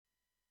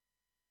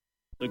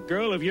The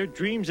girl of your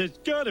dreams has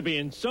got to be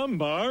in some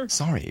bar.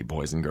 Sorry,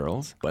 boys and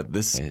girls, but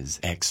this is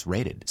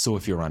X-rated. So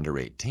if you're under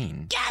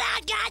 18... Get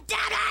out,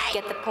 goddammit!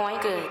 Get the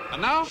point? Good.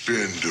 And now?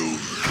 Bend over.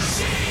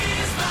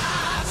 She's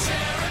my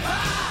cherry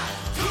pie.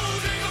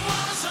 Cruising the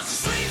water, such a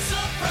sweet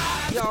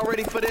surprise. Y'all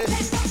ready for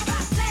this?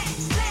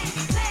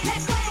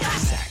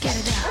 Get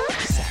it out.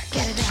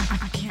 Get it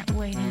out. I can't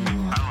wait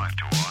anymore. I like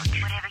to watch.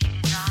 Whatever you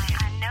desire.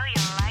 I know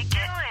you'll like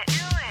it.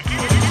 Do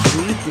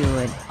it. We do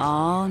it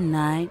all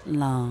night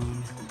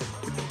long.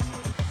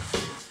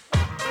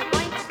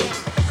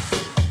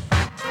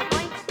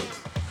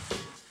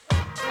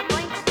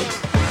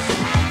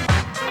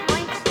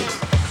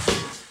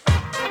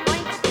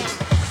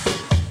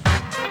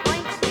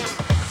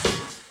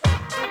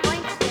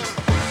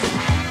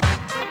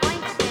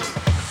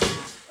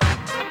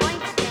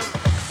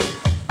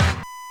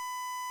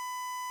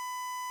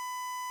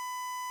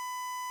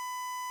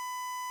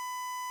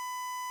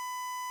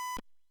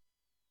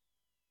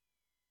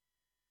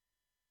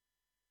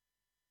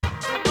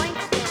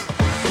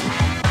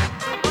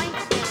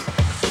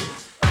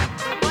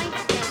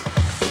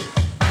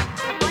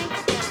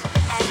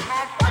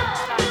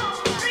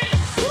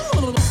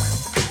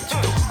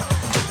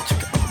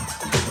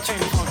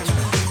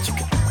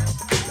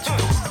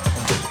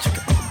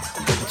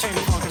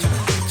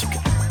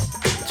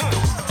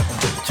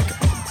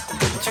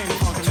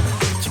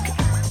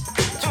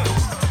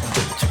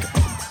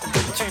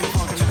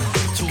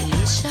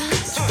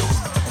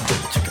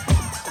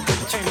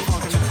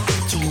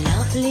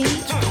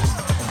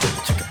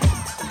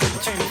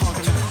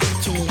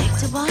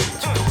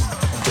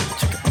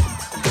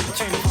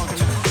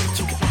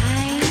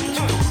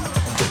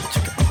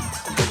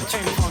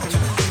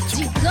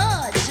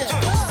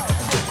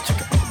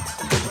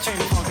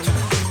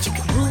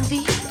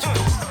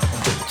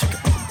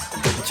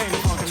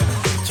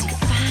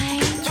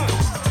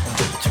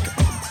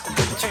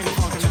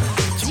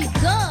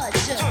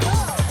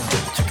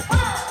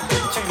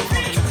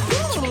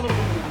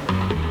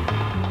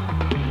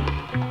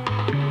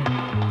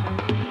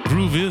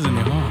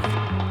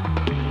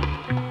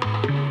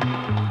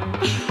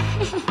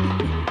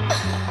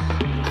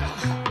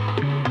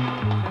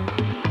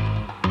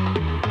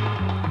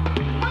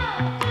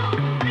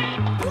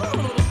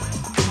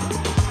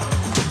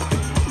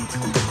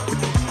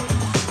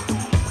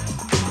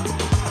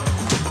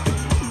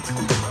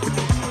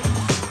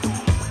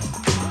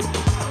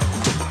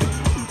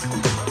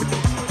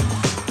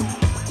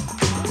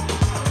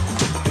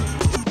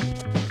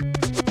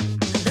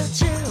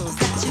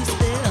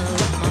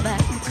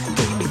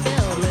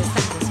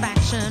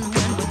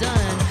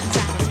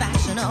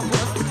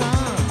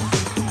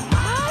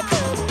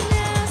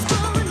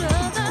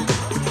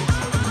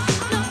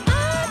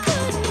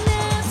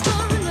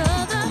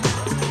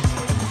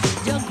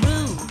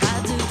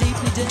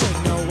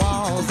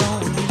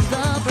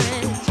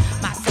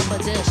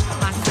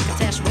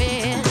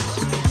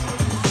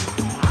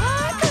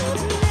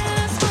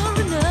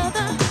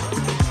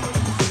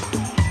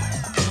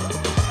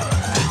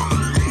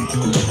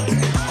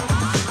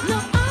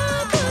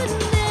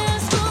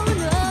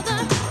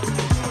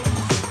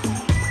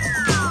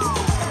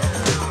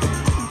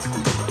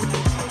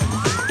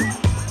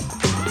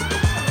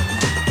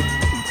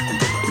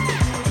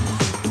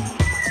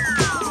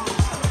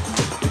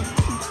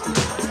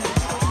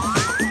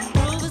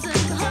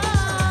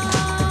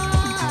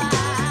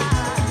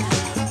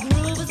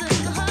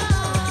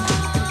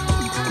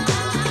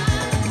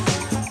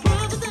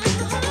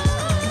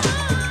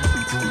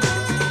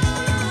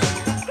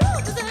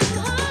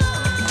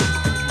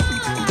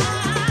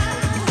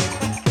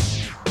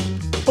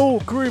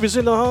 Groovers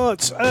in the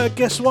heart.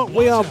 Guess what?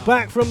 We are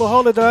back from the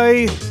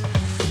holiday.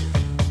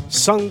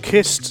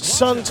 Sun-kissed,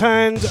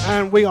 suntanned,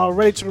 and we are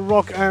ready to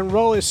rock and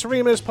roll. It's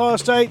 3 minutes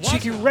past 8.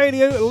 Cheeky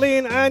Radio,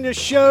 Lean and your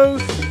show.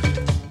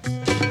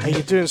 How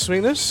you doing,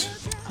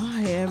 sweetness?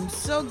 I am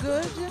so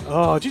good.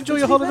 Oh, did you enjoy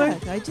your holiday?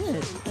 Back. I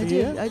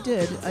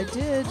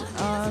did.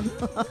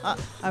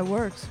 I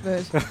worked,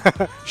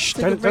 but... Shh,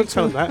 don't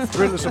tell them that.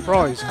 Ruin the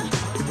surprise.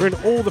 Ruin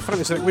all the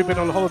fantasy that we've been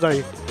on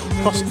holiday.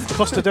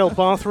 Costa del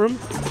bathroom.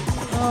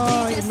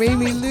 Oh, you made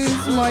me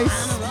lose my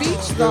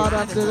speech thought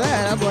after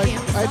that. I'm like,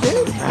 I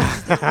did?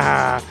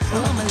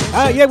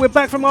 Yeah, we're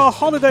back from our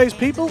holidays,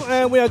 people,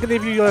 and we are going to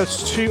give you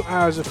 2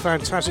 hours of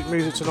fantastic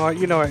music tonight.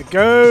 You know how it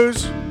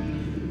goes.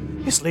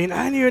 It's Lean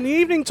and you in the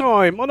evening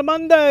time on a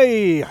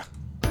Monday.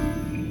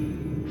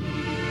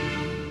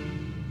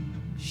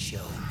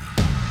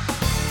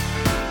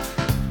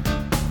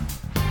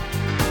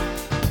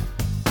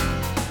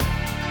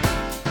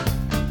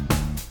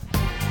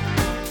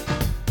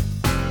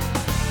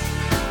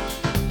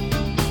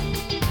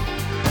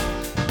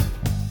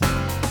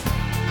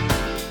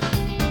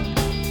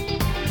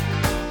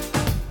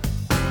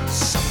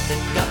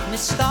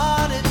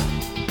 Started,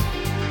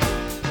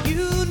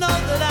 you know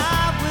that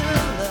I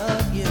will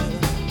love you.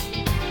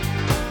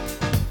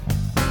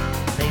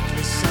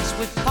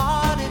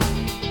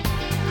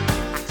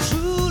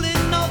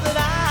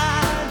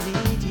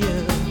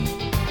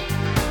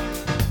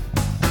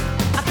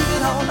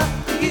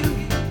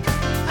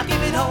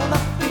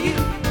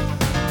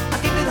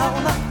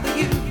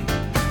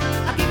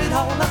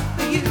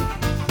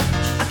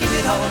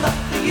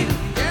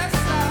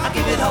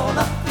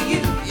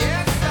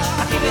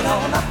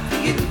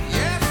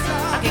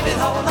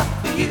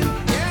 you.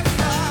 Yes,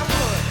 I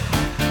would.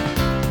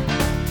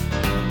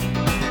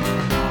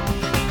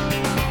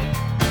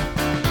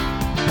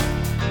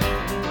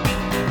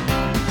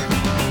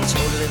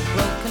 Totally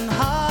broken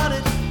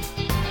hearted,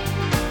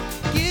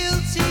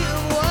 guilty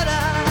of what I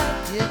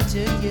did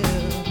to you.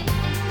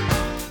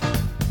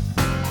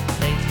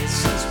 Lately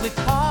since we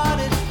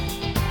parted,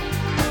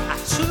 I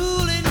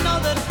truly know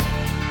that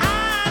I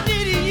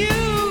needed you.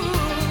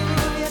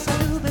 Yes, I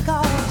do,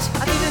 because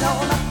I give it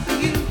all up for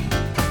you.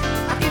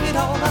 I give it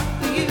all up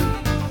for you.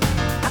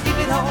 I give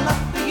it all up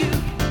for you.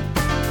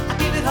 I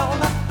give it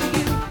all up for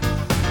you.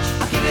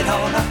 I give it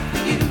all up for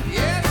you.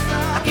 Yes,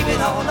 I give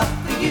it all up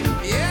for you.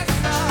 Yes,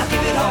 I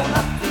give it all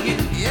up for you.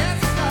 Yes,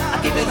 I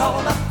give it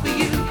all up for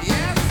you.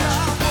 Yes, I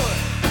would.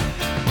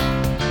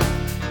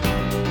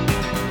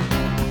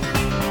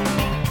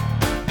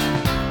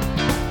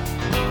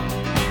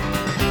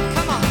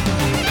 Come on.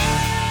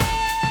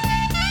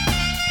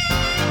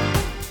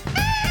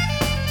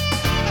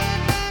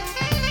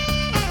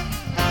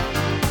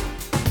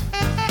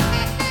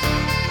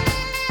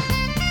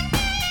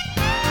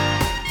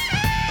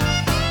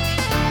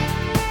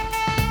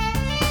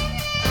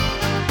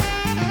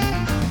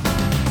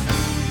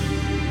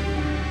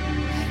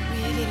 I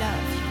really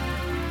love you.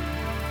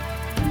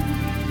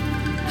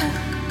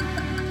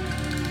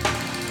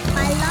 I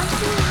love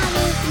you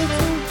having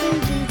little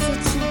boogie to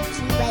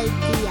cheeky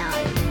radio.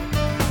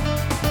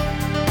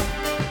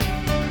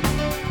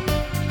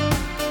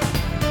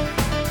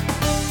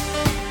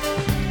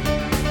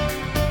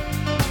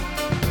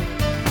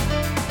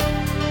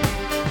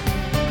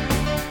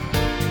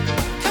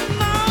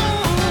 Come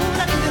on, I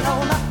give it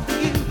all up for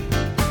you.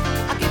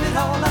 I give it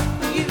all up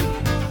for you.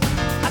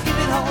 I give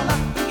it all up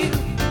for you.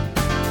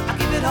 I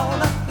give it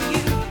all up for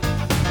you.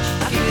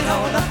 I give it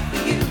all up for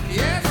you.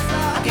 Yes,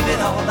 I give it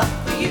all up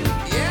for you.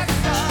 Yes,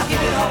 I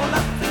give it all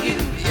up for you.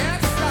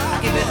 Yes, I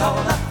give it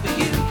all up for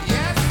you.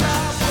 Yes, I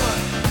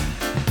would.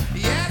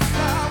 Yes, I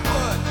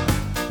would.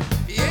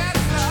 Yes,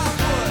 I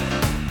would.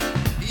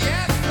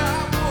 Yes, I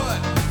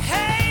would.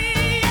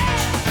 Hey,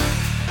 yeah.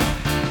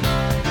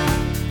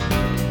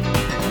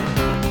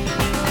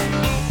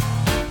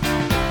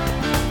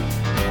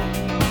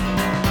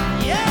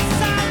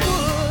 Yes, I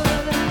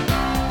would.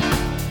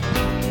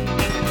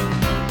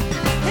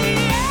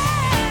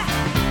 Yeah.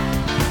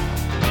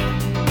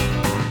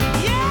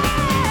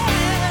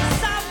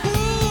 Yes, I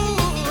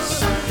would.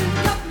 Something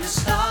got me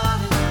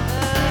started.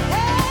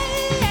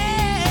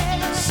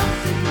 Hey,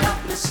 something got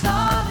me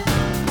started.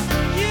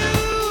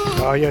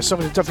 You Oh, yeah,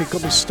 something that definitely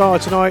got me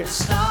started tonight.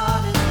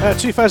 started.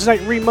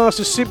 2008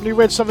 remaster, Simply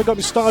Red, something got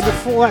me started.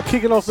 Before that,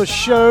 kicking off the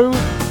show,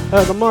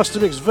 the Master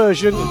Mix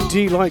version,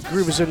 D-Like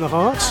Groovers in the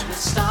Heart.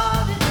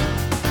 Started.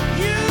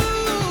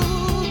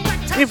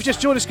 You If you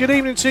just joined us, good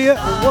evening to you,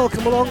 and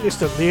welcome along. It's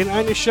the Lee and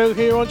Anya show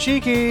here on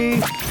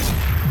Cheeky.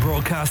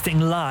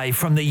 Broadcasting live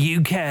from the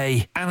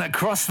UK and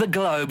across the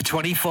globe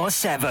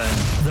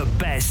 24/7. The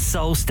best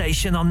soul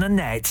station on the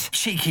net.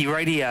 Cheeky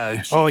Radio.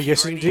 Oh,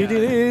 yes, indeed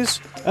it is.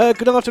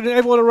 Good afternoon,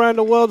 everyone around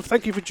the world.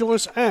 Thank you for joining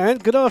us,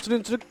 and good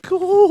afternoon to the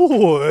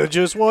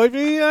gorgeous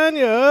wifey,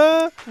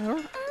 Anya.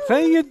 How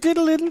you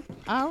diddling?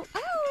 Ow,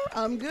 ow.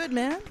 I'm good,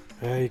 man.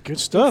 Hey, good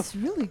stuff.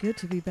 It's really good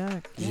to be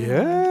back.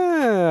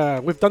 Yeah,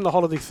 we've done the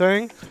holiday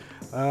thing.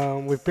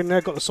 We've been there,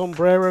 got the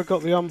sombrero,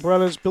 got the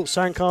umbrellas, built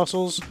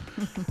sandcastles,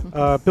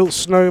 built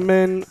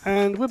snowmen,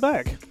 and we're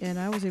back. And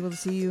I was able to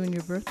see you in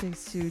your birthday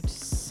suit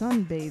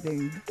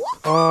sunbathing.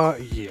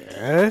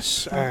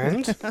 Yes,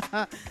 and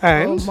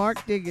Oh,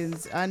 Mark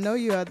Diggins, I know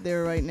you out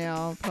there right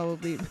now,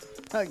 probably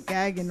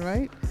gagging,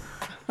 right?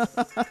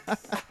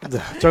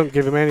 don't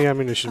give him any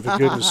ammunition, for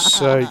goodness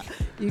sake.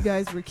 You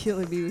guys were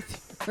killing me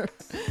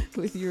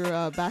with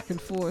your back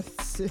and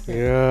forths.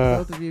 Yeah.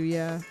 Both of you,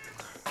 yeah.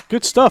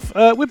 Good stuff.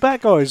 We're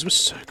back, guys. We're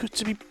so good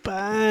to be So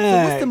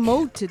back. what's the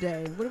mode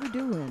today? What are we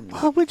doing?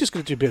 Well, we're just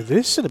going to do a bit of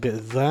this and a bit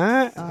of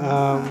that.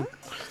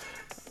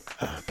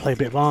 Play a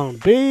bit of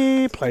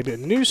R&B, play a bit of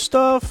new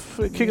stuff,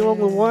 kick along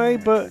the way,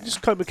 but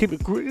just kind of keep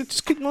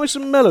it nice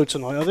and mellow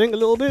tonight, I think, a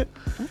little bit.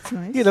 That's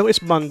nice. You know,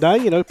 it's Monday,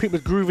 you know, people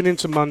are grooving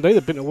into Monday,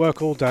 they've been to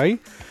work all day,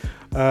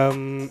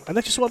 and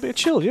they just want a bit of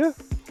chill, yeah?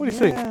 What do you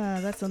think? Yeah,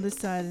 that's on this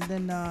side. And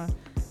then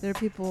there are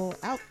people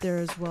out there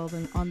as well,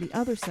 then on the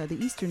other side,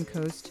 the eastern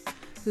coast,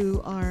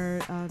 who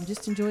are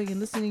just enjoying and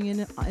listening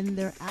in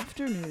their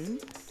afternoon,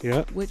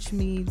 Yeah. which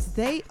means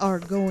they are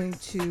going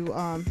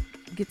to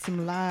get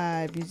some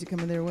live music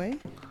coming their way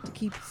to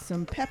keep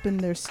some pep in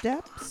their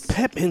steps.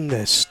 Pep in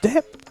their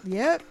step?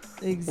 Yep,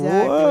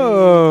 exactly.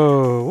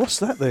 Whoa, what's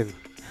that then?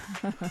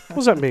 What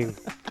does that mean?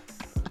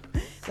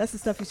 That's the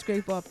stuff you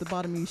scrape off the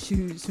bottom of your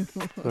shoes when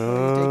you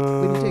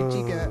take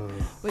Chica.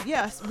 But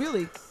yes,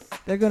 really,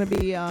 they're going to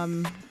be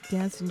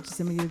dancing to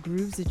some of your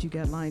grooves that you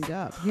got lined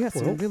up. You got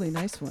some really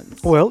nice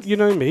ones. Well, you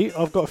know me,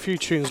 I've got a few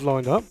tunes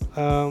lined up.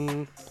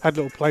 Had a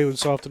little play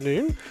this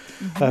afternoon,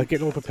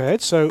 getting all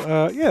prepared.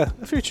 So, yeah,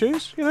 a few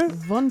tunes, you know.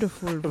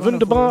 Wonderful.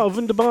 Wunderbar.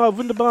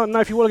 Now,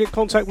 if you want to get in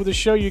contact with the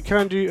show, you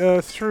can do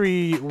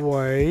 3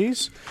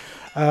 ways.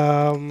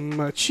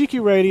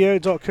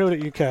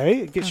 Cheekyradio.co.uk.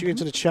 It gets you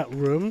into the chat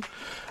room.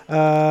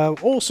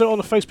 Also on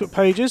the Facebook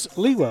pages,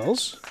 Lee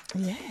Wells,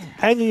 Yeah.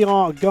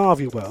 NER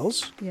Garvey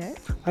Wells, Yeah.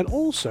 and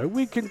also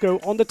we can go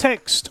on the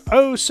text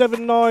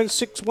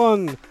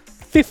 07961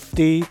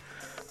 50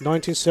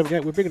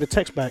 1978. We're bringing the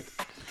text back.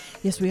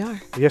 Yes, we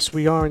are. Yes,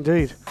 we are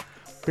indeed.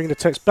 Bring the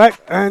text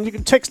back, and you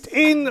can text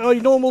in. Our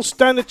normal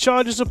standard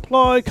charges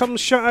apply. Come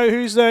shout out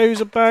who's there, who's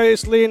about.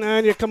 It's Lee and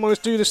Anya. Come on,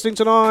 let's do this thing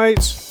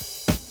tonight.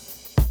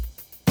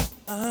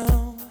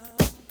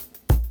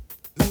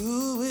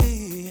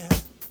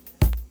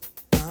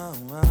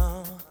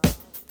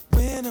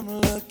 When I'm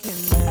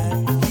looking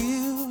at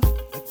you,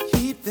 I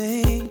keep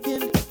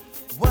thinking,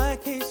 why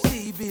can't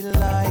she be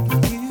like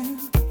you?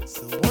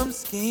 So I'm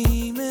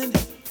scheming,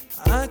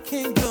 I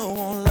can't go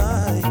on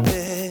like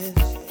this,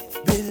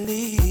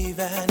 believing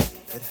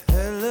that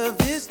her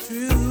love is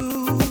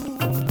true.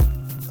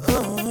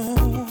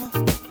 Oh,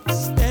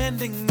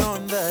 standing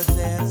on the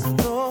dance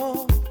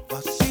floor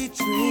while she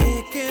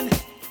tricking,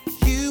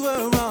 you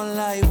are all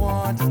I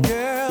want,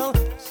 girl.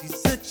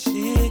 She's a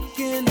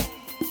chicken.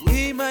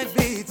 We might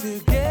be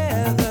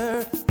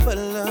together, but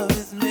love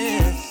is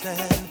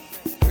missing.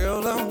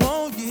 Girl, I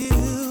want you,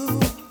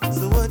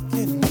 so what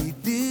can we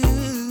do?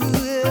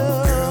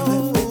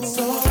 Girl, if it's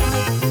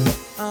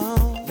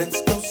alright,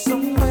 let's go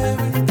somewhere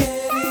and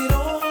get it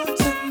on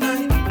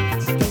tonight.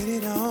 Let's get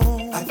it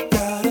on. I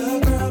got a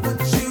girl, but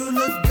you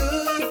look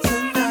good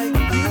tonight.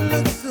 You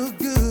look so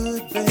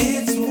good, baby.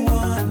 It's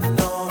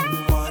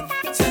one-on-one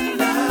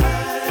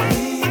tonight.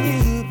 Me and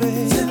you,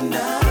 baby.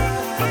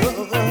 Tonight.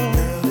 Oh,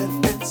 girl, if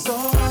it's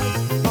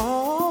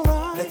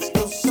alright, let's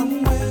go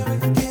somewhere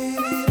and get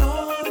it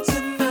on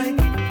tonight.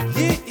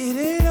 Get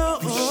it on.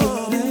 You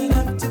shouldn't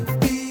have to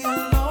be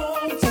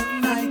alone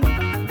tonight.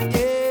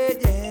 Yeah,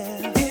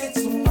 yeah.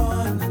 It's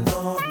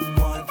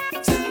one-on-one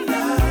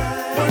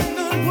tonight.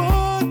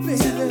 One-on-one, baby.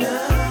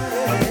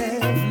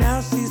 Tonight. Now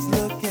she's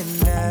looking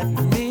at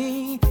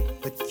me,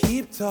 but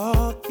keep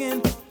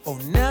talking. Oh,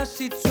 now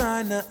she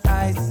trying to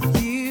ice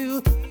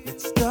you.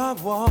 Let's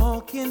start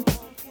walking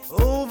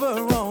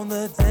over on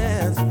the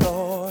dance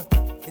floor.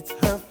 It's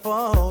her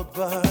fault,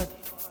 but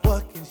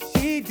what can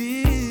she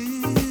do?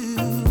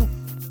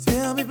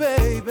 Tell me,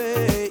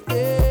 baby.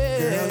 Yeah.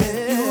 Girl,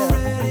 if you're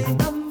ready,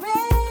 I'm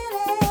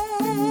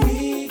ready. We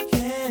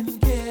can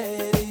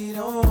get it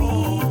on.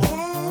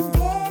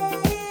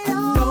 I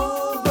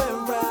know where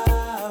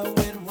I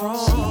went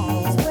wrong.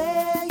 She's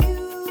where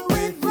you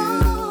went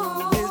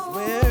wrong. Is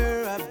where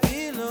I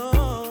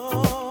belong.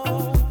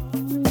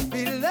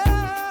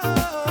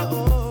 Below,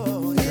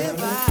 if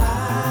I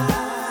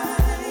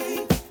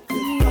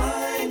could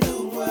find the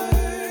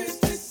words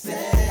to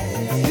say,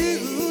 you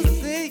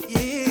say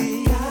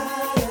it.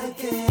 Gotta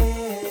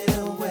get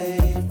away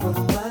from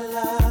my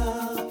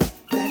love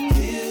that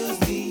kills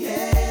me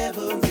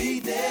every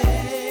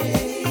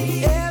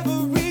day.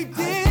 Every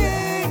day,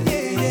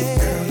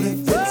 Girl,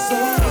 if it's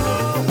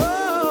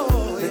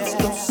alright, let's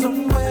go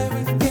somewhere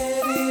and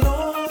get it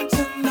on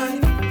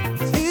tonight.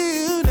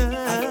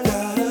 Tonight. I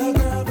got a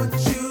girl, but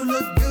you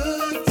look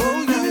good tonight. Oh,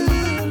 you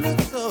look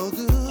so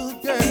good,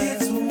 girl.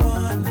 It's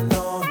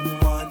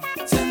one-on-one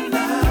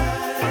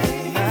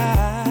tonight.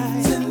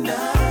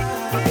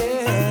 Tonight.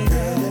 Yeah,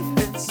 girl,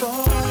 if it's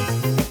alright,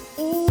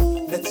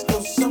 ooh, let's go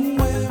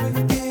somewhere and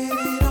get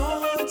it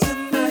on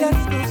tonight.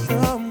 Let's go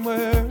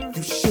somewhere.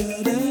 You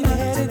shouldn't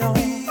have to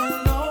be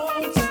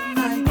alone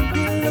tonight.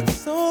 You look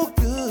so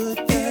good,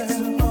 girl. It's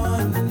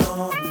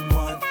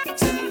one-on-one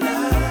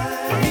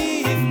tonight. Me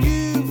and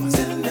you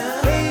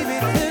tonight, baby,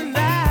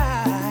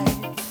 tonight.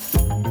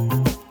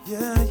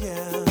 Yeah,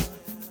 yeah.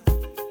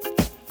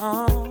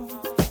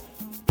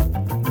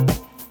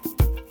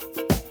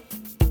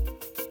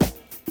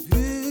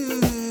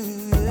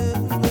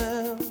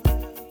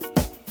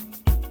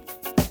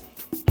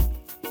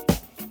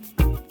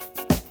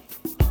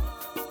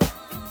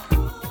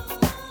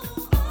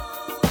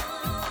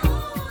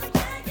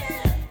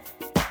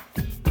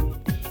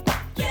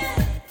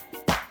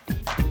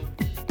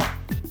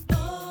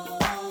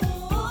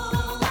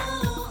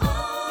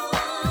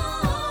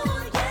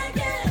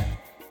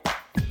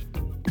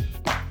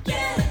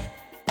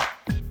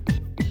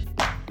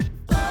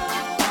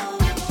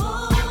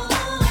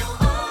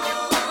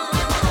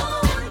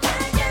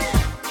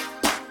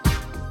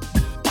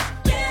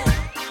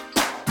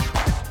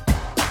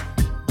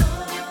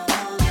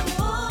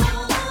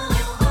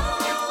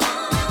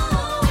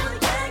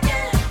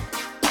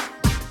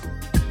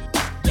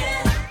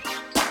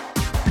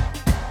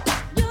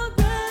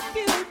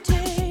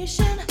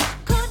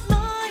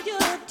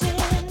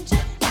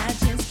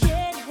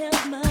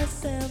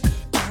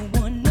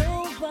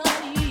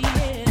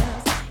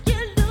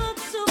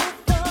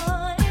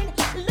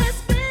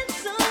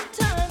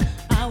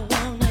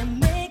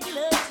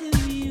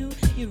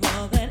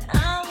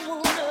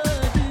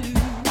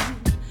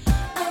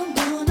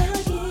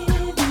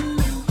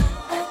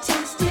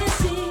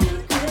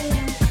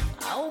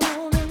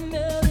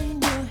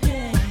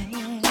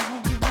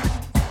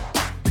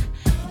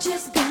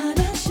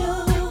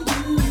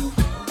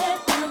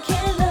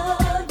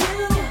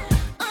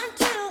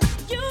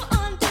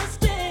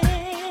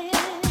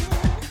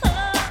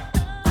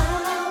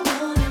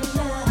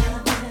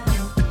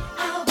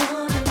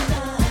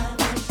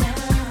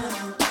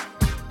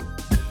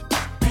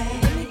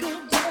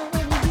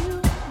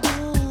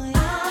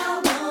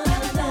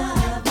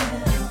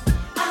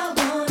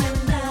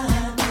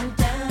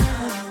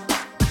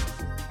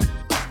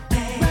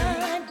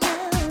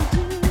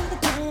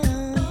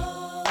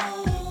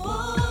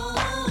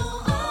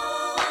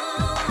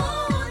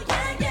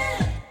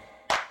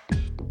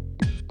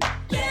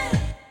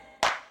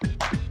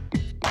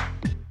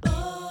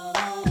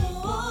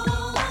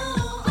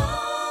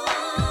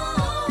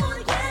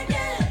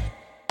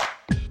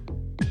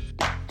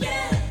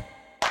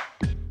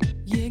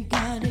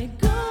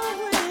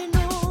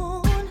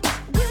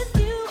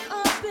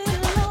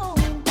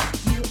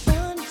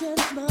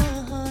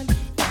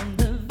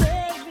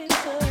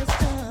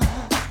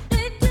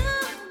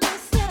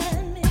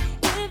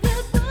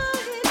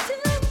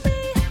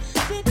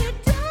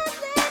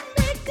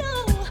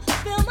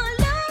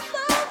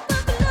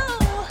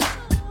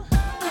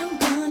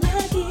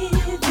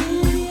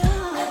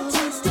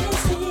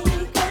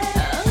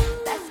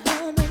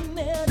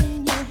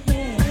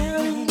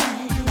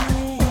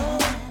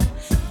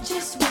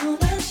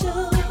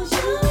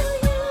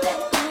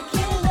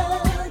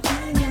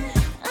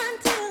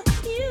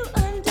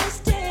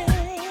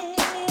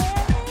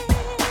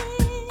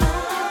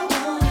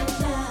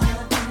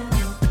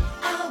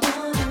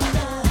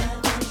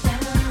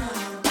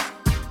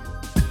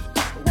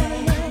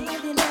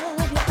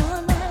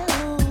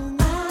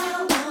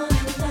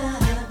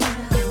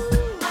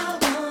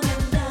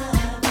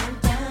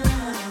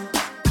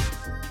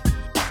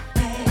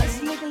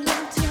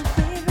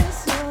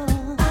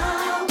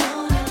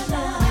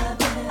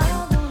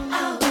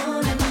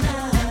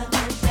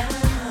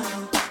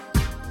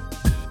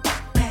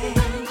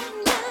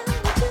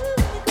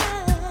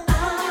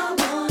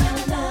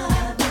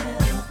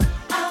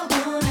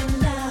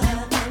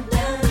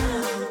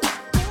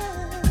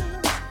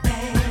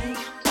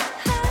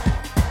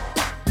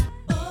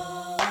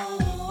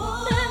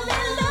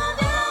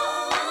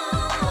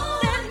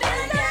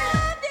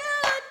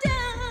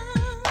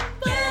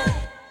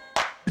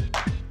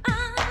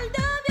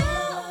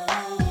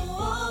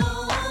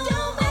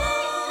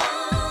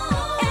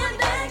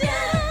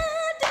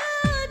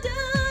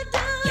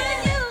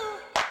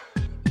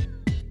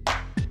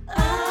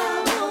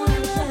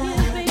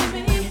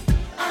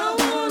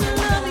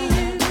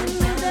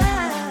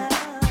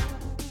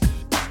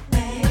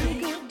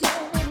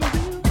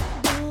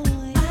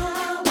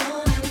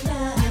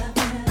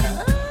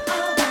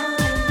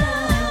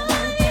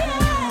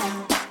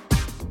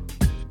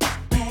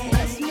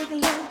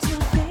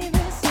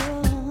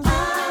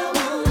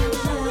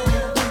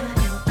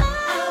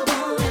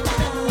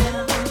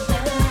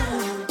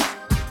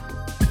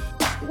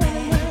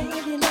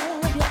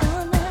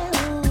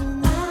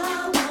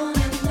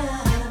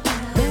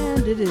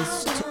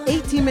 is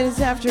 18 minutes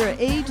after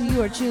 8.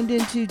 You are tuned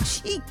into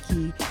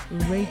Cheeky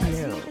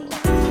Radio.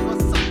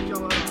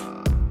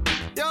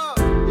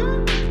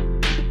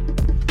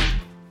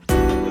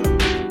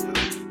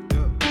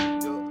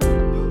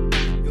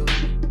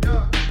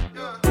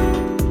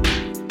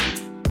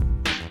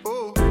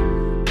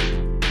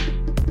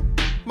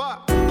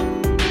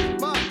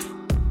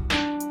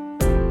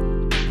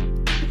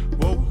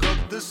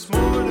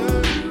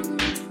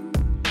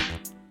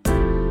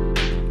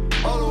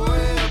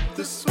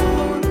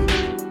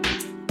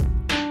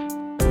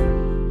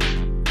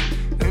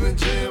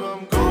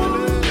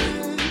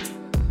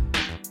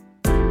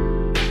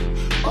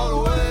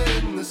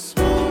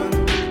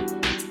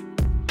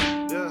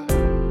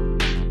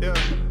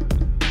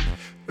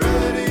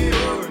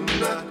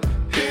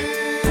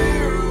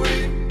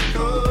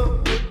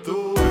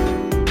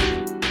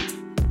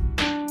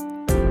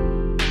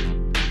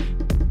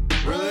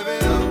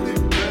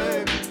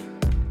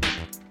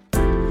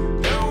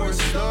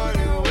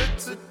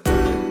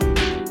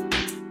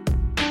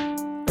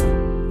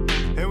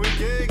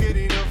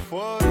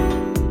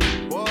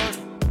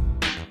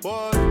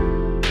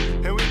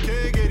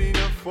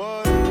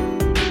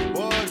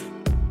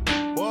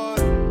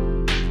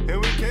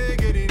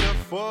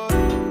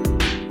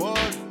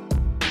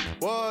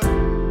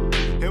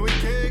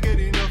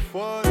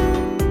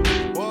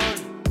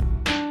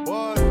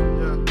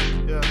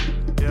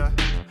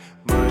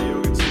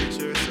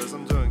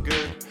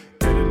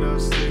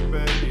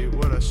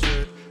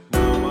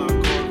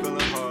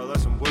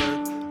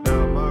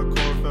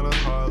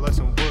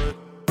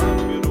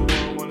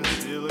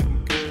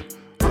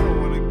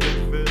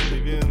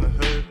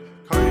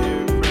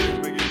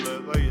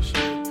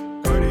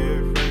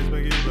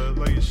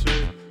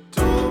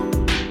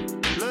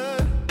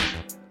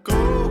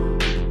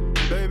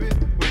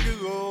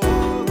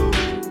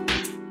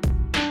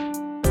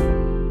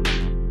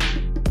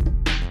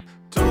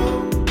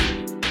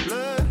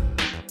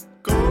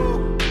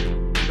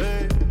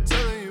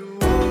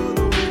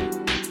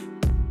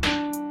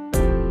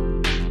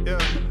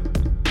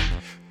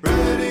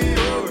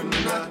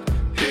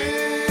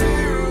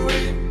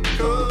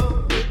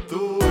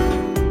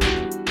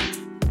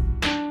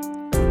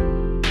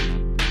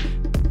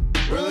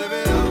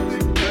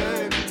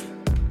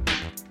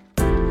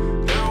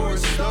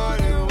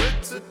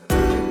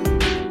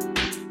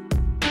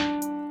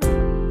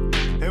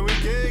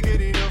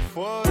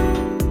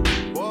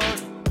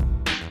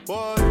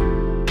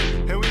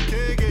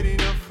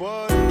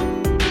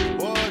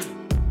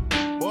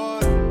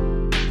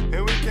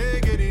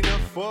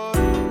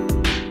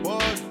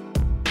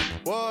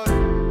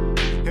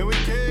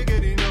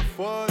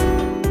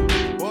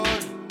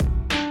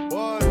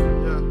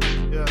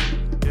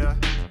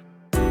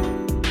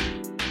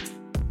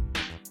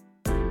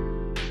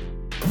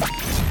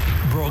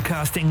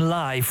 Broadcasting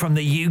live from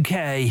the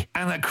UK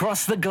and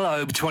across the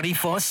globe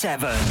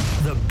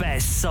 24/7. The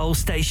best soul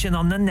station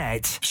on the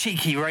net.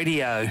 Cheeky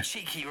Radio.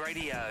 Cheeky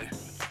Radio.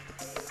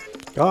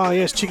 Ah,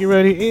 yes, Cheeky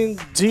Radio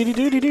indeedy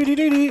doody doody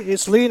doody.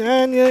 It's Lee and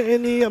Anya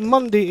in the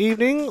Monday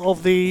evening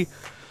of the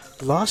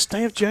last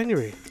day of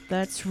January.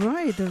 That's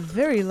right, the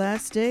very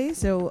last day.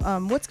 So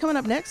what's coming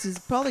up next is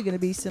probably going to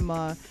be some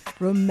month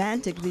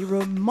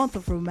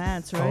of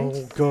romance, right?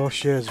 Oh,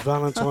 gosh, yes.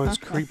 Valentine's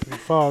creeping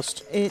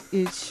fast. It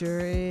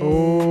sure is.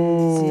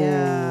 Oh.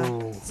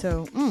 Yeah.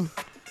 So,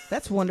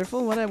 that's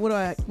wonderful. What am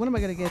I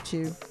going to get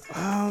you?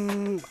 I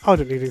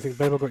don't need anything,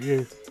 babe. I got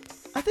you.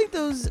 I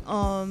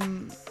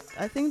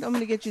think I'm going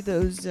to get you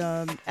those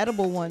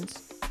edible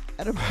ones.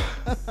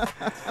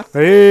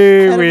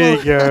 Here we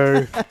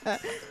go.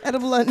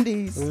 Edible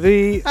undies.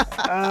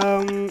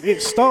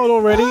 It started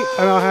already,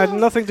 and I had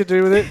nothing to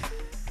do with it.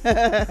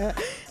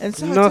 And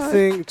so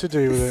nothing to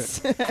do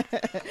with it.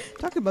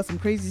 Talking about some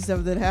crazy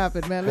stuff that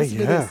happened, man. Listen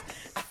to yeah. this.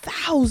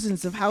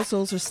 Thousands of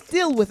households are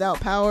still without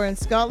power in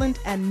Scotland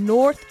and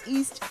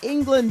northeast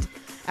England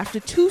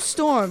after two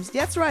storms.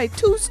 That's right,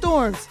 two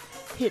storms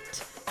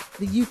hit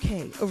the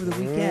UK over the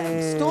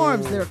weekend.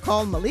 Storms, they're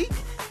called Malik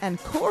and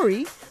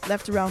Corey,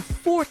 left around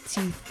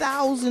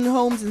 40,000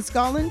 homes in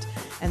Scotland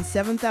and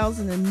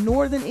 7,000 in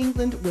northern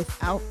England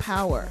without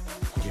power.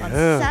 Yeah. On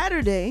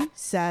Saturday,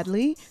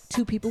 sadly,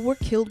 two people were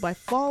killed by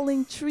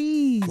falling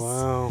trees.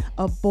 Wow.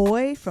 A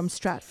boy from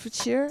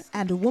Staffordshire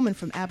and a woman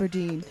from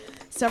Aberdeen.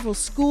 Several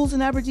schools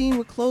in Aberdeen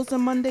were closed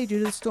on Monday due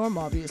to the storm,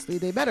 obviously.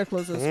 They better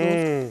close those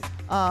schools.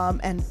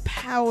 And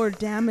power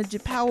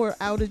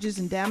outages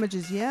and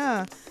damages,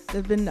 yeah.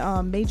 There have been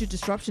major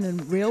disruption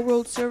in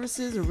rail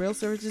services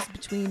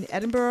between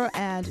Edinburgh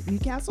and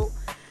Newcastle.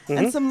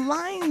 And some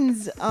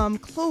lines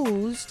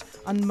closed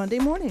on Monday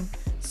morning.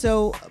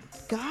 So,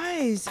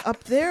 guys,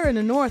 up there in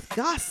the north,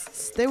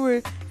 gusts. They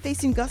were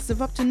facing gusts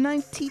of up to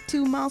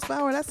 92 miles per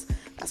hour. That's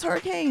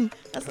hurricane.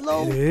 That's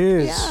low. It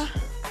is. Yeah.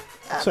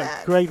 So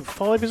grade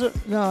 5, is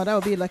it? No, that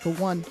would be like a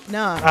 1.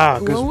 Nah. Ah,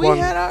 'cause when we one-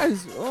 had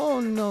ours, oh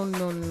no.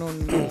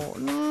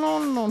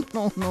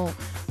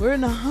 We're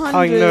in the hundreds.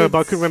 I know, but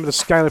I couldn't remember the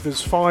scale if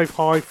it's 5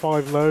 high,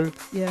 5 low.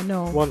 Yeah,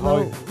 no. One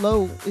low, high.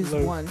 low is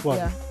Low, 1. one.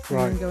 Yeah.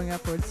 Right. And then going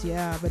upwards,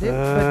 yeah. But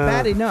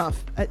bad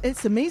enough.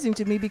 It's amazing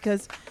to me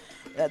because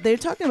they're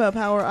talking about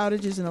power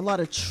outages and a lot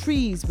of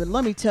trees, but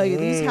let me tell you,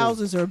 these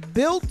houses are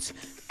built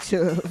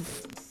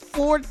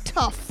for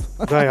tough.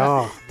 They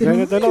are.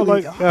 They they're not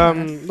really like are.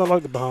 not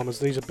like the Bahamas.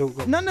 These are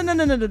built. No.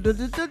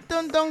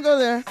 Don't go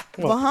there.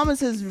 What? Bahamas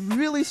has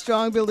really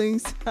strong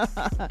buildings.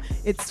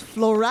 It's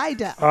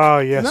Florida. Ah,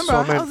 yes. Remember,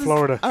 I meant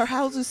Florida. Our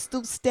houses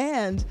still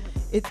stand.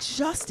 It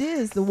just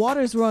is. The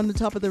waters were on the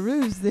top of the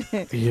roofs.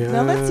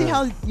 Now let's see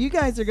how you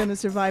guys are going to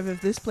survive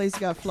if this place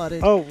got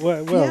flooded. Oh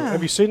well. Yeah.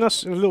 Have you seen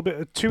us? A little bit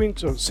of 2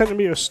 inch or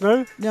centimeter of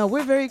snow. No,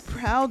 we're very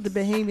proud, the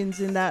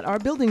Bahamians, in that our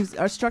buildings,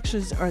 our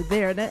structures are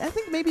there. And I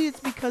think maybe it's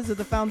because of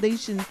the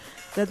foundation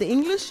that the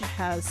English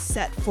has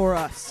set for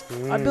us.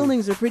 Our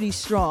buildings are pretty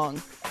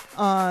strong.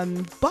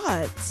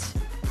 But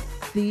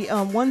the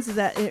ones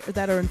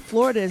that are in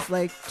Florida is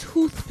like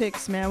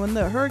toothpicks, man. When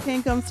the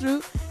hurricane comes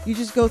through, you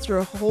just go through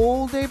a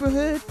whole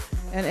neighborhood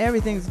and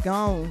everything's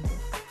gone.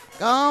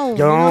 Gone. You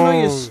don't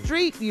know your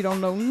street. You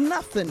don't know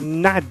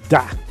nothing.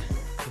 Nada.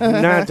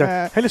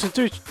 Nada. Hey, listen,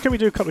 can we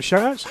do a couple of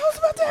shout outs? I was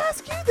about to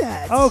ask you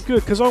that. Oh,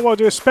 good, because I want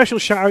to do a special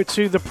shout out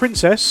to the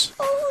princess.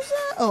 Oh, who's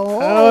that? Oh.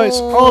 Oh, it's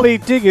Ollie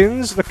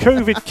Diggins, the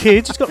COVID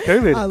kid. He's got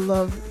COVID. I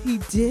love. He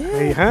did.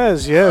 He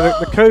has, yeah.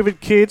 The COVID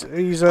kid.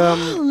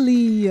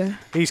 Ollie.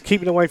 He's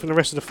keeping away from the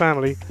rest of the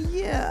family.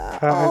 Yeah.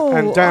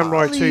 And damn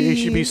right too.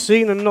 He should be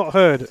seen and not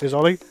heard. Is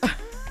Ollie?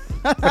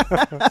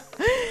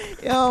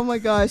 Oh my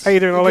gosh. How you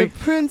doing, Ollie? The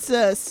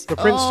princess. The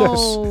princess.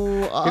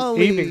 Oh, Ollie.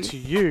 Good evening to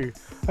you.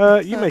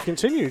 You may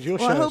continue. Your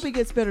Well, I shows. hope he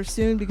gets better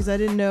soon because I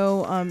didn't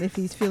know if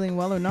he's feeling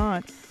well or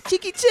not.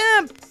 Cheeky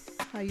Chimp.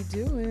 How you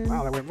doing?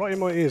 Wow, that went right in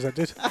my ears. That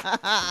did.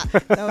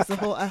 That was the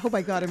whole. I hope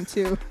I got him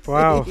too.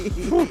 Wow.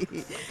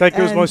 There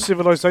goes my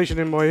civilization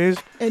in my ears.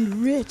 And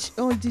Rich.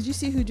 Oh, did you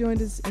see who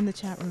joined us in the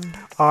chat room?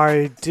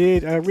 I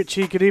did.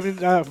 Richie, good evening.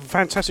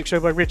 Fantastic show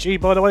by Richie,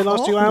 by the way,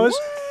 last 2 hours.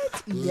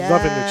 What? Yes.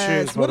 Loving the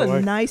tunes, by What the a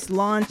way. nice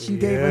launch you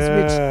gave Yeah.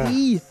 us, Rich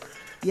E.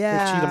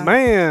 Yeah. Richie the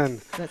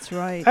man. That's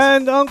right.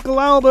 And Uncle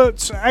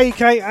Albert,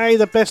 a.k.a.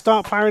 the best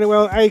art player in the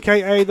world,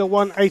 a.k.a. the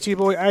 180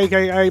 boy,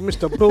 a.k.a.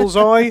 Mr.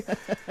 Bullseye,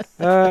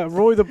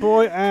 Roy the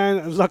boy,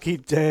 and Lucky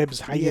Debs.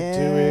 How you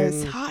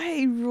doing?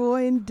 Hi,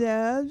 Roy and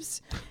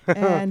Debs.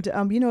 And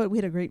you know what? We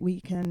had a great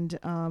weekend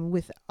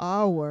with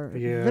our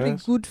very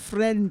Yes. good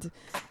friend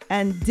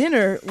and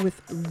dinner with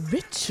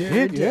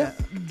Richard Yeah.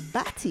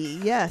 Batty.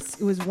 Yes,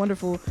 it was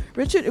wonderful.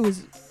 Richard, it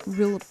was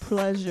real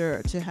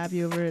pleasure to have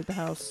you over at the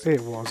house.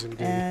 It was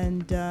indeed.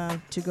 And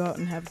to go out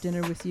and have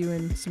dinner with you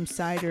and some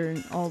cider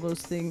and all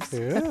those things.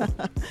 Yeah.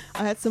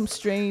 I had some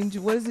strange,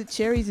 what is it,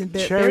 cherries and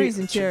berries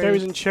and cherries.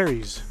 Berries and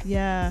cherries.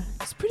 Yeah,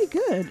 it's pretty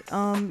good.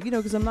 You know,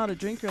 because I'm not a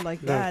drinker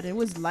like No. that. It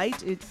was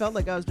light. It felt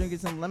like I was drinking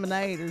some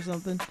lemonade or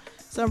something.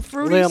 Some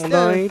fruity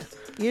Lemonade. stuff.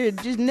 Yeah,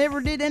 it just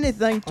never did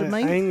anything to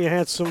me. And you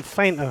had some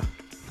Fanta.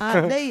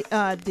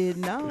 I did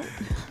not.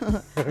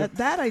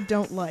 that I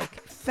don't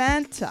like.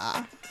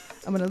 Fanta.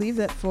 I'm going to leave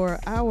that for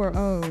our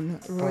own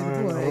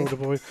Roy the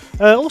Boy.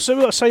 Also,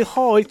 we've got to say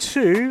hi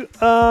to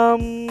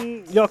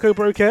Yako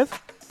Brokev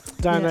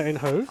down there in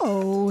Hove.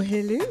 Oh,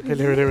 hello.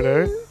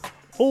 Hello.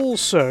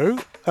 Also,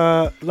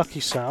 Lucky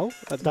Sal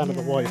down at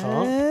the White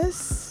Hart.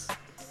 Yes.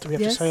 Do we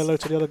have to say hello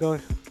to the other guy?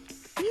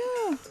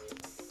 Yeah.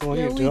 Well,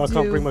 Yeah, you we do. I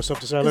can't do. bring myself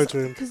to say hello to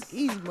him. Because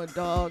he's my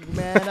dog,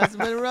 man. That's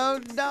my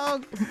road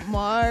dog.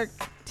 Mark.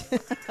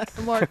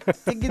 Mark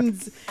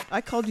Diggins. I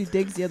called you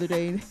Diggs the other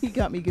day, and he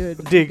got me good.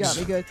 Diggs.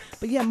 He got me good.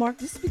 But yeah, Mark,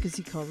 this is because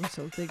he called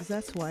himself Diggs.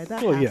 That's why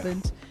that Well, yeah.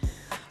 happened.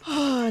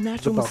 Oh,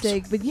 natural The boss.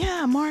 mistake. But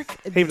yeah, Mark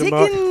Even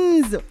Mark.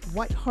 Diggins.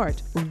 White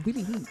Heart.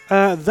 Willie Heat.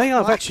 They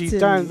have Locked actually in.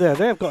 down there.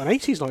 They have got an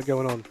 80s night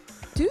going on.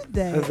 Do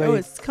they? They- Oh,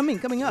 it's coming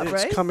up, It's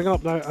right? coming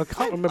up now. I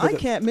can't remember. I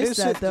can't miss is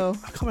that, it- though.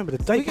 I can't remember the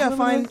date. We gotta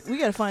Remember find. We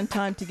gotta find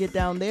time to get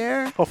down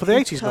there. Oh, for the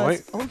 80s because-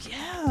 night? Oh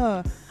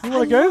yeah. You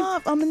wanna go?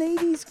 I'm an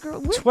 80s girl.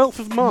 that? With 12th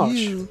of March.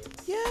 you.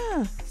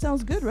 Yeah,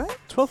 sounds good, right?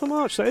 12th of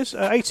March, that is.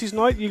 80s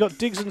night. You got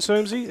Diggs and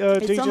Sermsey.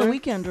 It's DJ. on the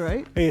weekend,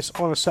 right? It's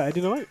on a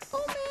Saturday night.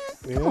 Oh man.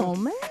 Yeah. Come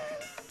on, man.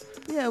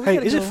 Yeah, we Hey,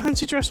 gotta is go. it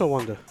fancy dress? I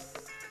wonder.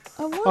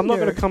 I wonder. I'm not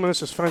going to come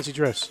unless it's fancy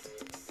dress.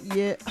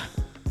 Yeah.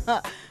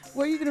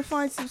 Where are you gonna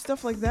find some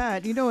stuff like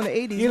that? You know, in the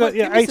 80s. You know, What?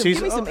 yeah, Give me some- 80s.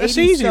 Give me some It's 80s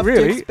easy, stuff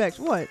really. To expect.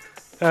 What?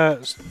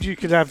 You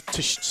could have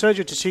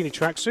Sergio Tacchini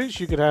tracksuits.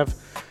 You could have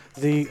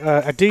the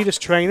Adidas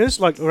trainers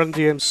like Run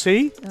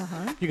DMC.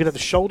 Uh-huh. You could have the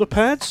shoulder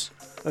pads,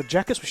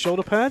 jackets with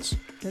shoulder pads.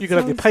 That You could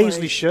have the sounds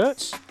paisley like-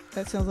 shirts.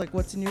 That sounds like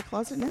what's in your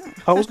closet now.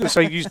 I was going to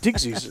say use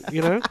Diggsy's,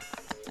 you know.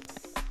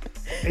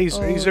 He's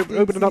Dixie,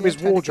 opening up his I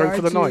tried to wardrobe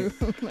for the night.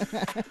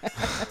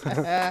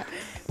 guard you.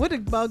 What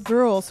about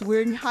girls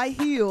wearing high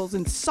heels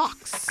and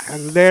socks?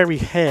 And Larry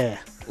hair.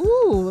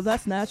 Ooh, well,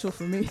 that's natural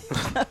for me.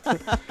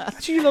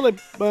 Actually, you look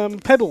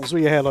like pebbles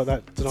with your hair like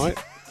that tonight.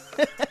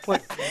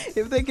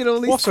 If they could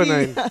only What's her see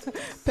name?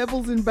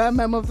 Pebbles and Bam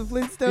Bam of the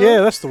Flintstones.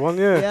 Yeah, that's the one,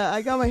 yeah. Yeah,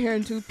 I got my hair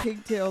in 2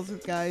 pigtails,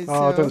 guys.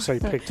 Oh, so. don't say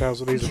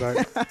pigtails, what these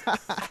about.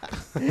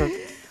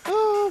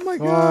 Oh, my Oh,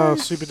 God.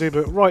 super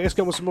duper. Right, let's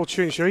get on some more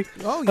tunes, shall we?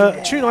 Oh,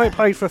 yeah. Tune I ain't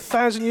played for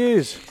 1,000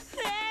 years.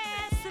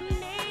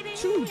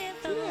 Tune.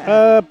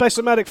 Yeah.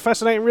 Best-O-Matic,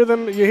 Fascinating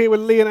Rhythm. You're here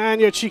with Lee and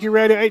Anya, Cheeky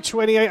Radio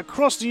 828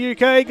 across the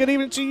UK. Good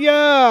evening to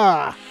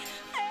ya.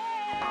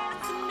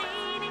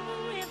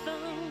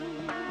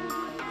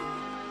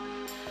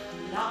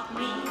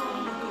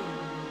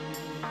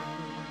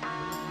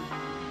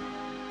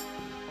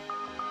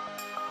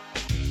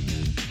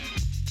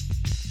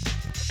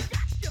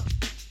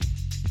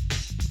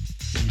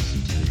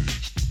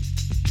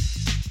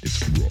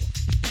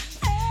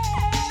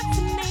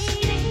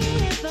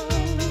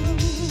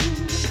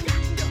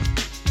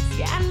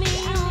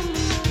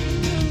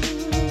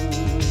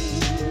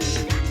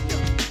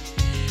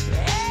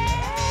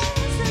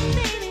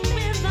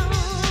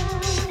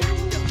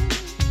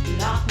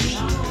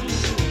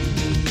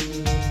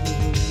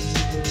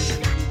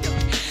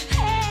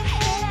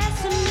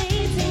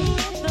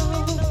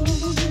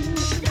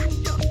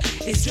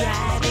 It's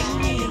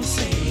driving me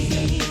insane.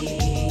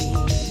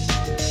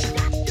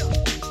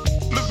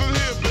 Listen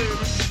here, baby.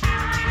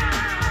 I'll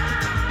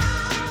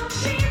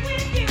be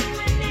with you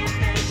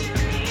whenever you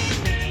need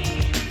me.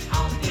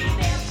 I'll be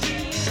there for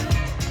you.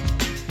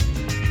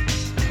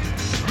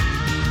 I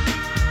need you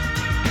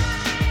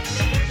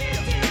to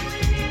whenever you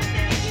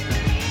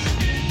need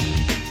me.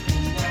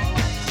 You know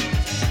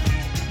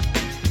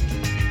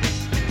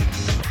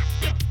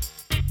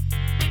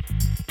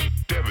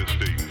what to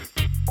do. Devastating.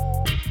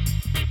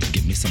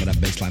 Give me some of that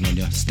bass line on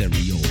your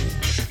stereo.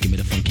 Give me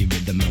the funky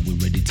rhythm and we're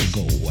ready to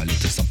go. A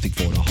little something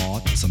for the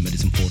heart, some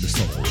medicine for the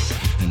soul.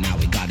 And now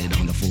we got it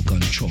under full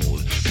control.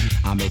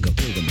 I make a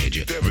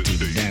pilgrimage to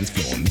the dance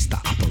floor. Mr.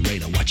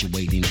 Operator, what you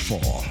waiting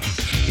for?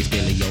 It's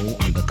Billy O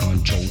on the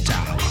control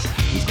tower.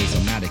 It's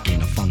Best-O-Matic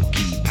in a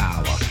funky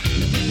power.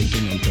 Never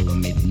begin until the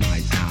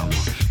midnight hour.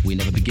 We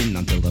never begin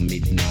until the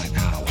midnight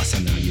hour. So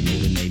now you know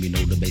the name, you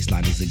know the bass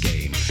line is a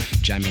game.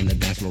 Jamming the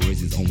dance floor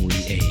is his only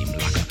aim.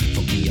 Like a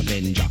funky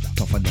avenger,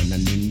 tougher than a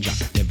ninja.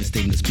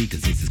 Devastating the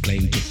speakers is his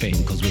claim to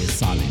fame. Cause we're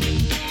solid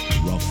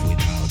and rough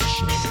without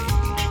shame.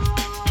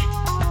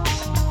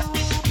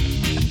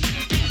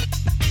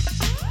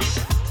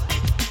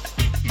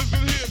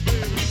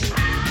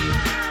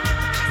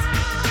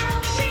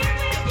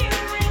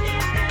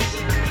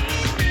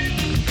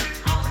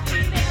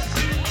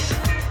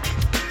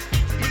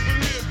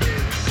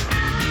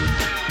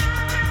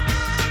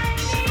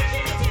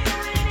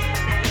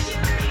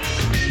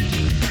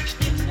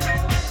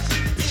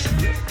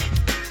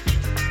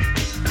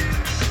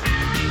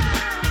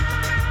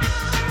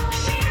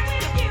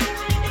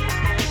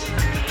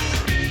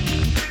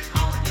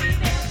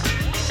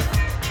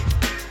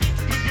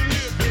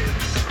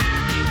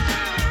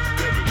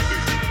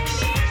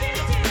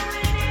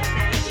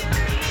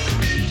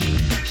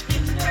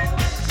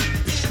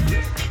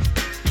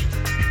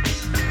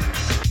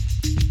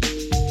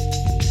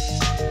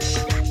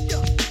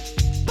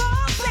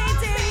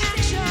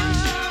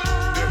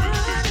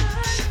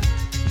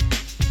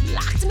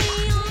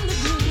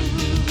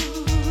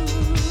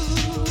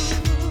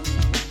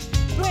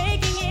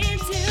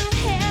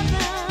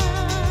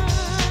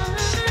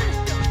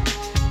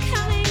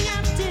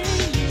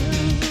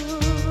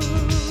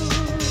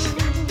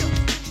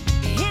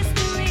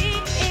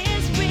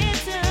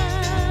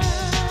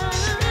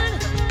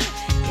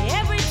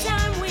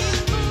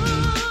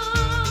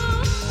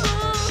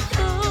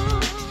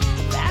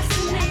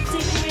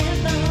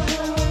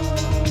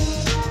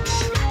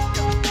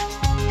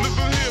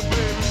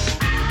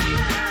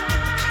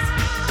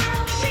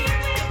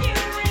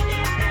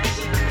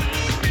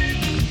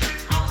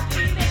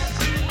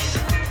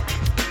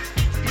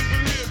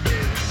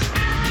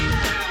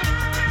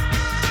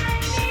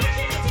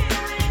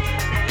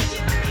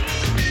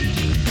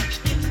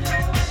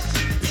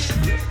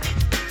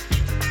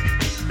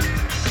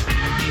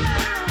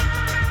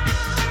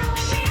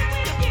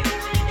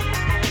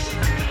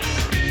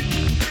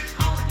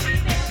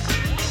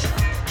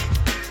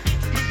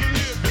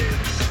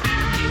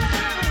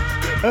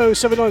 Oh,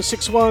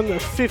 7961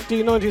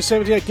 50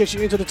 1978 gets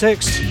you into the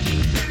text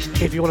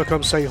if you want to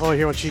come say hi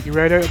here on Cheeky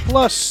Radio.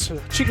 Plus,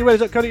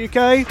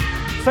 cheekyradio.co.uk,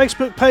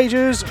 Facebook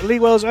pages, Lee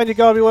Wells, Anya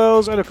Garvey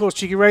Wells, and of course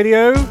Cheeky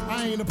Radio.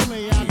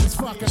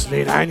 It's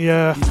Lee and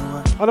Anya.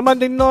 On a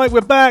Monday night,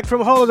 we're back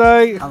from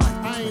holiday.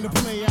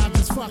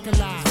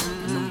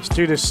 Let's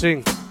do this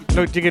thing.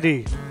 No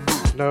diggity,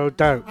 no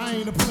doubt.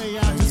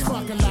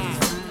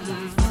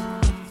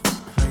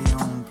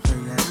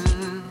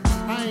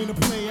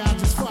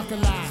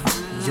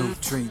 Yo,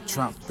 Dre,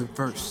 drop the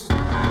verse.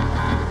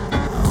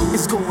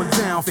 It's going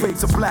down, fade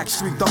to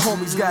Blackstreet. The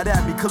homies got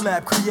at me,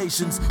 collab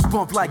creations,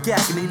 bump like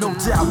agony, no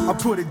doubt. I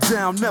put it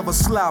down, never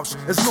slouch.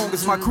 As long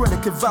as my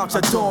credit can vouch,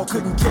 a dog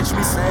couldn't catch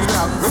me. Say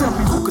out. Tell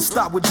me who could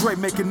stop with Dre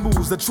making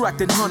moves,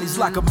 attracting honeys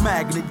like a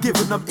magnet,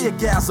 giving them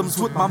orgasms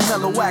with my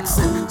mellow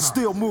accent.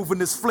 Still moving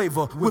this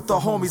flavor with the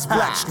homies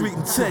Blackstreet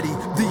and Teddy,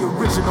 the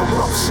original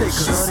rough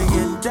shakers. Shorty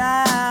get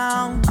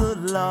down,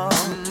 good lord.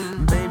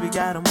 Baby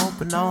got 'em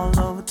open all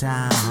over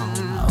town.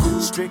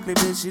 Strictly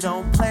bitch, you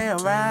don't play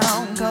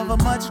around. Cover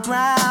much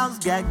grounds,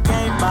 got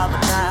game by the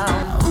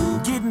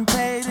pound. Getting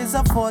paid is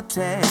a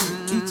forte,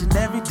 each and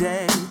every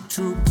day.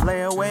 True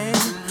play away.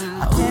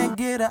 I can't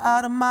get her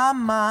out of my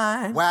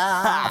mind.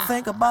 Wow. I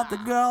think about the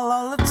girl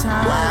all the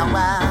time. Wow,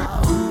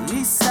 wow.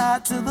 East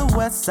side to the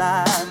west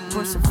side,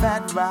 pushing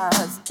fat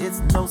rides,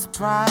 it's no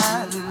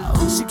surprise.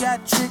 She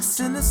got tricks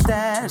in the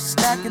stash,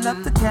 stacking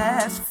up the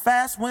cash,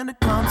 fast when it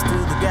comes to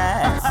the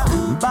gas.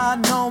 By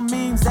no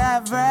means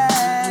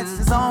average,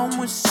 it's on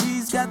when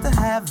she's got to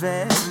have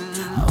it.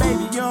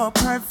 Baby, you're a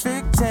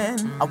perfect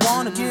 10, I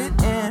wanna get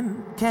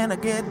in, can I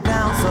get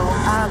down so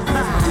I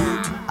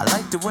can? I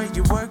like the way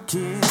you work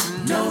it,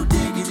 no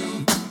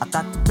diggity. I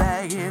got to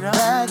bag it up.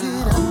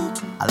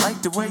 I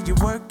like the way you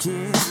work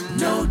it,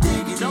 no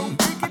diggity.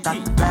 I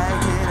got to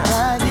bag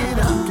it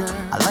up.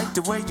 I like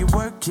the way you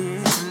work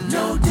it,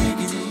 no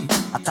diggity.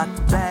 I got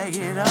to bag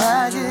it up.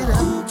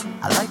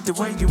 I like the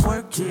way you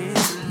work it,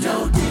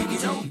 no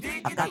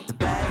diggity. I got to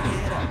bag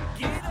it up.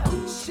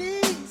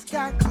 She's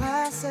got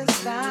class and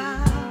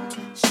style,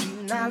 she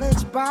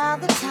knowledge by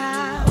the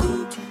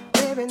time.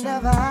 Baby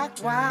never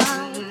act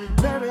wild,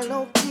 very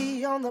low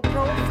key on the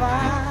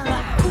profile.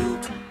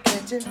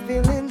 Catching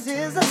feelings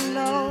is a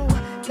no.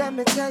 Let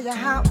me tell you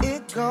how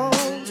it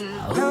goes.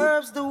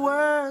 Curves the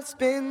word,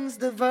 spins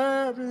the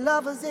verb.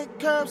 Lovers it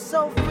curves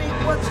so freak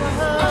what you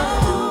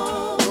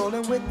heard.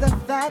 Rolling with the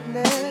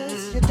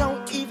fatness, you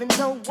don't even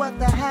know what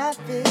the half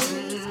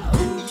is.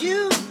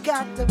 You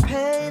got to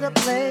pay to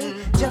play,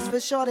 just for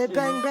shorty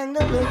bang bang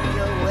to look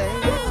your way.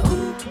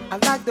 I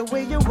like the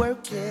way you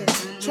work it,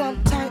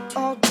 trump tight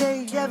all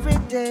day, every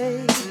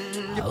day.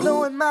 You're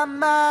blowing my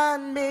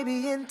mind,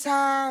 maybe in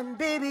time,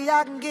 baby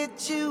I can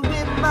get you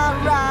in my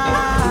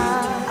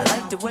ride. I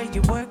like the way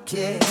you work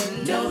it,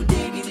 no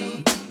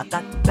diggity. I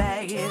got to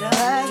bag it up.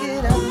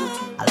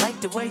 I like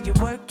the way you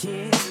work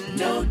it,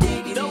 no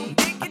diggity.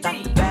 I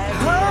got to bag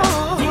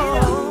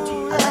it up.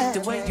 I like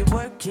the way you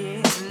work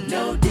it,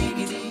 no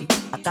diggity.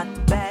 I got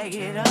to bag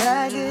it up.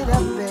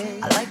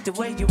 Babe. I like the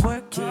way you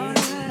work it,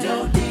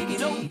 no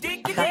diggity.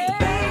 I got to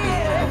bag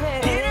it up.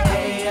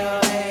 Hey yo,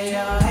 hey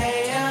yo, hey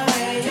yo,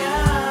 hey yo.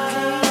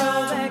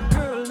 That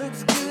girl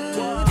looks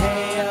good.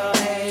 Hey yo,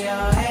 hey yo,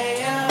 hey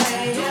yo,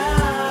 hey yo.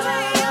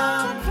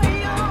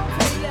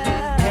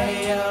 Hey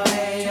yo,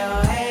 hey yo,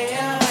 hey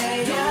yo, hey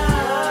yo.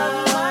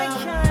 My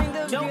kind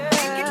of girl.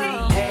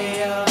 Hey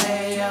yo,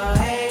 hey yo,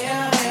 hey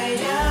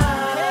yo,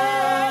 hey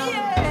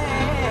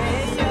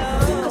yo.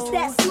 'Cause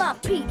that's my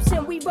peeps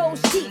and we roll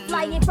steep,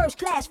 flying first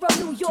class from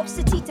New York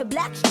City to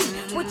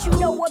Blackstreet. What you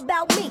know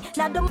about me?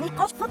 Now don't make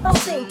up for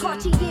nothing.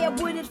 Cartier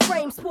wooded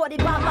frame sported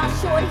by my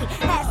shorty.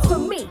 As for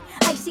me,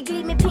 icy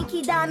gleaming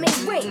pinky diamond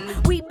ring.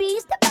 We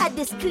bees the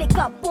baddest click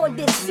up on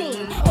this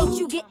scene. Ain't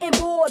you getting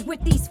bored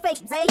with these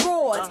fake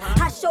roars?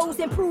 High shows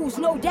and proves,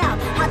 no doubt.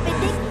 I've been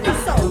thinking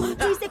so.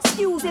 Please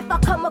excuse if I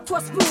come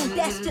across rude.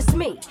 That's just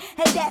me,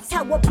 and that's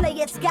how a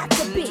player's got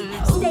to be.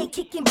 Stay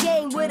kicking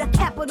game with a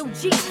capital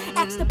G.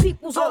 Ask the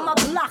peoples on my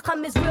block,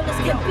 I'm as real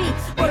as can be.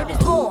 Word is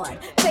born,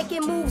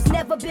 faking moves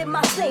never been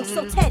my thing.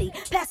 So Teddy,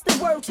 pass the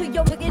word to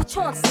your nigga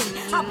Chauncey.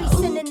 I'll be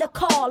sending the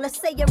call, let's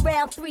say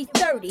around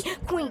 3:30.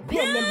 Queen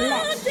Pen and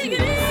Black. I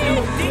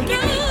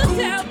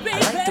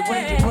like the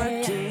way you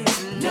work it,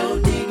 no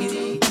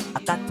diggity. I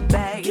got to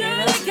bag it up.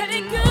 I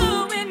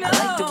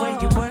like the way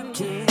you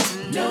work it,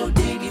 no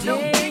diggity.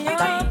 I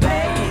got to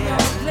bag it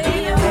up. I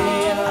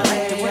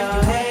like the way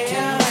you work it, no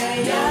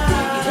diggity.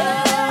 I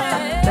got to bag it up. I like the way you work it, no diggity. I got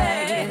to bag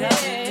it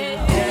up.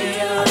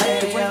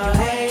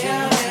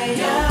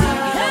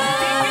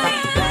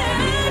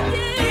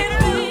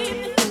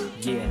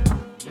 Yeah.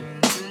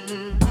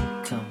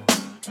 Come on.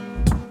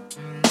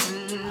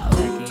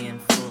 Becky in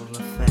full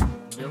effect.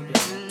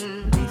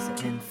 Lisa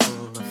in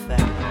full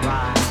effect.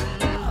 Ride.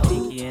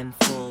 Pinky in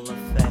full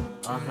effect.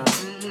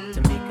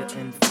 Tamika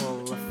in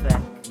full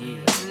effect.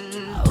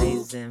 Yeah.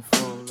 Lays in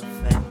full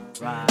effect.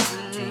 Ride.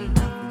 Ain't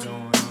nothing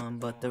going on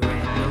but the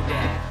rain. No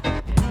doubt.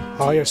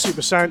 Oh yeah,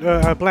 Super Sound,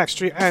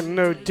 Blackstreet and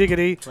No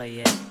Diggity.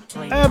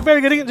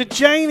 Very good. To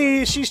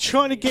Janie, she's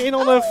trying to get in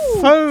on her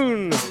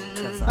phone.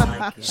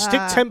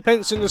 Stick 10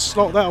 pence in the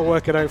slot, that'll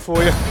work it out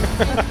for you.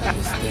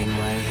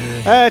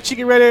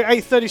 Cheeky Radio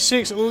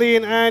 836, Lee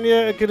and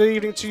Anya, good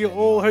evening to you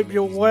all. Hope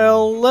you're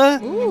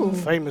well.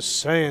 Famous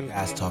saying.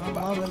 Let's talk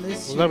about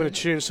loving the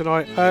tunes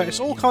tonight. It's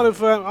all kind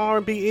of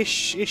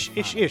R&B-ish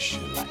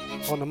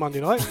on the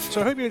Monday night.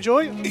 So I hope you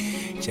enjoy.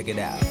 Check it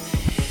out.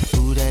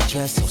 Ooh, that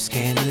dress so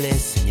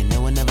scandalous, and you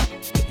know I never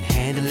can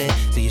handle it.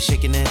 So you're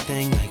shaking that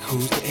thing like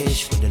who's the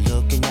ish, with a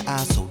look in your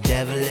eyes so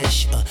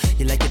devilish.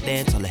 You like to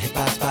dance on the hip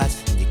hop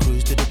spots, and you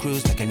cruise to the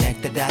cruise like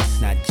connect the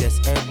dots. Not just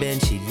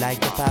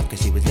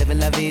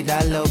la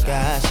vida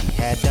loca. She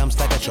had dumps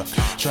like a truck.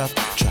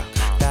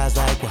 Thighs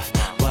like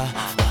what?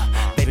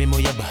 Baby,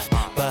 move your butt.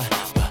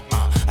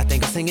 I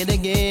think I'll sing it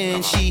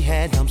again. She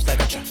had dumps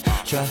like a truck.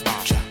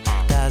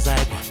 Thighs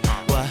like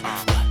what?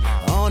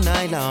 All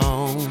night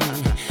long.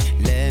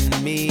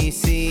 Let me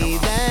see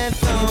that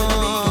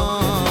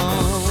thong.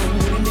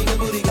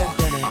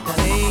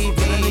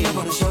 Baby,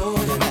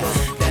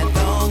 that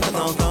thong.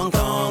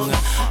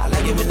 I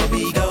like it when the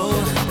beat go.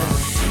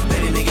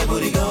 Baby, make your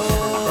booty go.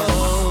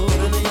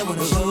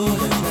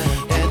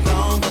 That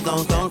thong.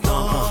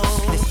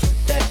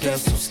 That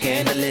girl's so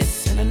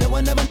scandalous, and I know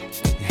I never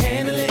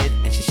handle it.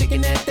 And she's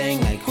shaking that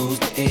thing like who's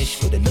the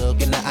ish, with a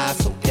look in the eye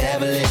so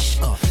devilish.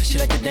 She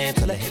like to dance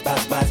till her hip hop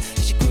spots.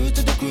 And she cruise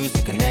to the cruise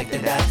to connect the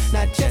dots.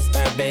 Not just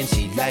urban,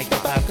 she liked the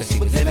pop, cause she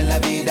was living la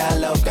vida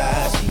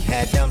loca. She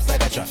had dumps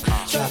like a truck.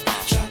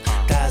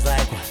 Guys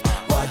like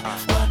what?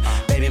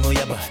 Baby, move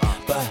your butt.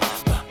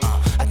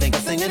 I think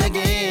I'm singing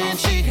again.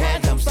 She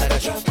had dumps like a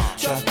truck.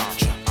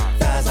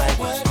 Guys like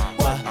what?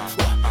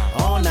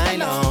 All night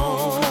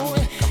long.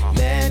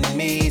 Let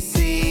me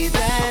see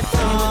that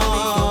thong.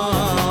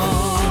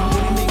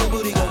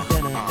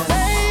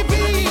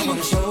 Baby,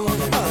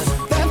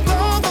 that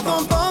thong.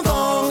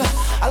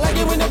 I like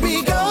it when the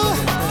beat go.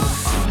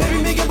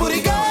 Baby, make your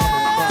booty go.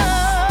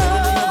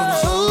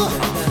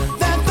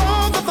 That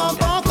thong,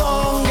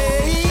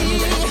 yeah.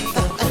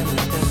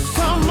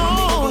 Come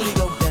on,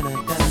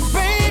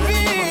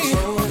 baby.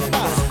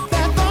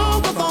 That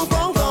thong,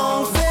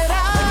 said I.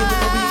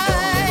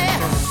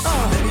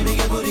 Baby, make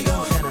your booty go.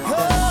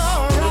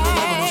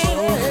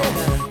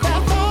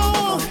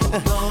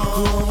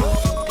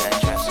 That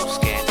dress so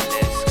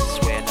scandalous, 'cause I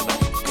swear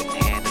nobody couldn't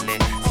handle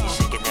it. See you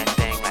shaking that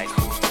thing like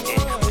who's the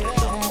it, with a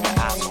look in your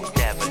eyes so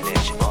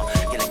devilish. You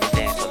like to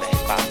dance on the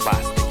hip hop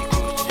spots, then you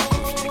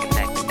cruise to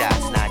connect the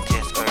dots. Not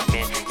just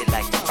urban, you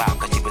like the pop,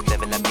 'cause you was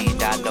living la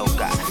vida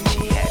loca.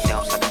 She had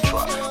dumps like a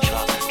truck.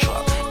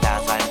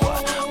 Thighs like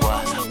what?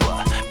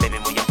 Baby,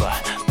 move your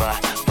butt.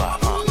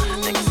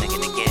 They can sing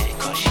it again,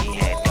 'cause she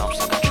had dumps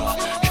like a truck.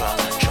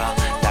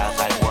 Thighs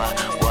like what?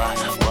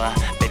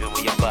 Baby,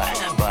 move your butt.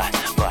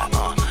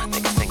 They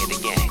can sing it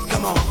again.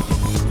 Come on.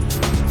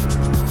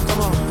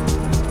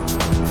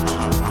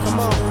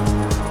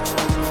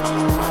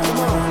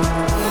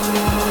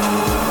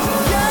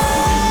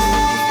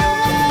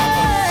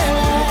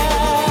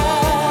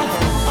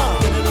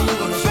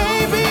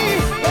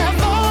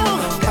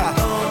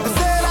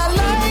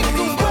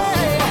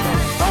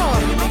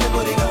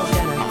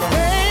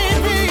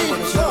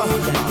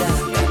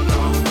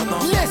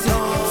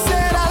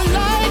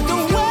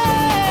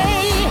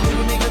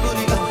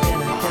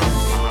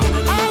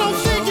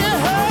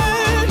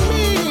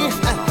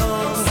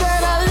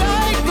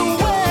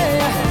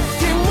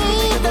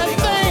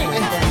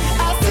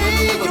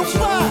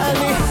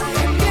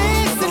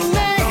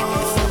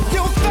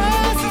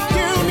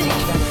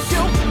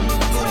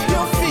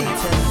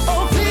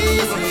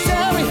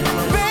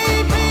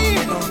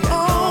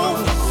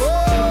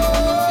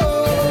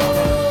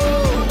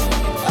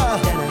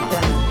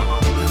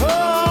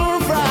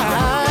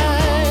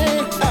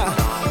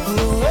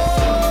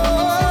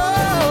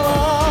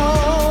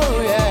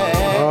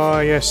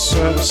 Yes,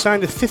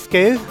 sound of fifth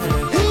gear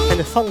and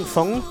a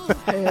thong.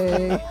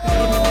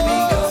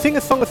 Thing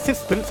a thong of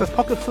fifthpence, that's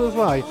pocket full of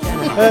rye.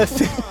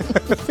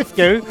 Fifth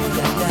go.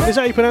 Is that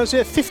how you pronounce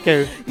it? Fifth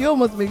go. You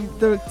almost made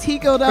the T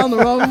go down the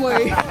wrong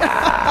way.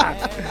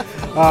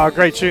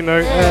 Great tune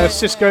though.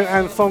 Cisco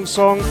and Thong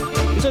Song. Is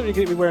that what you're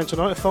going to be wearing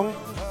tonight, a thong?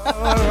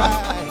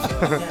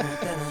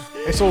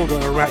 It's all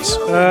going to rats.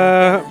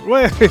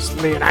 Where is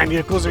me and Andy?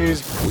 Of course it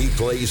is. We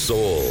play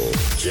soul,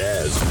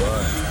 jazz,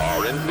 funk,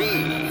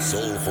 R&B,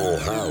 soulful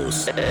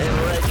house, and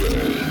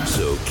reggae.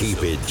 So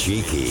keep it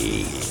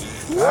cheeky.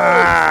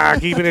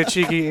 Keeping it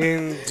cheeky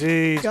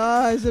indeed.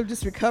 Guys, I'm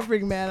just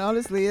recovering, man.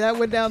 Honestly, that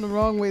went down the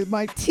wrong way with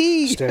my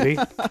tea. Steady.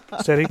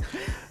 Very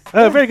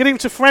good evening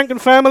to Frank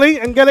and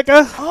family.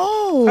 Angelica.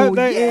 Oh,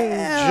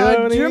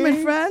 yeah.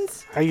 German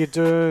friends. How you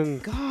doing?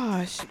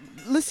 Gosh,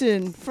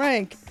 listen,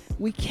 Frank.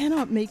 We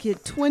cannot make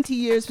it 20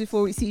 years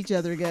before we see each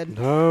other again.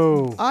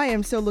 No. I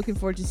am so looking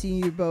forward to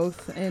seeing you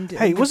both. And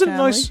hey, wasn't it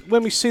nice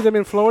when we see them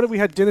in Florida? We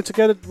had dinner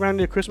together around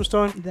near Christmas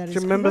time. That Do you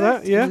remember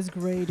that? Yeah. It was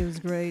great.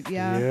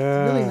 Yeah.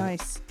 Really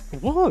nice.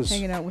 It was.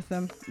 Hanging out with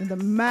them. And the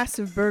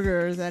massive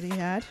burger that he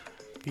had.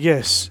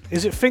 Yes.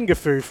 Is it finger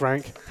food,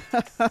 Frank?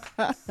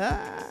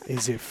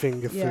 Is it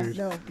finger food?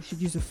 Yeah, no. You should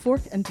use a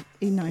fork and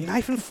a knife.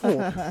 Knife and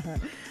fork.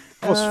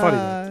 It was funny,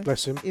 though.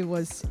 Bless him. It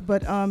was.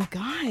 But,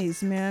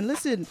 guys, man,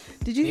 listen.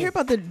 Did you hear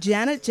about the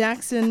Janet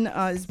Jackson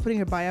is putting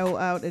her bio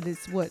out, and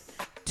it's, what,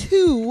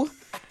 2?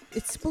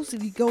 It's supposed to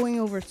be going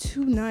over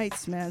 2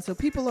 nights, man. So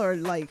people are,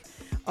 like,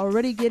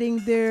 already getting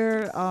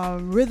their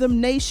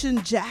Rhythm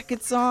Nation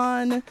jackets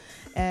on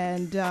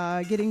and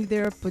getting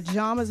their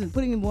pajamas and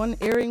putting in one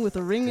earring with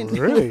a ring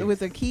in,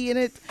 with a key in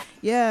it.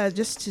 Yeah,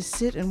 just to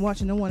sit and watch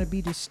and don't want to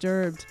be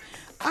disturbed.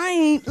 I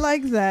ain't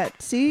like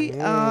that. See,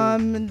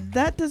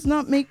 that does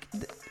not make.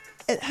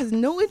 It has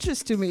no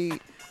interest to me.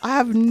 I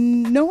have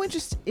no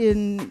interest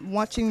in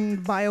watching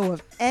the bio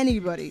of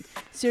anybody.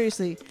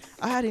 Seriously,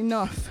 I had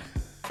enough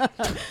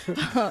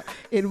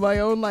in my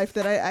own life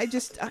that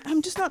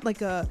I'm just not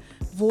like a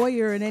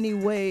voyeur in any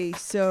way.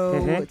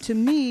 So to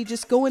me,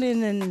 just going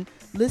in and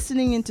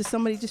listening into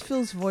somebody just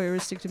feels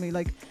voyeuristic to me,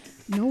 like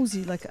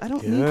nosy. Like I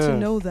don't need to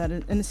know that.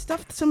 And the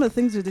stuff, some of the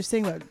things that they're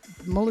saying about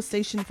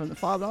molestation from the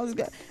father, all this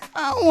guy,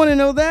 I don't want to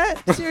know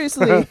that.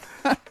 Seriously.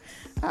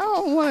 I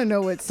don't want to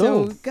know it.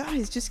 So,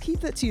 guys, just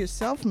keep that to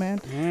yourself, man.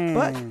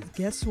 But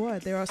guess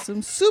what? There are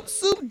some soup,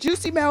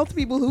 juicy mouth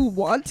people who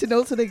want to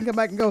know so they can come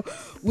back and go,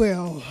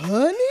 well,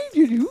 honey,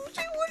 did you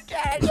see what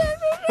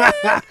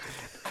that?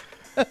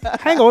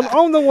 Hang on,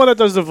 I'm the one that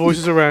does the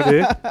voices around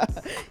here.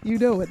 You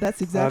know it.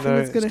 That's exactly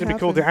what's going to happen. It's going to be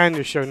called the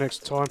Anya Show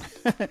next time.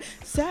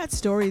 Sad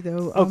story,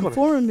 though.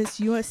 Former Miss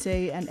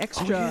USA and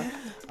extra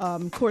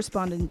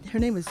correspondent, her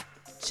name is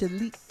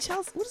Chesley.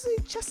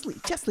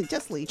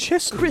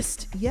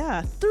 Christ,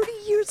 yeah, 30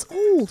 years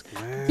old.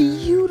 Wow.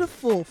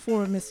 Beautiful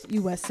former Miss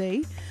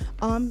USA.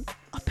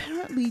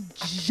 Apparently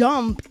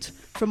jumped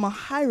from a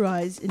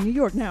high-rise in New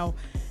York. Now,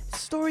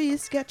 story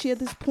is sketchy at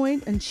this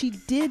point, and she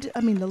did,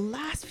 the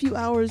last few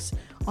hours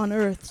on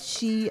Earth,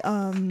 she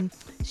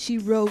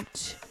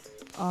wrote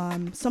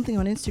something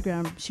on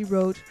Instagram. She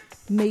wrote,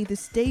 "May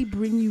this day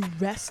bring you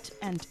rest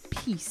and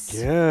peace."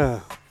 Yeah.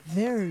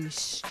 Very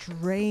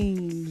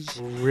strange.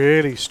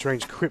 Really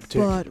strange,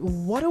 cryptic. But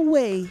what a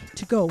way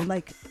to go.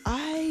 Like,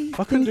 I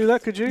couldn't do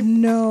that, could you?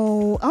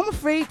 No. I'm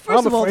afraid,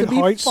 first of all, to be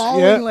heights,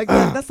 falling like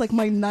that. That's like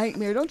my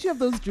nightmare. Don't you have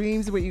those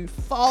dreams where you're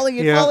falling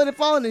and falling and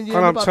falling and you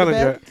end up on the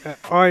bed? I'm telling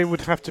you, I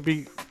would have to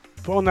be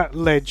put on that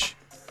ledge,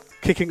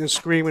 kicking and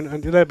screaming,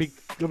 and there'll be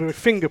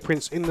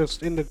fingerprints in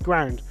the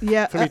ground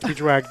for me to be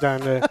dragged down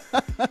there.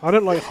 I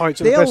don't like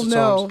heights at the best of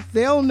times.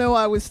 They'll know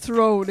I was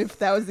thrown if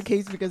that was the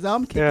case because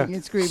I'm kicking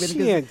and screaming.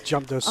 She ain't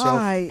jumped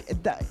herself.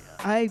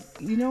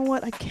 You know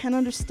what? I can't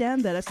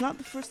understand that. It's not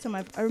the first time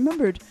I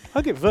remembered.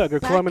 I get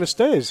vertigo climbing the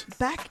stairs.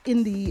 Back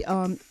in the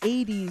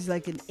 80s,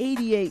 like in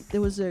 88,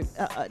 there was an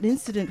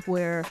incident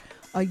where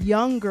a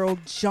young girl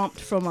jumped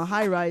from a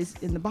high-rise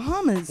in the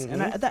Bahamas. And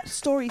that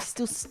story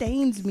still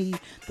stains me,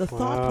 the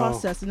thought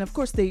process. And, of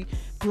course, they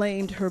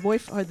blamed her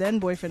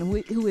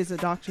then-boyfriend, who is a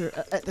doctor,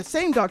 the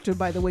same doctor,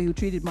 by the way, who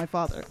treated my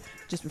father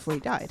just before he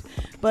died.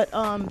 But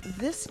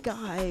this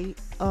guy,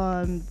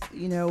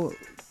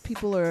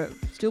 people are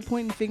still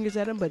pointing fingers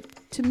at him. But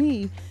to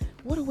me,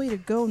 what a way to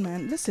go,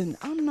 man. Listen,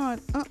 I'm not,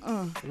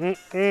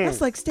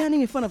 That's like standing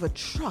in front of a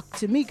truck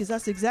to me, because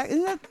that's exactly,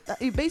 isn't that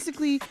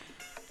basically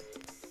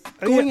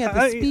going at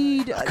the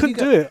speed. I couldn't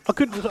do it. I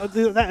couldn't.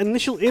 That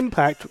initial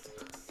impact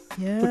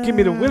would give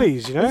me the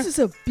willies, you know? This is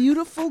a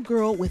beautiful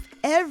girl with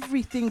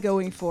everything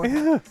going for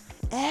her.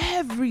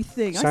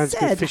 Everything. Sounds a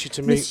bit fishy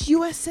to me. Miss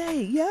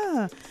USA,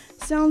 yeah.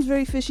 Sounds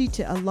very fishy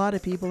to a lot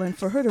of people. And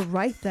for her to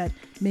write that,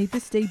 may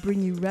this day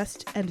bring you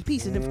rest and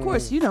peace. And of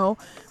course,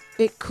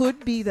 it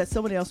could be that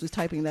somebody else was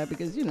typing that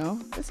because,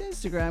 it's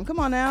Instagram. Come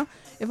on now.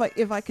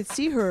 If I could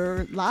see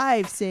her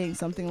live saying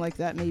something like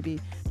that,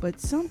 maybe. But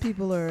some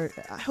people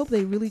I hope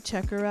they really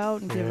check her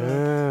out and give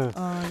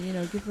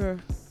her,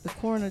 the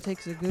coroner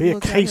takes a good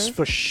look at her. Be a case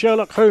for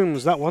Sherlock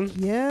Holmes, that one.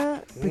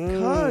 Yeah,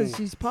 because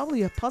she's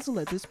probably a puzzle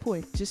at this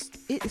point.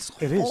 It is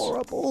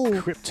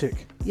horrible.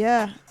 Cryptic.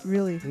 Yeah,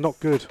 really. Not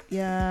good.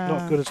 Yeah.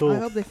 Not good at all. I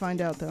hope they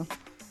find out, though.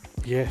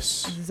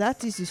 Yes.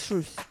 That is the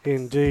truth.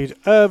 Indeed.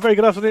 Very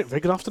good afternoon. Very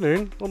good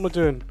afternoon. What am I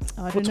doing?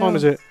 What time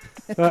is it?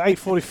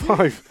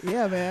 8:45.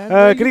 Yeah,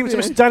 man. Good evening to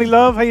Mr. Danny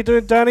Love. How you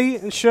doing, Danny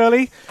and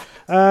Shirley?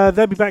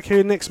 They'll be back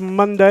here next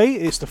Monday.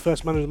 It's the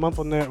first Monday of the month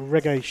on their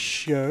reggae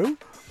show.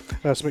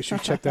 So make sure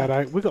you check that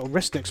out. We've got a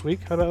rest next week.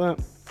 How about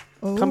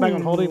that? Come back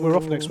on holiday. We're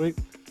off next week.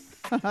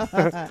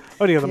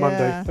 Only on the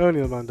Monday.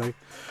 Only on the Monday.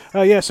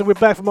 So we're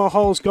back from our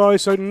holes,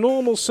 guys. So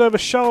normal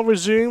service shall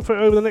resume for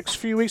over the next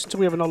few weeks until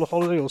we have another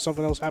holiday or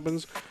something else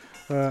happens.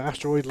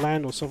 Asteroid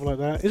land or something like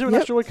that. Is there an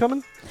asteroid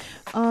coming?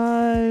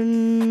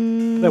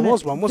 There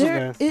was one,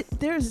 wasn't there?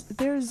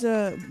 There's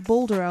a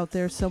boulder out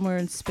there somewhere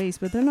in space,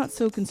 but they're not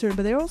so concerned.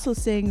 But they're also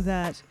saying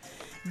that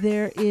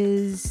there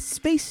is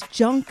space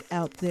junk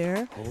out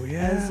there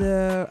as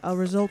a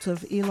result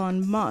of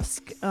Elon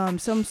Musk.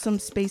 Some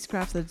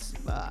spacecraft that's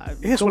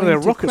it's one of their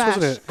rockets,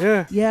 wasn't it?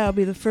 Yeah. Yeah, it'll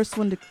be the first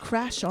one to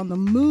crash on the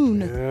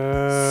moon.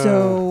 Yeah.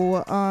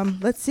 So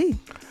let's see.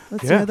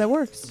 Let's see how that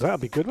works.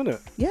 That'd be good, wouldn't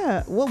it?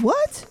 Yeah. Well,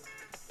 what?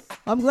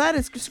 I'm glad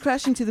it's just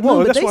crashing to the moon. Well,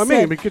 but that's what I mean.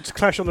 It'd be good to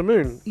crash on the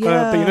moon.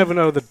 Yeah. But you never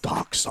know the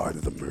dark side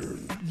of the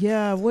moon.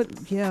 Yeah. What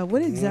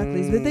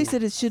exactly? But they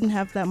said it shouldn't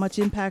have that much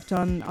impact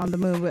on the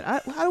moon. But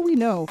how do we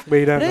know?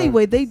 We don't know.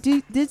 Anyway, they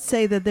did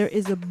say that there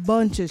is a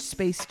bunch of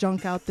space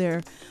junk out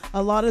there.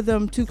 A lot of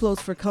them too close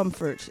for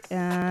comfort.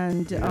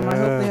 And I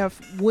hope they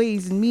have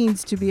ways and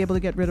means to be able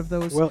to get rid of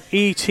those. Well,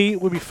 E.T.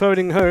 will be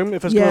phoning home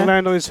if it's going to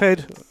land on his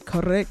head.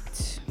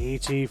 Correct.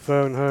 E.T.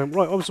 phone home.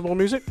 Right, on some more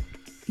music.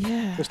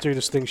 Yeah. Let's do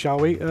this thing, shall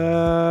we?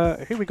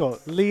 Here we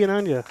got Lee and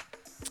Anya.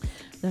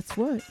 That's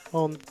what?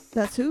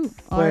 That's who?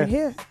 Where? On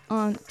here.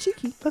 On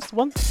Cheeky. That's the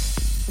one.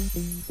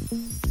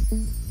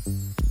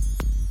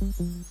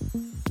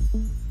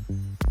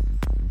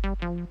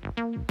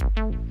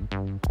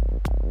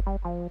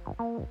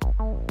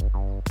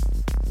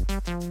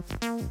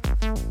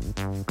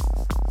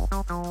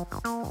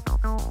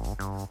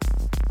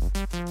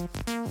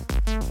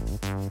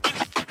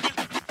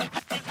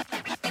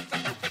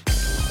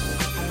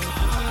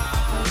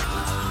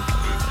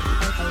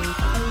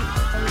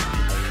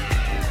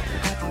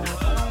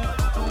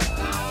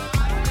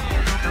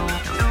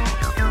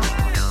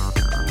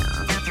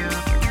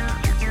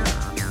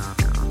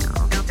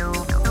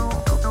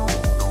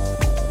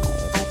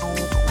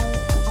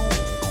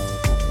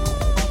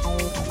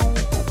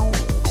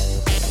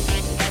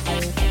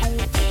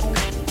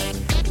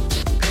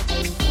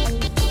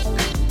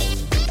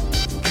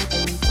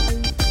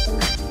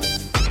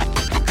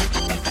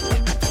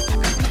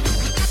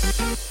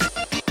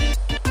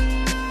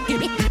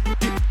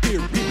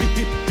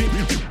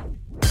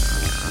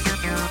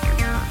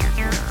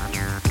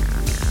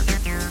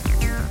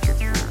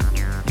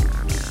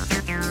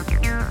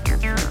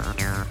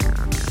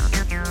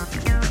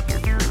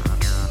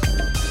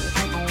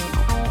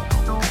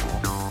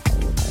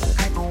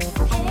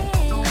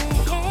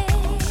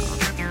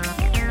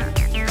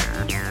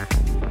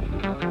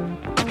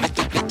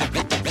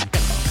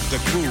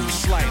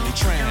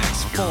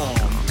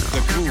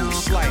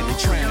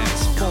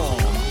 transform.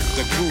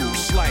 The groove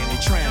slightly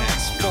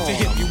transform. To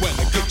hit you and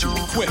to get you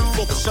equipped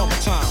for the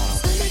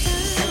summertime.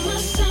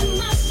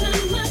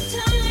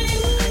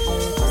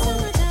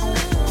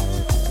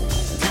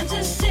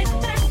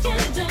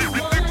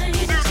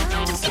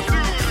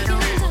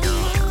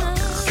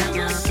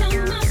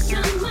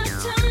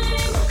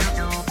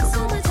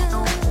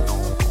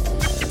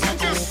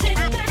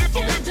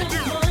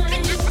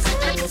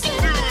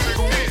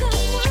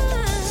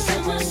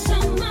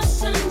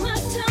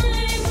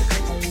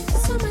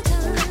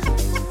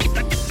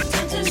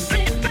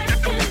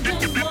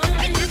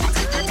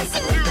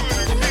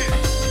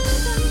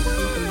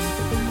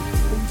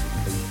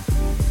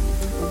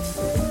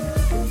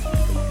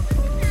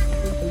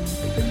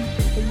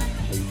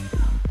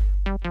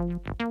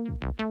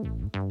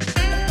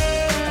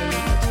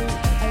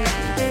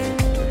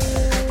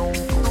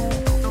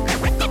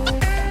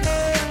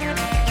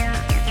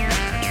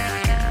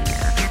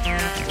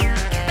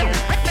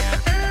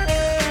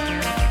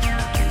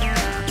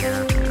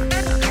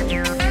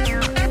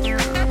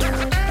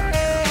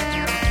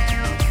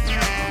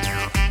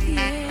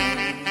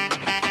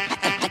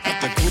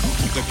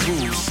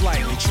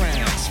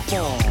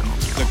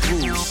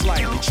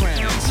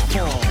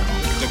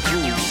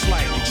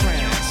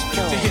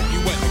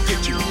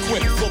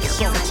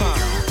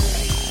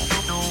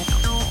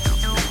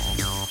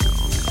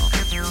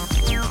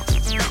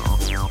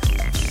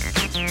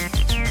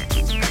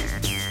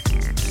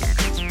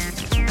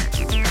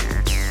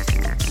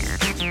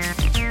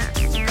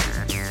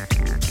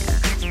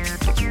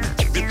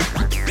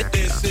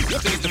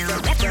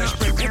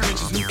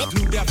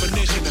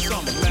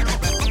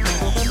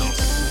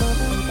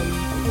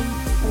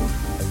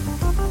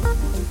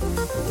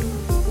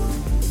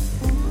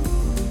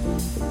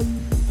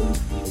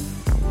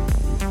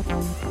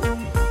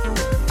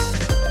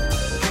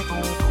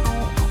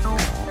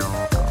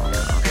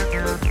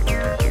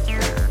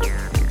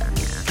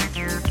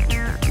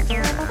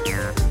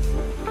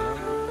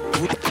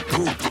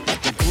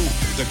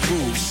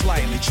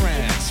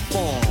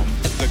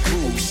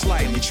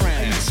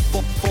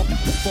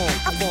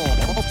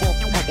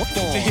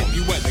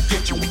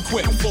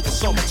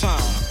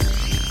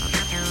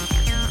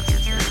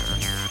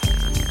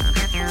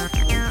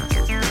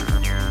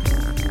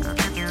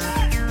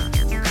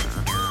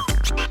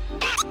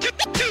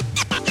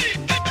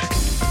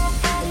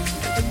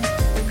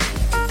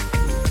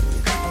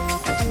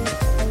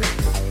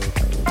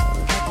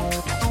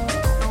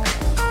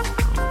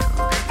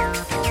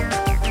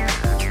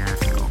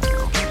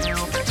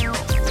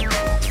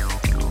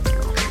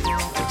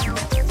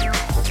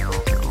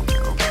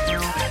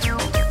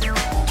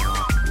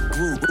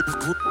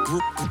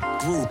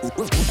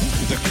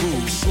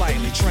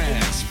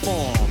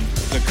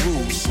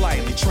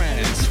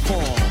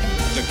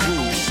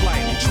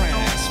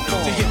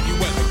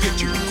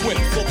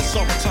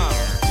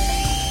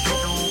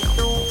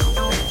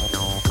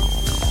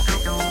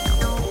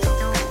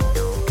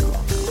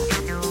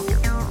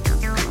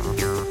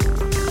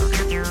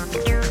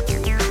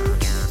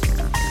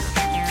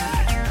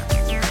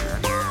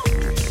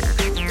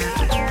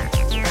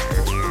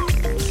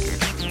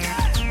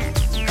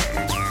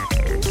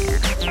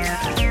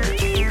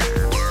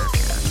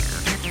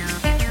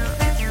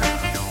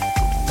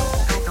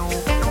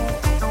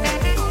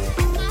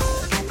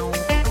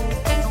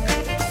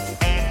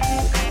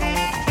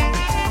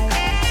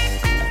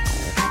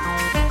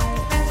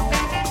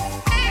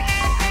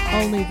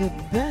 Only the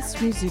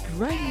best music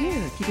right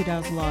here. Keep your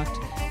dials locked.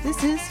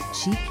 This is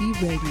Cheeky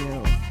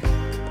Radio.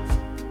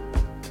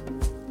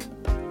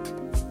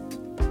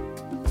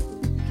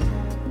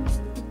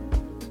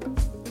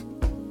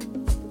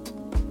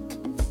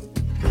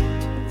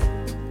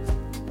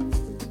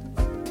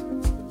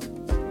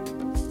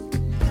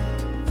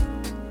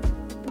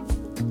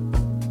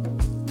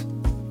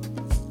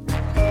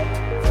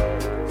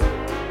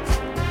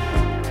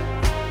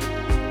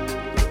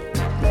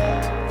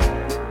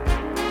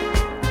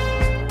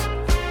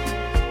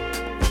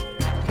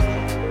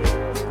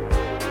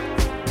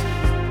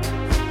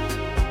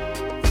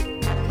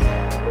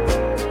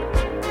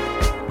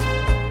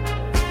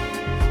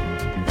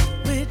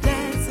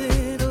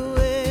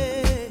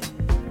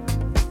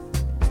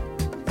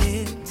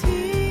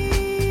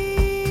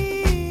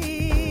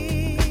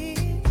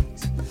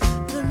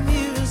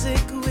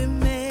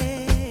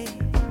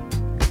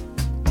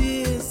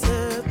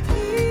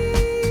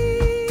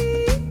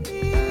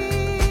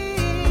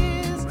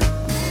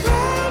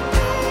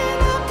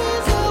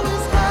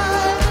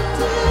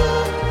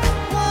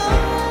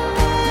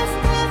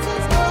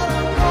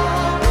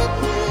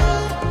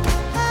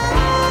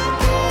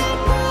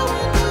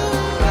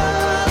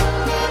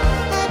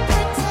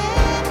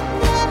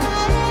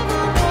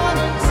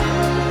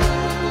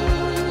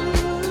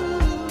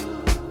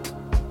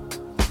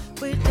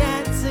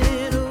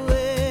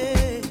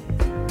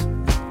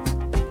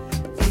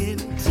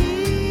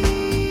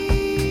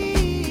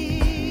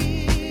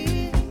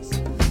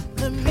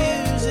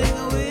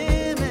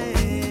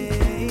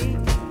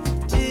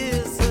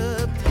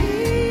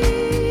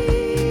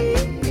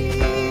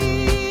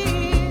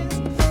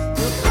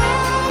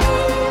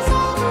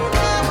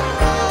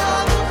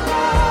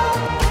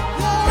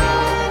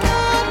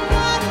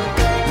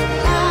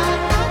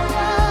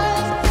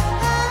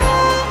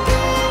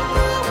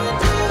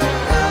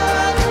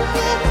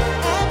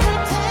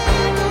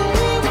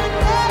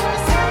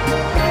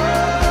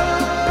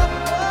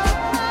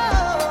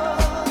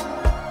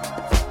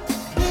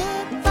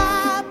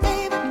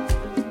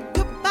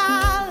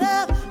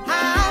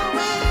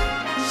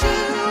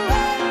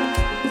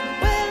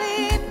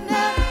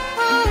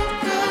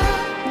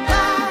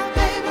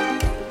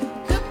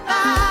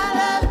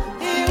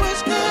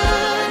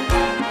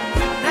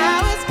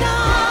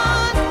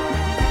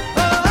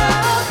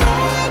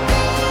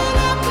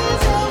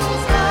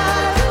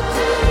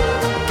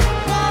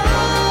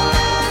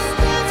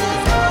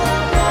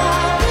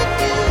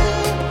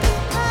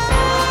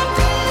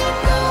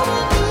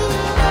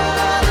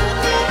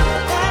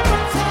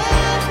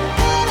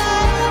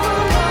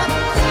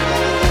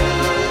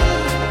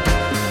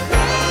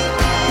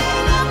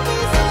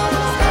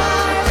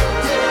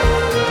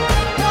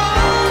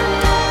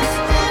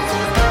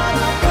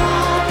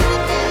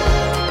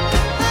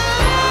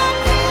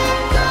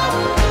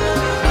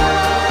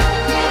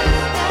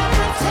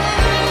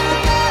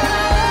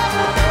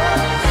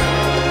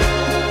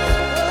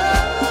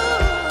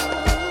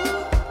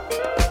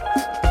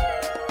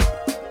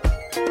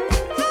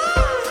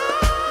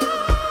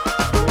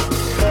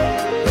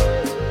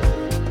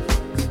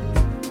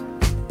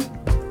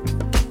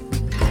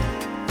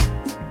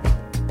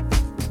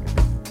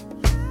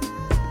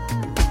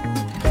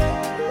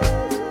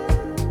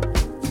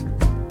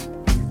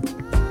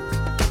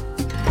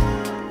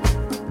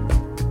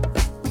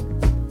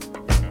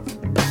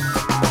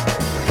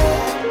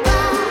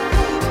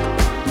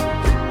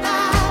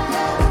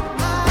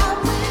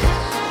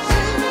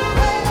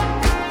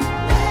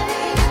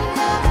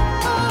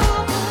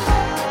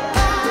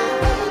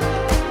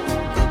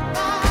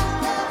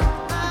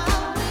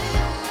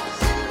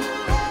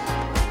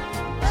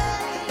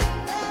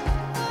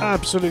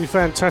 absolutely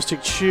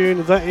fantastic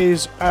tune. That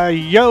is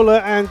Yola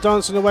and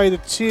Dancing Away the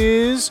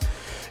Tears.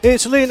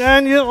 It's Lee and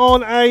Anya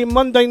on a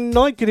Monday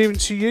night. Good evening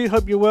to you.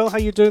 Hope you're well. How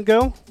you doing,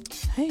 girl?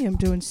 Hey, I'm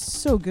doing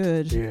so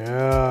good.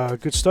 Yeah,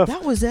 good stuff.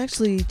 That was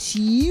actually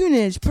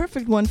tunage.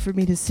 Perfect one for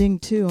me to sing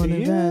too on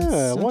events.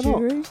 Yeah, why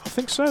not? Agree? I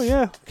think so,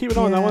 yeah. Keep an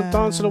eye on that one.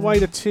 Dancing Away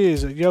the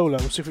Tears at Yola.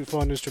 We'll see if we can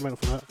find an instrumental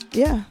for that.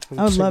 Yeah,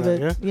 I would love that,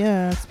 it.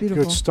 Yeah, it's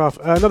beautiful. Good stuff.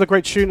 Another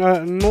great tune,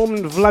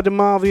 Norman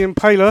Vladimir the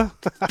Impaler.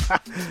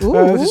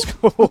 This is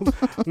called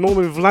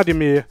Norman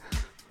Vladimir.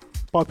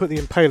 But I put the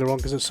Impaler on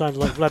because it sounds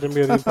like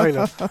Vladimir the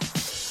Impaler.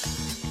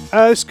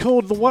 It's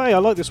called The Way. I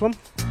like this one.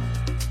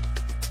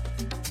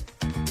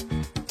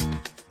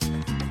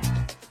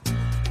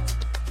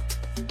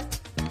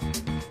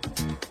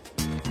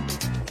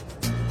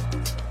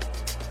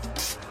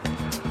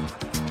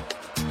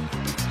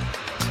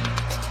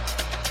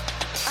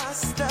 I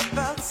step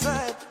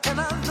outside and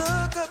I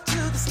look up to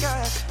the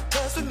sky,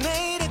 'cause we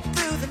made it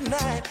through the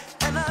night,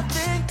 and I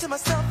think to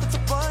myself it's a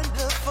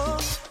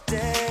wonderful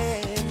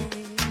day.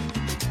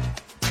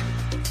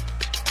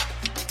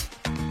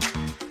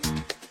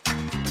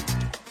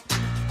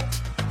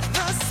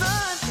 The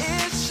sun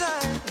is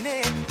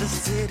shining, the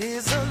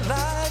city's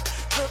alive,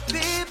 the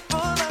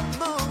people are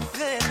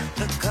moving,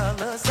 the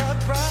colors are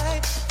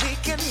bright, we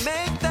can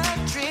make that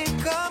dream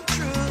come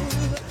true,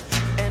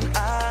 and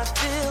I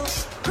feel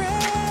great.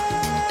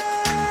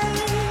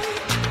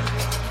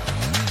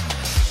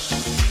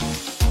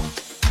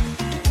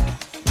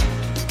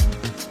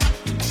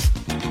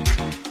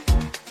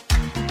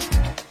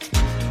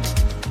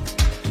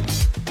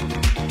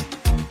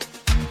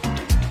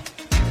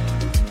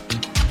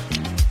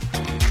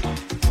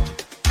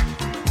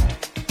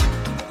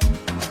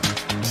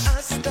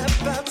 I step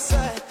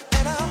outside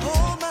and I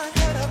hold my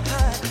head up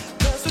high,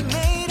 'cause we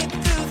made it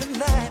through the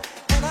night,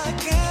 and I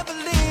can't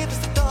believe it's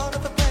the dawn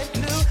of a brand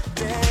new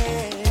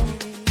day.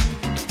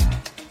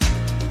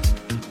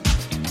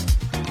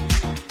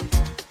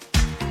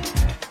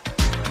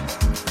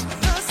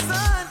 The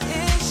sun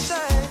is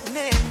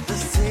shining, the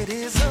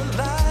city's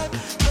alive,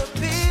 the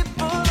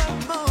people are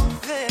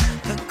moving,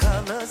 the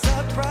colors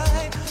are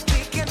bright,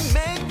 we can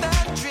make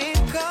that dream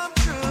come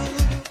true,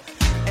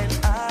 and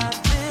I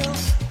feel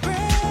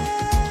great,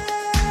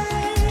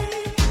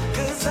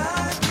 'cause I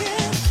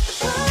can't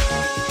wait,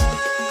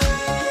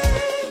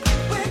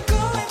 we're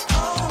going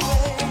all the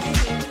way,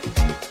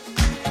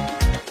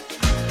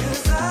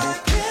 'cause I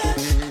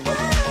can't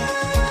wait,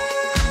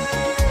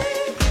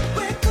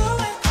 we're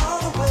going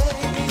all the way.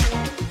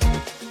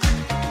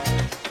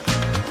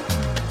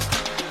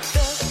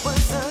 There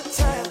was a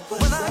time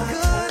when I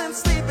couldn't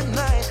sleep at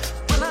night,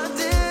 when I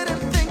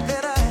didn't think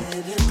that I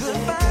could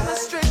find the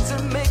strength to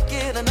make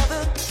it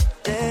another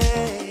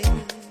day.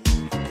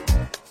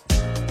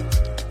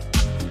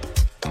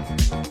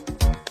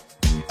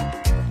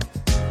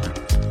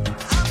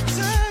 I'm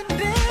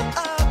turning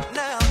up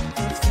now,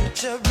 the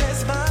future is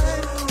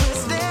mine, we're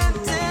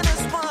standing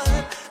as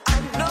one, I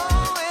know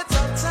it's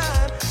our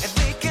time, and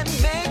we can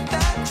make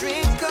that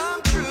dream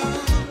come true,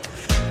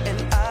 and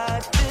I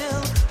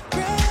feel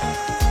great,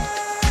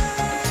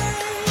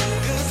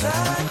 'cause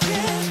I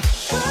can't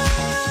wait,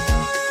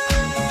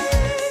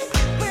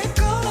 we're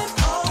going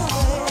all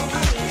the way,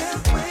 I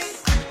can't wait,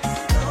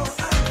 no,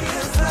 I can't,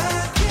 'cause I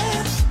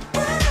can't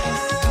wait,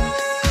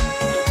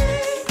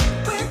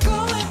 we're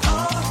going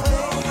all the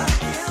way, I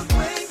can't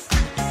wait,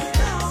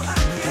 no, I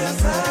can't,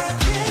 'cause I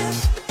can't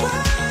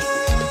wait,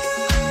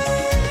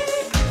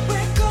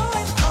 we're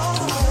going all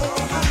the way,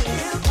 I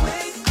can't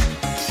wait,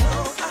 no,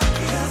 I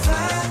can't, 'cause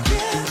I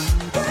can't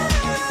wait,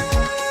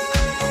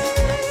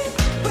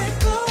 we're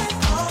going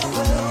all the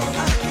way,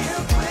 I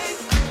can't wait,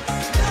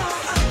 no,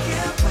 I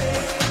can't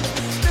wait.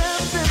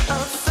 Stepping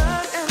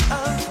outside and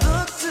I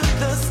look to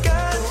the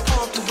sky,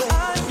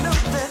 I know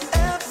that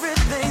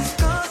everything's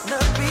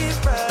gonna be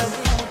right.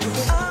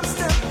 I'm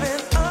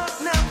stepping up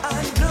now,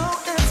 I know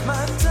it's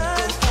my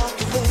time,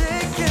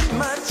 taking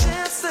my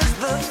chances,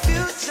 the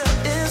future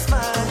is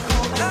mine.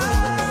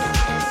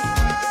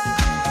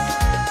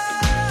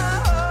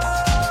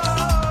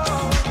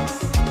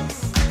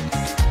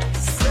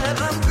 Said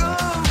I'm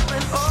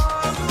going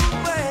all the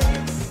way,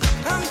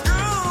 I'm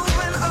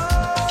going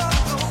all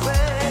the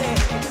way.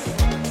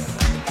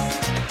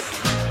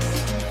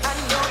 I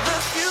know the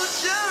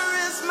future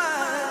is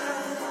mine,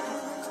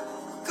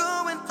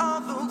 going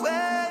all the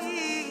way.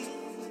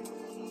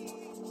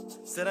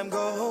 Said I'm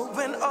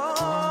going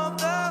all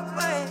the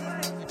way,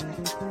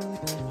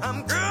 I'm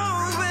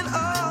going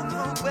all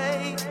the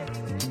way.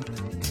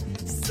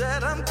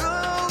 Said I'm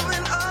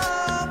going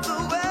all the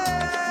way.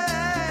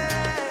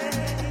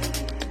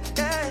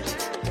 Yeah,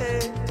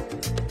 yeah.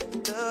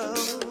 Oh,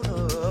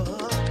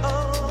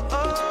 oh,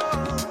 oh,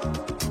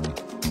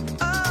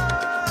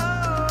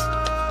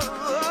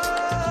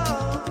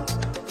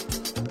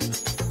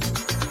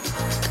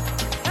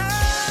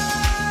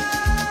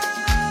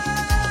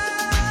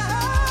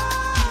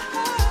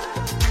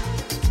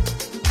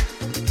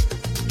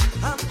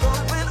 I'm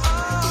going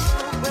all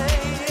the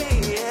way,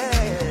 yeah,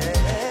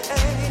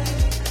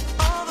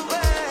 all the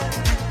way.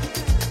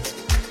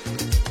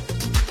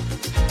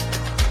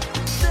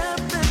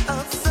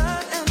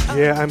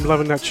 Yeah, I'm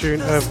loving that tune.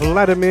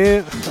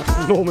 Vladimir,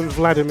 Norman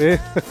Vladimir,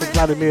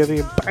 Vladimir the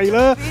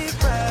Impaler.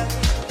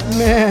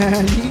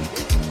 Man,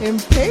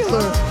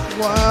 Impaler.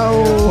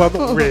 Wow. Yeah, well,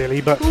 not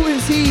really, but who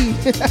is he?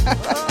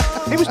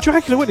 He was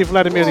Dracula, wasn't he,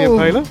 Vladimir the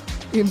Impaler?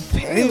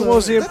 Impaler. He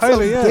was the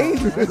Impaler, yeah.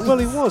 Dangerous. Well,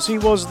 he was. He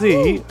was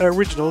the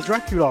original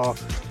Dracula.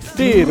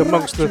 Feared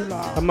amongst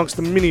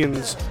the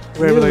minions,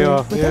 wherever they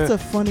are. But that's a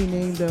funny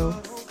name, though.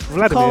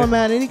 Vladimir. Call him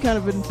out any kind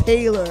of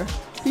Impaler.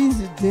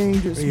 He's a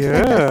dangerous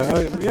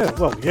man. Yeah.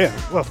 Well,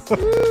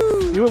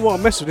 you wouldn't want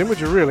to mess with him, would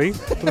you, really?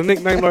 With a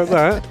nickname like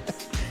that.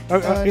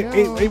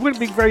 It wouldn't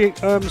be very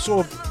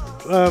sort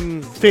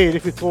of feared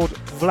if we called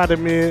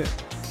Vladimir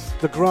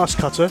the Grass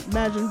Cutter.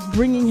 Imagine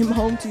bringing him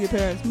home to your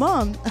parents.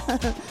 Mom,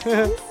 this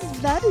is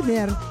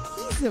Vladimir.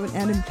 He's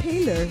an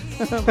impaler.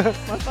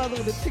 My father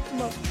would have picked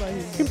him up by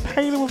his...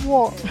 Impaler with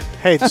what?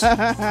 Heads.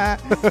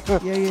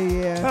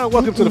 Yeah. Oh,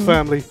 welcome to the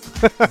family.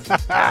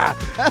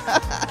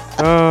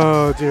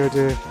 Oh, dear.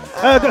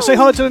 Got to say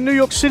hi to the New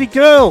York City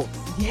girl.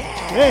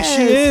 Yes. There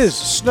she is,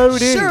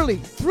 snowed in.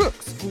 Shirley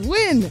Brooks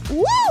Wynn.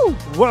 Woo!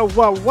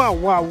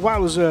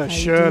 Wowza,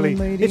 Shirley.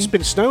 Doing, It's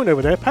been snowing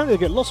over there. Apparently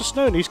they get lots of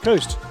snow on the East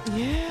Coast.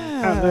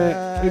 Yeah. Out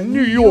there in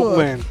New York,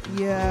 man.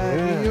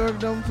 Yeah, New York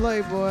don't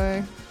play,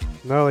 boy.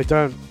 No, they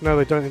don't. No,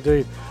 they don't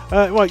indeed.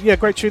 Right, yeah,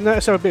 great tune there.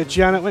 Let's have a bit of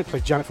Janet. We ain't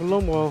played Janet for a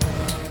long while.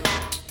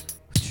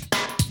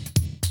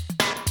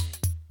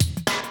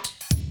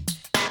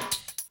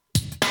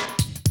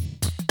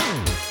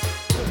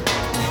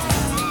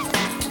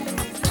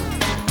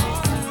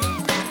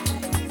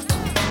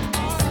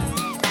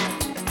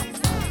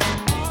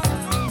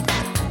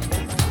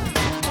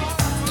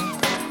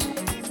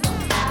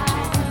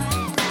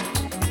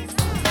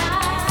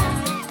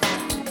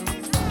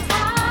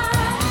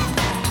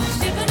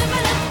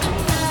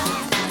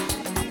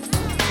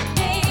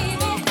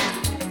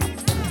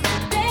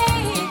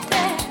 Baby,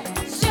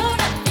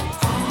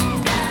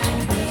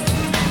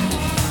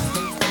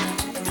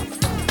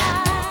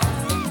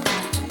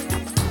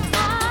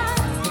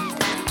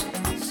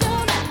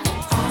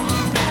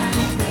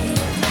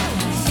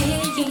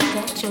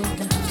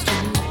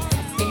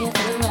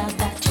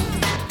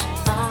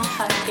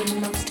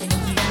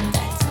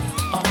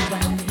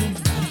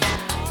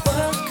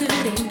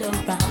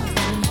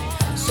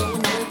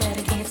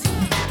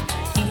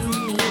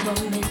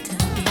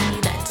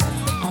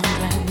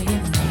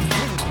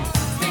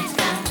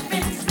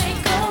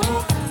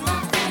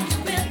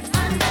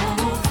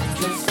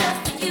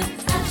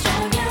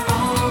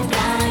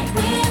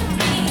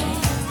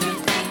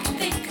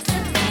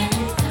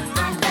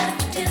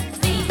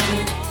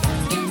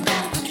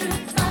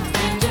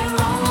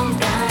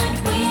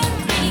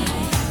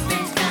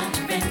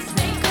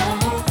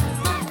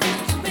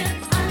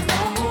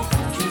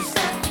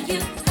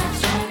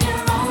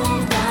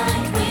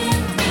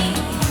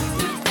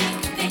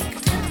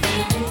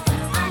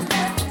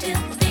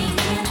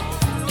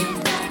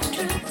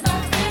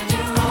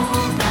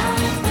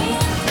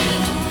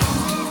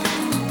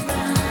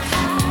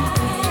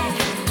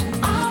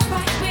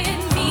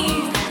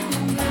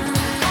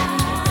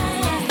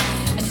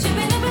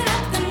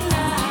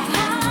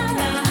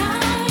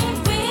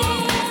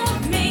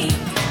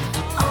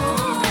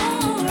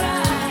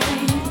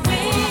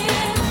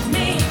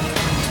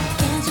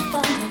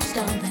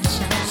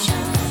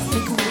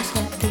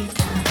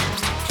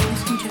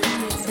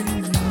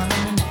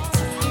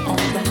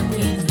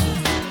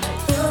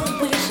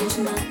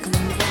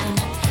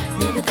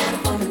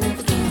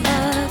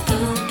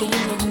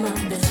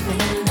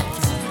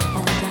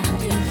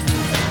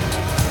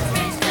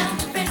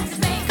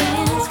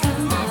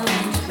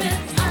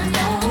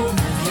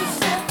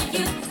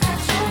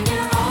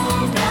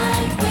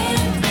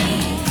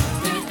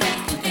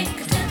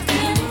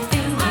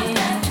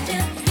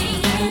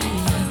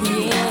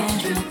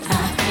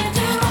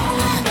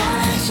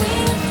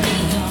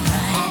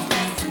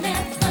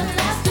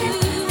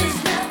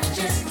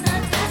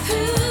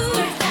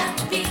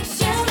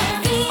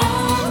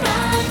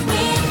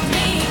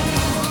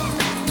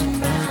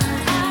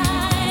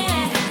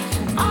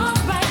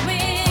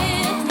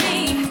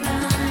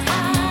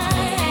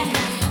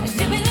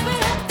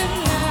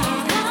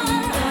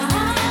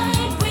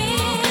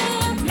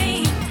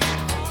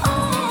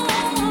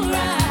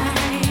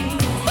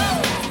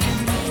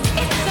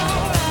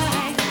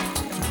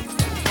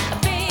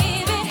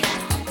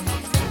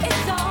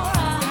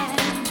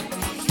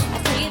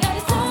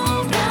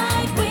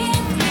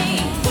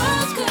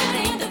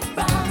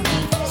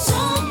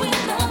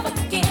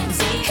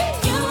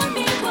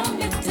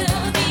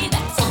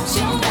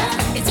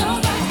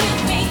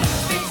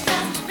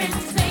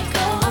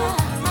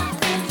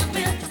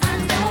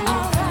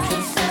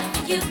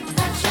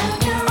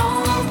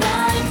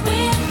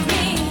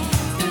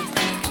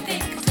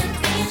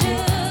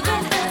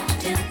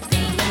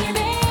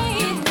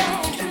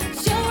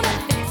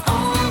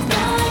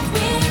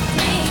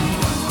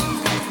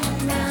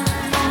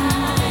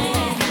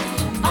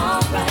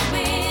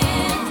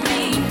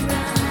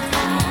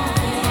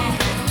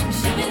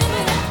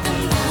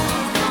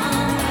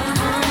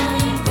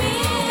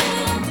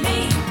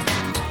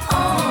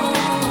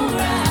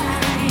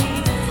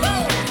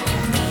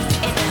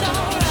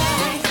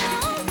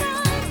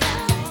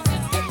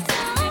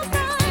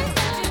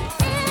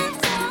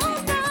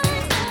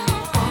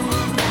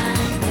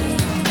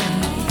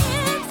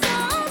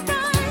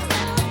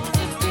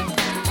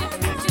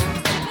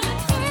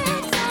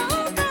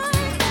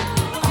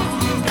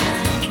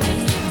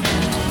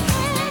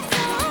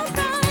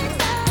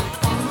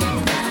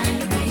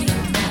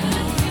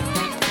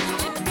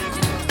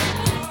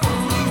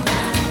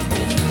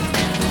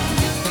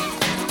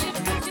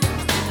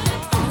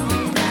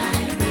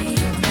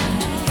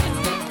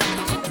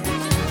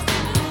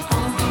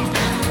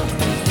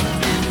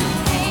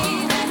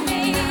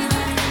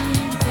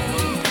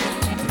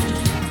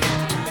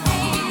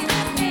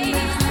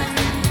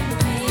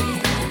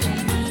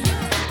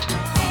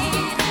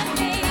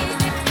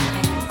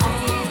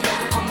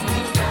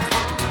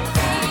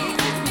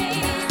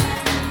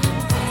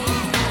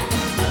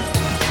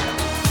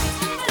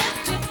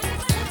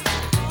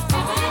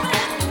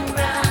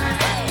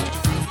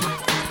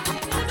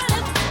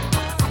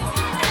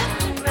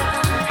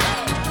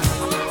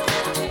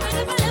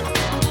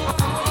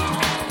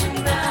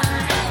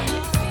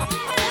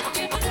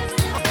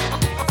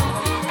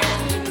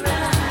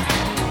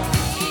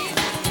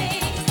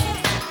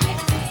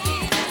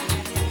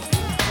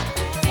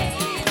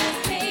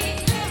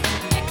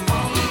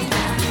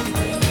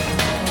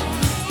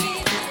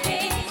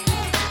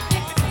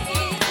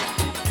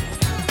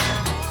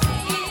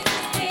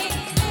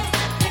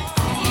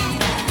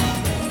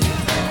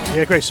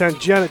 Yeah, great sound.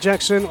 Janet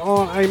Jackson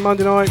on a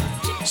Monday night.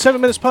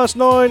 7 minutes past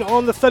 9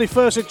 on the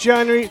 31st of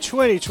January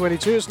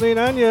 2022. It's Lee and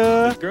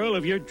Anya. The girl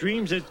of your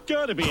dreams has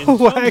got to be in Oh,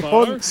 some hang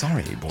bar. on.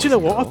 Sorry, boys Do you know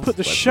and what? I girls, put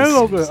the but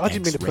show this on. is I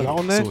didn't mean to put that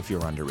on there. So if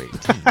you're under 18,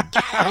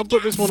 I'll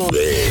put this one on.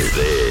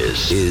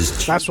 This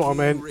is That's what I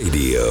meant.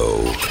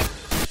 Radio.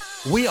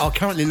 We are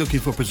currently looking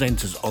for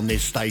presenters on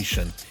this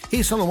station.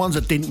 Here's some of the ones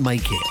that didn't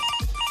make it.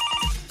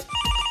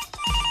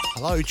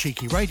 Hello,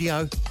 Cheeky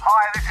Radio.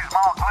 Hi, this is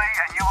Mark Lee,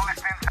 and you're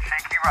listening to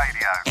Cheeky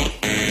Radio.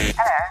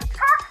 Hello?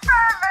 Josh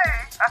Stanley!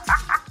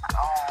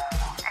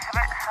 Oh, it's a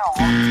bit sore.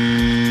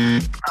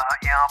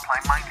 Yeah, I play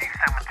mainly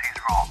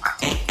 70s rock.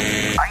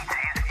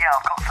 80s, yeah,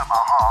 I've got some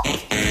heart.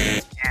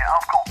 Yeah,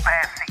 I've got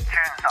bare sick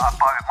tunes that I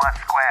buy with my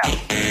square.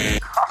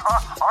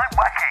 I'm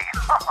wacky.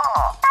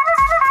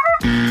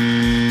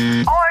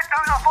 I do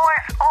the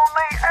voice on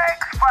the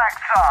X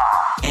Factor.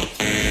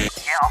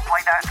 Yeah, I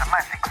played that to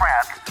massive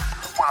crowds.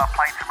 Well, I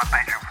played to my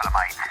bedroom for the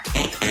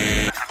mates.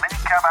 There's a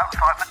minicab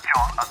outside for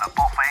John and the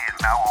buffet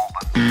is now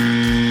open.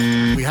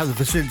 We have the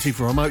facility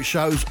for remote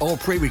shows or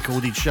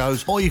pre-recorded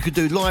shows, or you could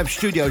do live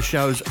studio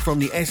shows from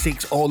the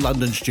Essex or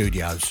London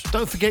studios.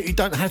 Don't forget, you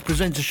don't have to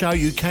present a show,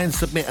 you can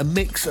submit a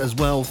mix as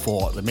well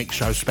for the Mix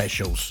Show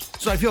specials.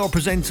 So if you're a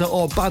presenter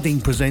or budding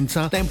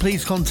presenter, then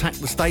please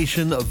contact the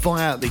station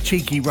via the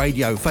Cheeky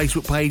Radio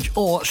Facebook page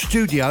or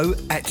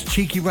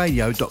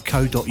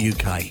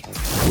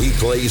studio@cheekyradio.co.uk. We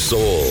play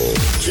soul,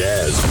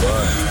 jazz,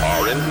 funk,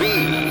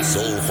 R&B,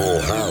 soulful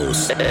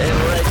house, and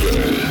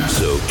reggae.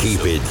 So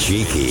keep it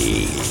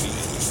cheeky.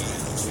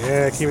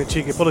 Yeah, keep it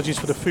cheeky. Apologies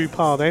for the faux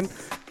pas then.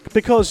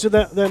 Because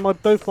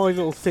both my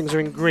little things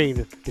are in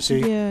green, you see.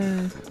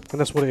 Yeah. And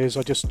that's what it is.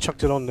 I just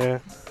chucked it on there.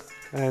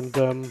 And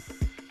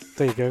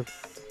there you go.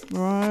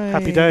 Right.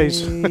 Happy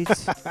days. Do you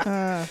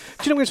know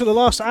we're into the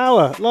last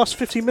hour, last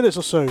 15 minutes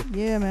or so?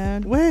 Yeah,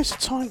 man. Where's the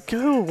time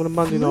go on a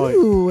Monday night?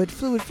 It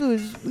flew.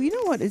 You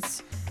know what?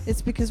 It's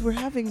because we're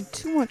having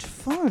too much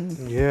fun.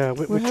 Yeah,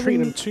 we're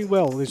treating them too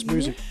well, this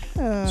music.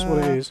 Yeah. That's what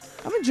it is.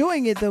 I'm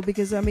enjoying it, though,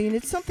 because, I mean,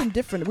 it's something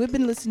different. We've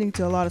been listening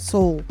to a lot of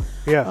soul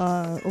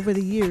over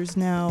the years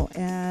now,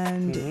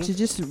 and to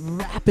just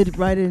wrap it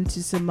right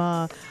into some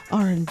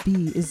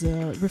R&B is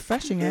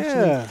refreshing,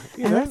 actually. Yeah.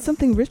 And that's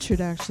something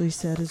Richard actually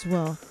said as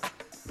well.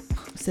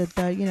 Said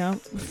that,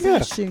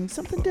 refreshing,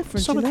 something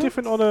different. Something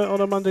different on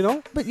a Monday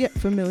night. But yet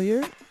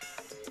familiar.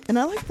 And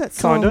I like that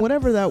song,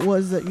 whatever that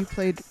was that you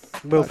played.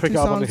 We'll pick it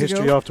up on the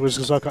history afterwards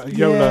because I got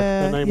Yola,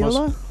 her name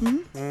Yola? was.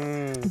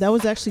 Mm-hmm. That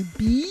was actually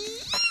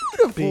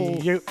beautiful.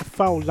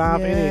 Beautiful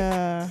love,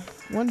 yeah.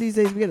 One of these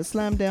days we got to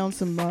slam down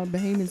some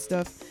Bahamian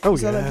stuff. Oh, you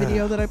saw that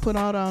video that I put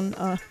out on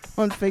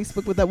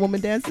Facebook with that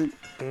woman dancing?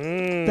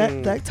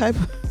 That type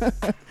of...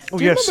 Oh,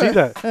 yeah, see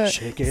that?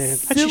 Shaking.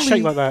 How'd she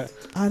shake like that?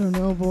 I don't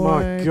know, boy.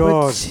 My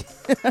God.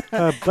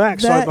 Her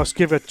backside must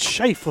give a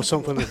chafe or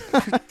something.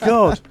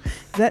 God.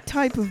 That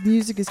type of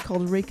music is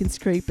called rake and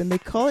scrape, and they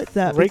call it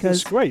that Rake and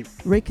because... scrape?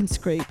 Rake and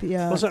scrape,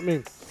 yeah. What does that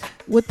mean?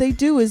 What they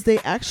do is they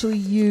actually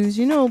use,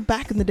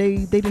 back in the day,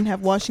 they didn't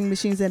have washing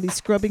machines and these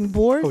scrubbing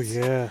boards. Oh,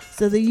 yeah.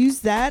 So they use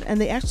that, and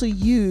they actually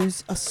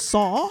use a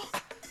saw,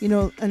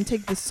 and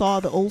take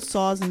the old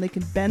saws, and they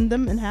can bend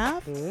them in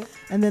half. Mm-hmm.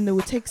 And then they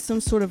would take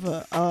some sort of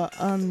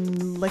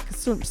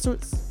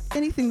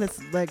anything that's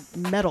like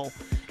metal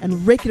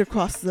and rake it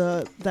across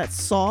that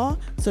saw,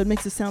 so it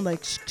makes it sound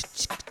like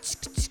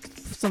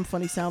some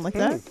funny sound like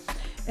that.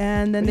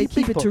 And then they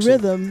keep it to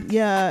rhythm.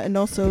 Yeah, and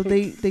also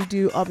they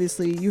do,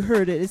 obviously, you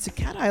heard it. It's a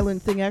Cat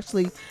Island thing,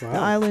 actually. Wow. The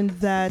island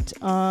that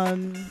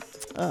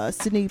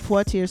Sidney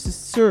Poitier,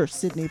 Sir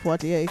Sidney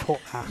Poitier,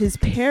 his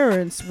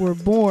parents were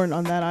born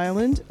on that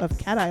island of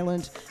Cat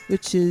Island,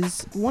 which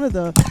is one of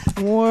the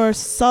more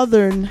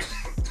southern...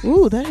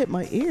 Ooh, that hit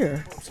my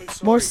ear.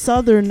 More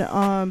southern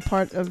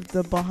part of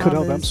the Bahamas. Could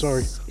help, I'm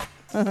sorry.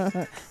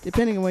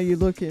 Depending on where you're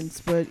looking,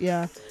 but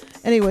yeah.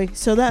 Anyway,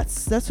 so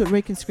that's what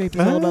Rake and Scrape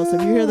is all about. So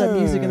if you hear that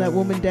music and that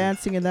woman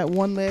dancing and that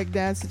one leg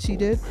dance that she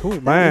did,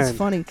 that was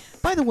funny.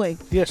 By the way,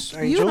 yes,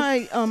 Angel? You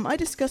and I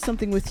discussed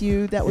something with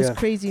you that was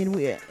crazy, and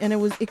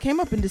it came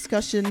up in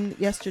discussion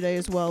yesterday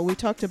as well. We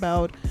talked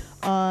about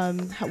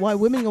why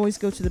women always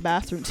go to the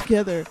bathroom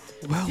together.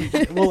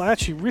 Well,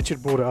 actually,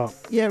 Richard brought it up.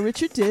 Yeah,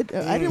 Richard did.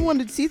 I didn't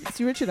want to see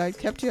Richard. I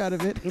kept you out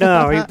of it.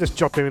 No, he just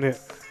dropped him in it.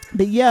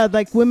 But yeah,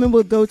 like women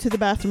will go to the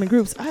bathroom in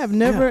groups. I have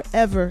never,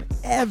 ever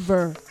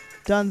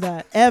done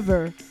that.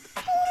 Ever.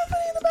 I don't want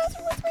anybody in the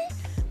bathroom with me.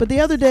 But the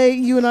other day,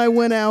 you and I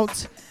went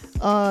out,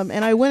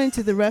 and I went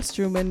into the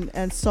restroom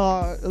and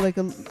saw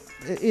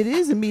it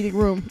is a meeting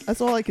room.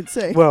 That's all I can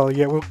say. Well,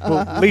 yeah, we'll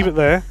leave it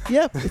there.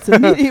 Yep,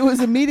 it was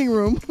a meeting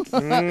room.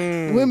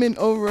 Women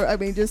over,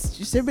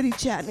 just everybody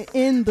chatting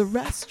in the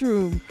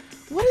restroom.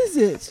 What is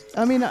it?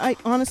 I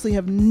honestly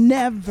have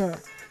never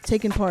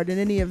taken part in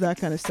any of that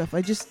kind of stuff.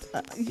 I just,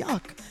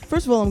 yuck.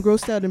 First of all, I'm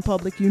grossed out in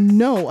public. I don't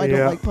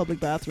like public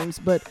bathrooms.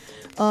 But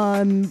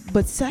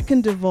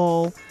second of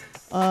all,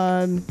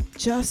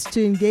 just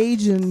to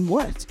engage in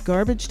what?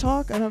 Garbage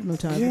talk? I don't have no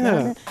time for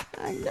that.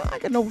 I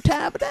got no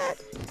time for that.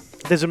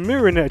 there's a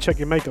mirror in there to check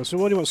your makeup, so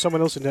why do you want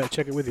someone else in there to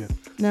check it with you?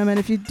 No, man,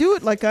 if you do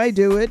it like I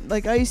do it,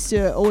 like I used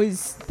to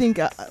always think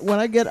when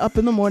I get up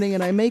in the morning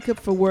and I make up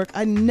for work,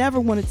 I never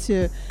wanted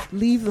to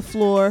leave the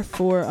floor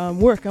for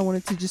work. I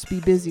wanted to just be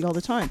busy all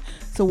the time.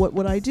 So what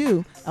would I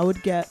do? I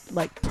would get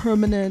like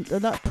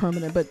not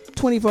permanent, but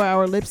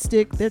 24-hour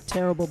lipstick. They're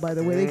terrible, by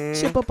the way. They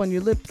chip up on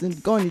your lips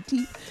and go on your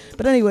teeth.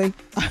 But anyway,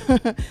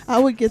 I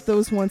would get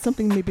those ones,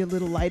 something maybe a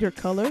little lighter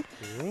color,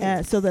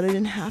 so that I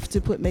didn't have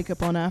to put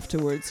makeup on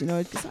afterwards,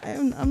 because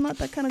I'm not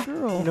that kind of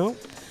girl. No.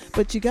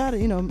 But you got to,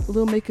 a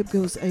little makeup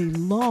goes a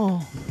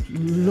long,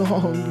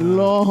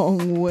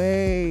 long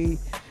way.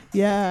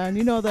 Yeah, and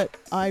you know that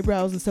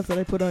eyebrows and stuff that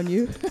I put on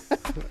you?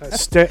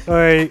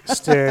 Steady.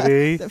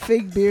 The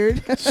fake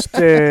beard.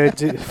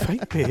 Steady.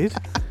 Fake beard?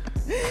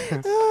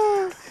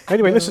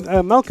 Anyway,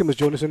 listen, Malcolm has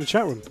joined us in the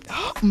chat room.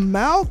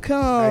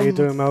 Malcolm. How you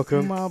doing,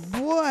 Malcolm? My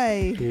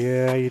boy.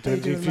 Yeah, you doing?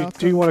 doing, If you Malcolm?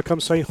 do want to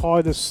come say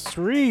hi, there's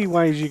 3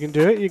 ways you can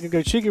do it. You can go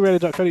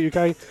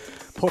cheekyradio.co.uk,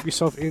 pop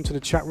yourself into the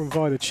chat room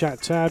via the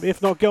chat tab.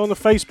 If not, get on the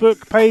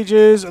Facebook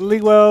pages,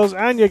 Lee Wells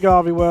and your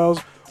Garvey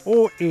Wells,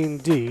 or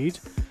indeed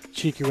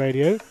Cheeky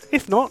Radio.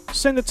 If not,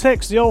 send a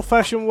text the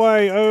old-fashioned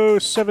way,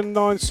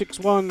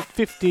 07961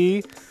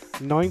 50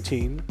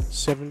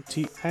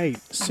 1978.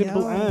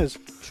 Simple as.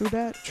 True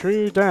that.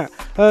 True that.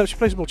 Should we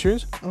play some more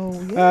tunes?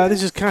 Oh, yeah.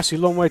 This is Cassie,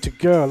 Long Way to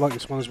Go. I like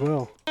this one as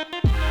well.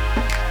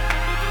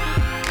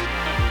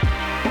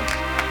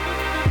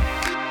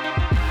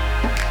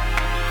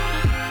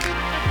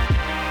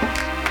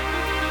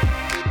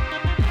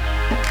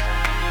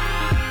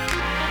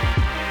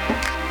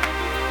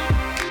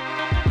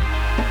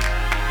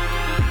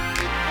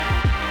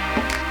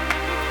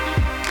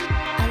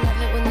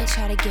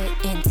 Try to get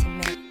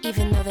intimate,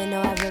 even though they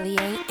know I really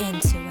ain't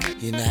into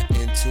it. You're not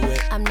into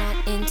it? I'm not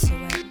into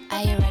it.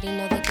 I already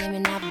know the game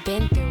and I've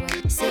been through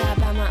it. See, I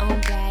buy my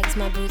own bags,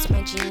 my boots,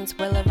 my jeans.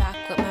 Will I rock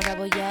with my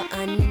rebel yell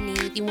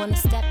underneath? You wanna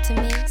step to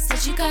me?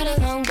 Said you got a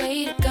long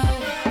way to go.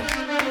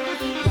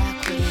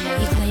 Rock with me.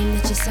 You claim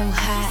that you're so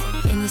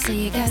hot, and you say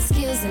you got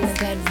skills in the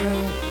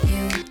bedroom.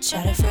 You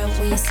try to front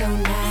when you're so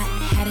not.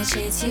 Had a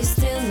chance, you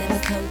still never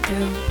come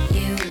through.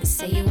 You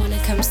say you wanna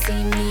come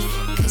see me,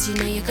 cause you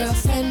know your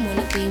girlfriend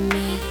wanna be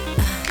me.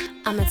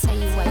 I'ma tell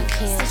you why you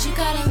can't. Said you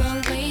got a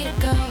long way to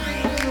go.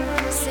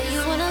 Say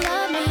you wanna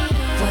love me,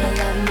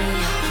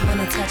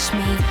 wanna touch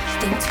me.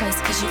 Think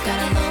twice cause you got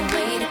a long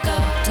way to go.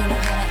 Don't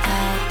know how to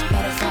act,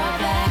 better fall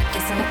back.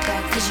 It's like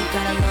that cause you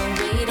got a long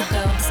way to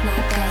go. It's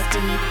not that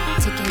deep,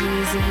 take it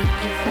easy.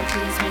 You wanna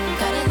please me,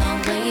 got a long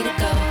way to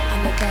go.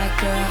 I'm a bad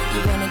girl,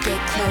 you wanna get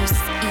close.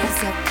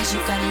 Ease up cause you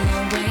got a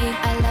long way.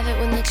 I love it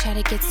when they try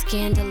to get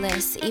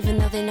scandalous, even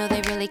though they know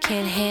they really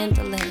can't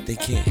handle it. They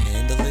can't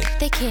handle it?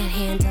 They can't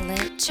handle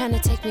it. Trying to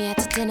take me out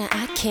to dinner,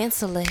 I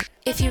cancel it.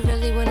 If you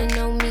really wanna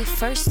know me,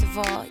 first of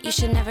all, you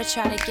should never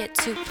try to get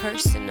too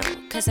personal.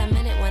 Cause I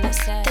meant it when I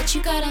said that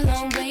you got a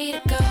long way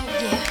to go.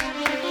 Yeah.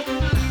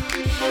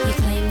 You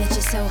claim that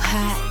you're so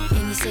hot,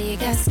 and you say you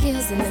got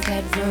skills in the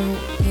bedroom.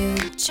 You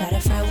try to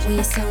front when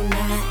you're so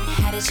not.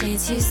 Had a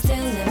chance, you still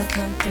never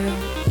come through.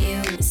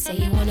 You say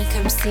you wanna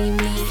come see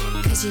me,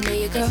 cause you know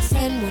your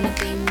girlfriend wanna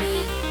be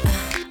me.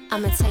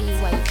 I'ma tell you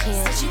why you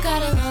can't. Said you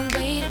got a long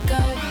way to go.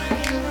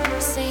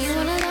 Say you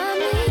wanna love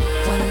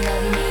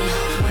me,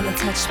 wanna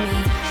touch me.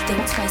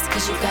 Think twice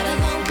cause you got a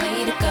long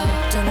way to go.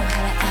 Don't know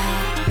how to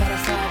act, better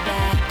fall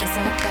back. It's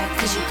like that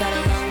cause you got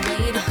a long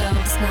way to go.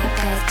 It's not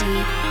that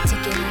deep,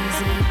 take it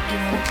easy. You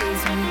wanna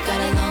please me,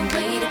 got a long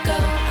way to go.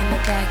 I'm a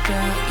bad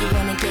girl, you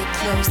wanna get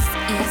close.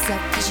 Ease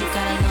up cause you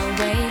got a long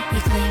way.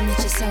 You claim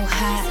that you're so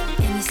hot,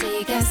 and you say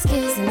you got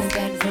skills in the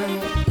bedroom.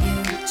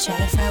 You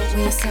try to front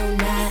when you're so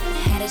not.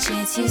 Had a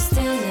chance, you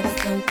still never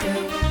come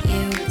through.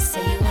 You say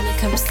you wanna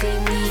come see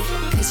me,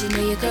 cause you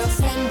know your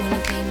girlfriend wanna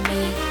be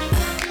me.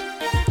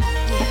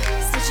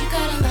 Said you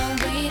got a long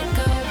way to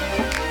go.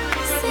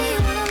 Say you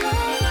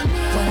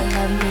wanna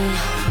love me,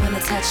 wanna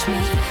touch me.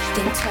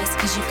 Think twice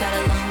cause you got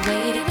a long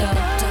way to go.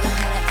 Don't know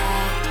how to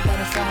act,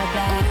 better fall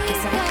back.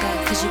 It's like that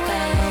cause you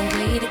got a long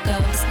way to go.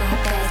 It's not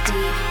that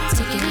deep,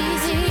 take it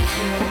easy.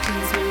 You wanna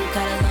please me,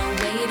 got a long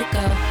way to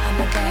go. I'm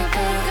a bad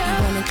girl, you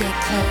wanna get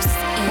close.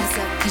 Ease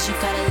up cause you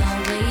got a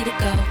long way to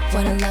go.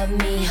 Wanna love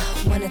me,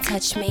 wanna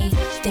touch me.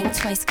 Think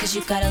twice cause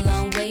you got a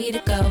long way to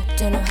go.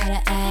 Don't know how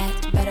to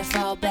act, better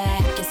fall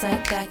back. It's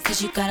like that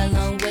cause you got a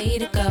long way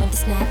to go.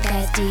 It's not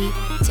that deep,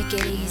 take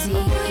it easy. You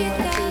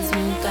wanna please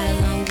me, got a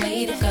long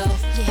way to go.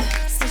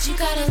 Yeah, said you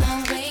got a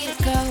long way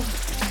to go.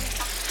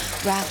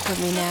 Rock with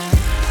me now.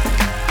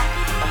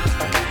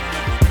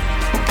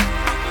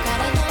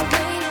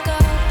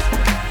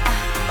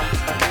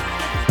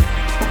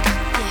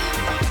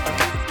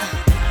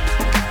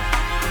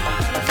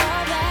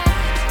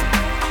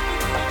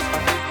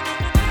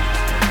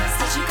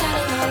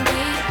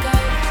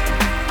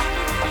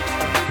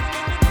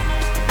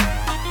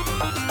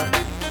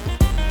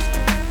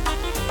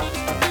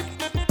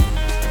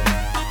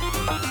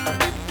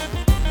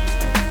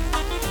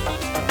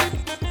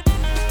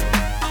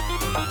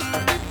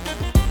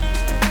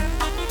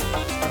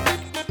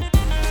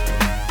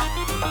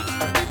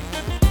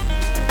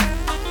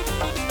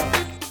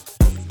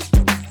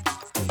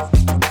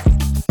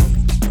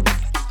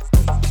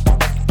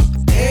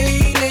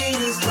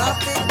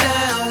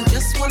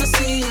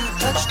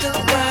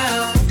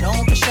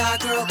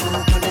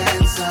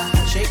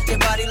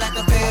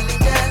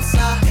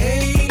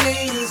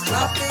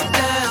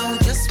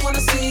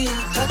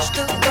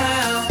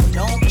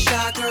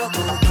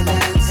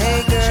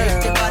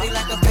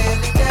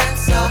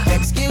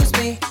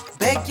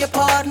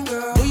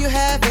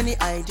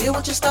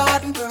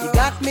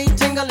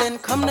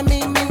 Come to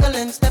me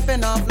mingling,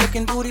 stepping off,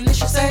 looking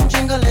bootylicious and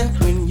jingling.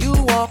 When you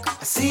walk,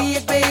 I see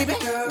it, baby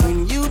girl.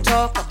 When you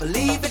talk, I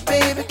believe it,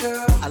 baby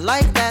girl. I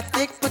like that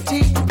thick,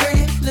 petite, and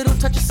pretty. Little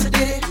touches of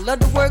it, love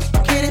to work,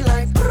 get it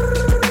like.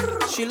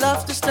 She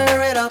loves to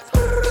stir it up.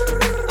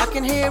 I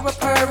can hear her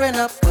purring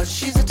up, but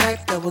she's the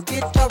type that will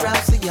get her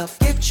rousey up.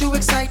 Get you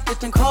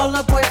excited and call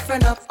her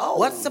boyfriend up.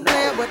 What's a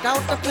player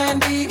without a plan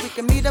B? We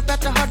can meet up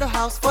at the Huddle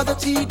House for the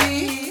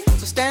TD.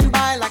 So stand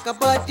by like a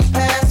buddy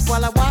pass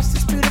while I watch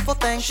this beautiful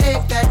thing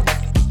shake that.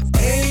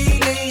 Hey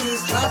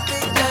ladies, drop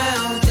it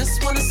down.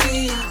 Just wanna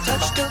see you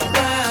touch the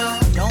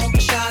ground. Don't be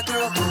shy,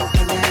 girl, go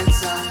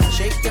bonanza.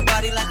 Shake your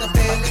body like a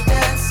belly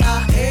dancer.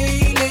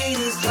 Hey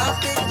ladies, drop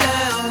it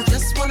down.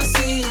 Just wanna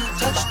see you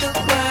touch the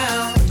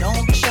ground.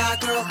 Don't be shy,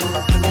 girl, go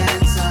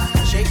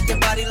bonanza. Shake your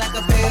body like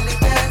a belly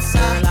dancer.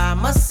 Girl, I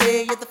must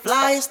say you're the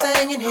flyest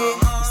thing in here.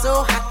 You're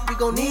so hot, we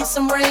gon' need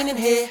some rain in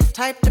here.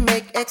 Type to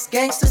make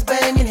ex-gangsters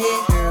bang in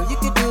here. Girl, you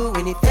can do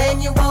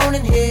anything you want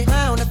in here.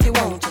 Clown if you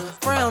want to,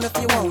 frown if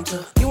you want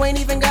to. You ain't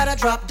even gotta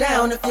drop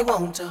down if you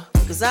want to.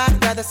 Cause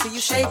I'd rather see you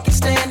shaking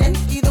standing.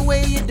 Either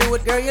way you do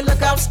it, girl, you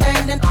look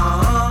outstanding.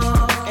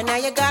 And now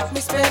you got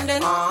me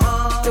spending.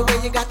 The way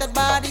you got that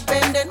body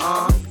bending.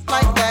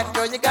 Like that,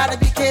 girl, you gotta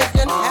be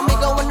kidding. Had me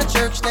going to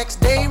church next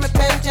day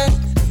repentant.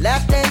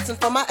 Lap dancing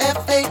for my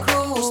FA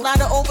crew. Slide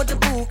her over the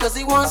pool cause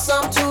he wants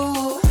some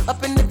too.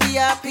 Up in the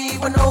VIP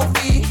with no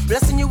fee.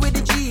 Blessing you with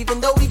the G even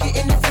though we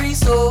getting it free.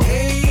 So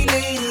hey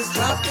ladies,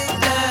 drop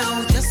it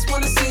down. Just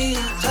wanna see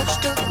you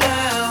touch the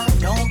ground.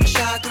 Don't be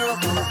shy, girl,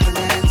 go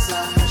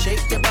bonanza.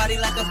 Shake your body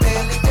like a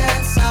belly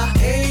dancer.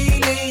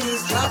 Hey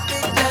ladies, drop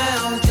it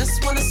down.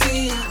 Just wanna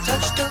see you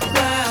touch the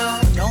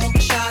ground. Don't be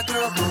shy,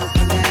 girl, go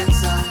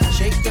bonanza.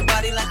 Shake your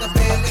body like a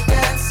belly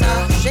dancer.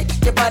 Shake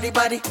your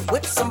body,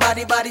 with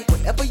somebody, body.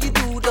 Whatever you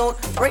do, don't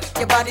break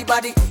your body.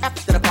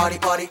 After the party,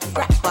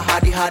 grab a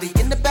hottie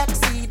in the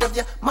backseat of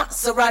your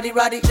Maserati,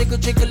 Jiggle,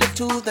 jiggle it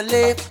to the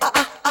left,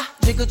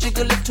 jiggle,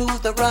 jiggle it to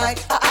the right,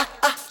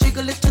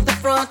 jiggle it to the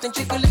front and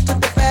jiggle it to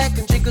the back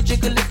and jiggle,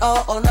 jiggle it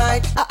all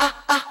night,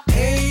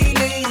 Hey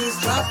ladies,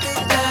 drop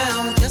it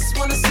down. Just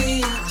wanna see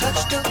you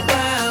touch the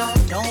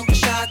ground. Don't be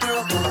shy,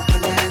 girl, go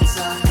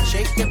bonanza.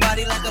 Shake your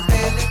body like a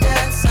belly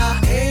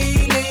dancer.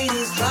 Hey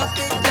ladies, drop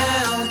it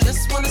down.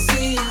 Just wanna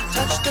see you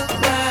touch the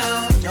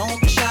ground.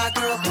 Don't be shy,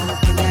 girl, go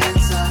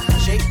bonanza.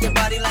 Shake your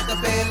body like a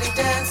belly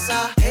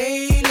dancer.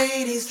 Hey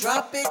ladies,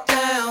 drop it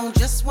down.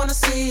 Just wanna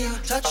see you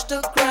touch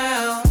the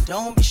ground.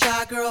 Don't be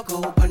shy, girl,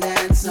 go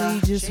bonanza.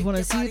 We just want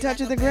to see you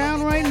touching the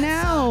ground right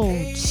now.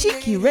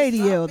 Cheeky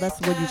Radio, that's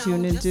what you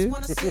tuned into.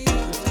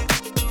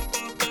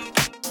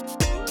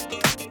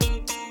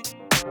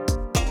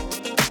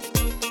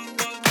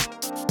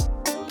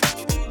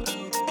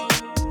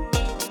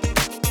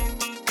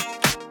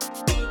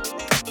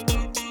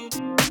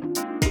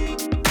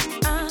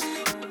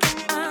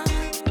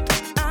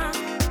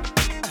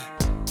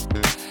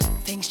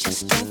 Things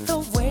just ain't the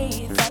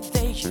way that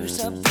they used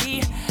to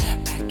be.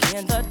 Back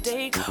in the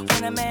day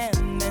when a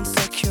man meant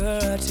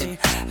security.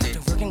 After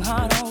working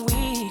hard all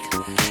week,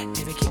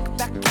 maybe kick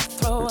back and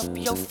throw up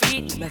your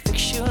feet. Let me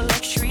fix you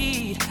like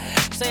treat.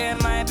 Say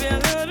it might be a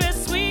little bit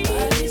sweet.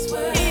 But he's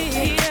worth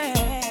it.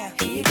 Yeah.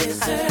 He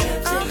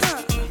deserves it.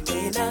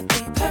 May not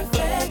be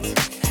perfect,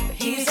 but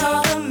he's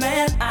all the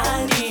man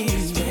I need.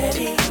 He's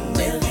ready and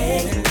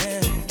willing.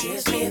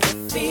 Gives me the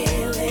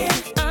feeling.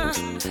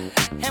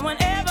 And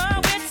whenever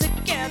we're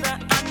together,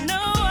 I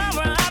know I'm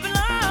where I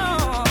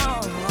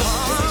belong.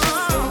 It's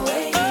just the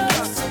way he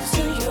looks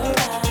into your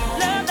eyes.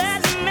 Love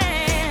that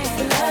man. It's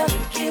the love he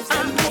gives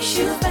that makes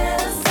you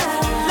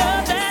fantasize.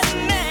 Love that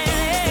man.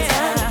 The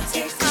time it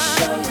takes to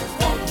show you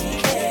that he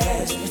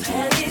cares.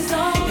 And he's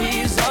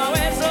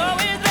always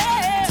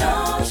there.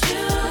 Don't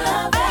you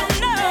love that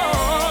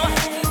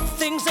man?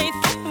 Things ain't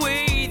the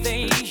way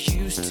they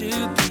used to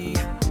be.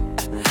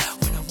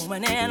 When a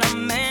woman and a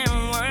man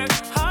work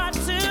hard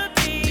to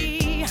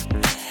be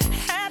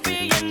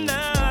happy in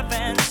love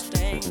and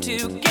staying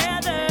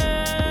together.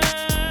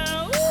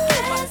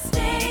 Can't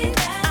stay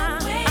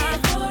that way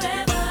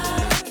forever.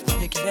 When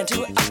you get into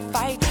a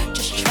fight,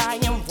 just try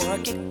and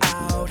work it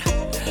out.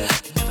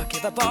 Never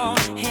give up on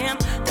him,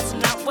 that's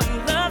not what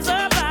love's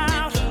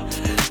about.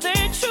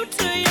 Stay true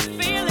to your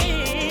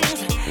feelings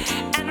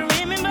and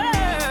remember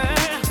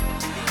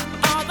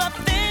all the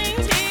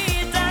things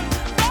he's done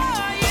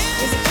for you.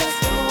 It's just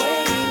the way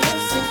he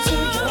looks into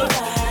your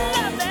eyes.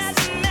 Love that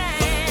man.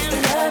 It's the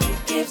love he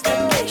gives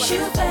that makes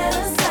you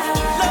fantasize.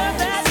 Love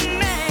that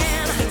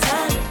man. It's the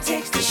time it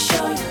takes to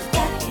show you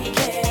that he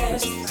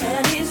cares.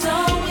 And he's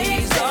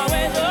always there.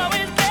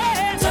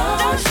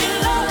 Don't you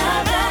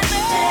love that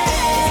man?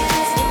 It's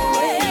just the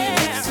way he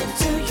looks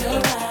into your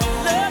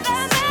eyes. Love that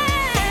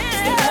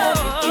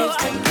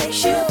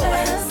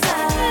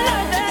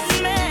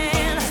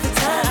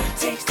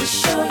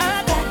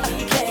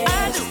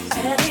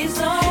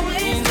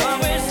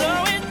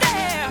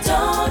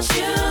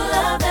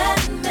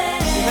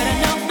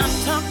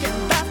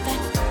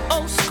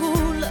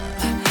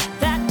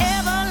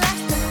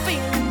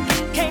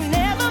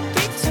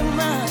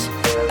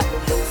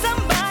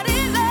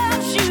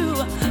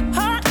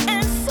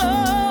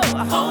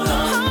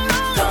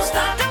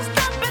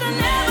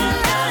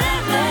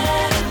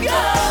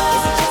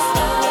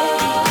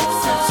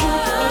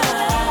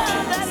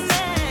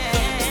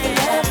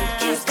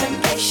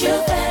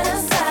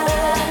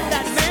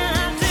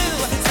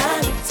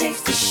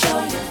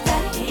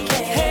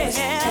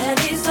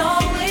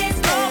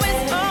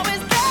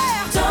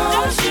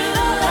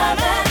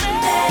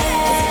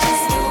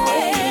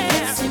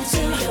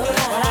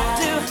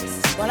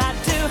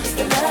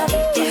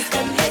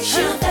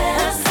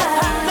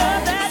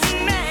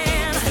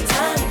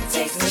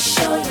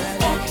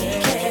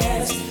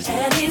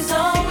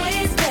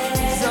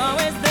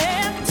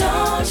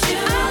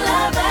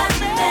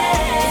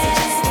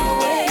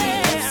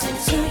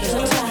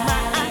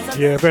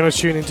Yeah, very nice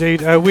tune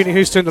indeed. Whitney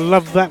Houston,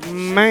 Love That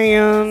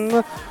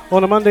Man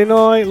on a Monday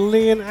night.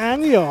 Lee and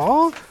Anya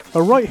are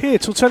right here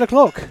till 10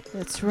 o'clock.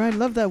 That's right.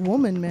 Love that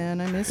woman,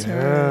 man. I miss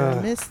her.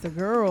 I miss the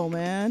girl,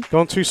 man.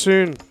 Gone too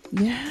soon.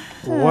 Yeah.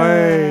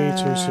 Way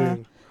too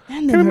soon.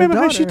 And Can you remember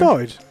how she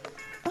daughter. died?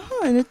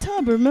 Oh, in a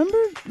tub,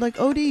 remember? Like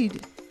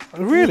OD'd.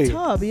 Really? In a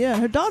tub, yeah.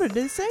 Her daughter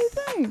did the same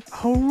thing.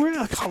 Oh, really?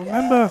 I can't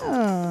remember.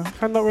 Yeah.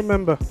 Cannot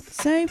remember.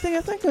 Same thing. I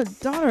think her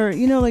daughter,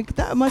 like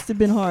that must have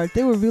been hard.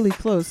 They were really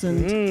close.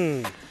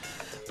 And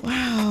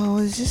wow,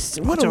 it's just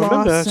what I don't a loss.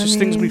 remember. It's I just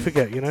things we mean,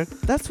 forget,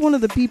 That's one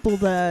of the people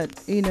that,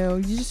 you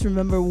just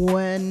remember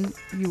when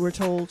you were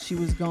told she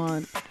was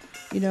gone.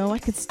 I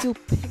could still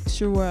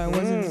picture where I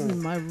was. It was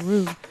in my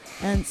room.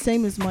 And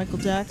same as Michael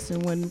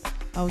Jackson when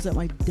I was at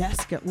my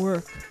desk at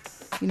work.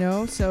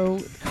 So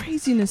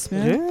craziness,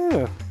 man.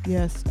 Yeah.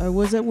 Yes, I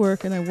was at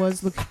work and I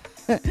was looking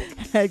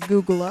at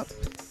Google Up.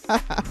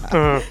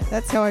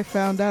 That's how I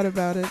found out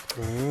about it.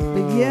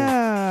 But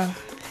yeah,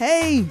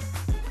 hey,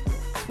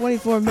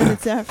 24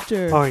 minutes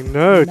after. I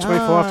know, 24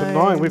 after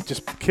 9. We've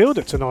just killed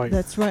it tonight.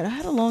 That's right. I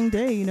had a long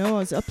day, I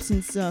was up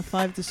since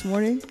 5 this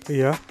morning.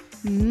 Yeah.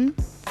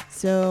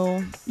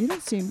 So, you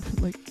don't seem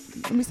like...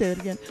 Let me say that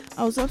again.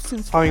 I was up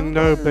since 5. I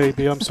know,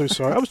 baby. I'm so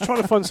sorry. I was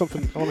trying to find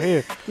something on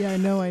here. Yeah, I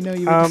know.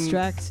 You were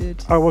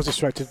distracted. I was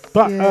distracted.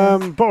 But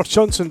Boris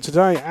Johnson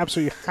today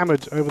absolutely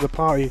hammered over the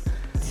party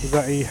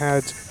that he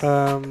had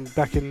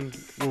back in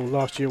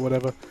last year or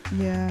whatever.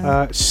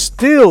 Yeah.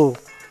 Still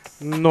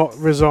not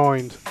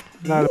resigned.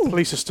 Now, the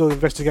police are still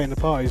investigating the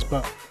parties,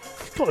 but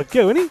he's got to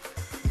go, isn't he?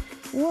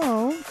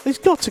 Well, he's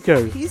got to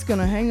go. He's going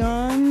to hang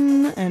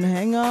on and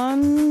hang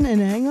on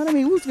and hang on. I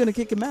mean, who's going to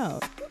kick him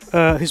out?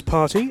 His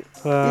party.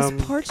 His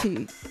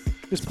party.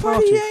 His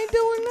party ain't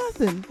doing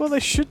nothing. Well, they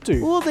should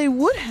do. Well, they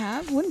would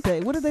have, wouldn't they?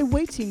 What are they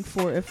waiting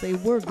for if they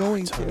were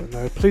going to?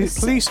 No,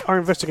 police are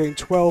investigating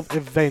 12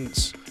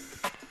 events.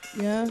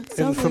 Yeah.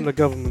 From the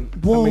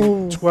government. Whoa. I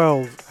mean,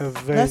 12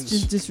 events. That's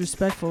just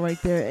disrespectful right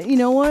there. You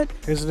know what?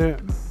 Isn't it?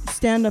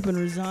 Stand up and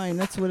resign.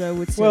 That's what I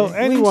would say. Well,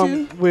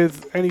 anyone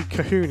with any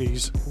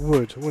kahoonies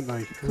would, wouldn't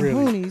they?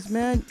 Really? Kahoonies,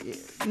 man.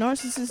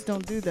 Narcissists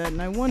don't do that.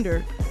 And I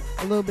wonder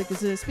a little bit,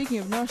 because speaking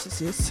of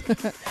narcissists,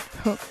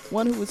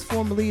 one who was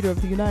former leader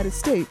of the United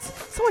States,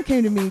 someone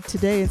came to me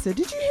today and said,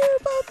 did you hear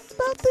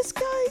about this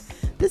guy?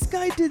 This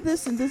guy did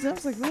this and this. I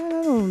was like, man,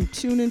 I don't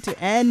tune into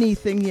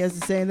anything he has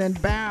to say. And then,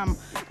 bam,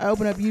 I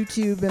open up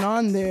YouTube, and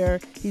on there,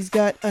 he's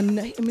got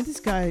this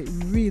guy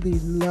really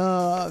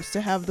loves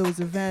to have those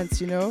events,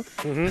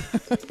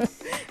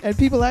 and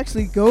people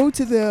actually go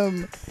to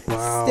them,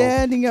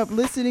 standing up,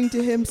 listening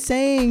to him,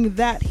 saying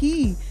that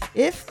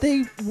if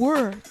they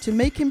were to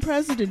make him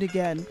president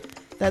again,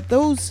 that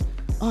those,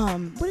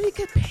 what did he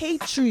get,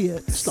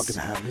 patriots? It's not going to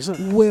happen, is it?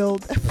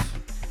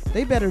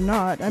 They better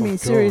not. I mean,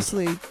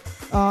 seriously.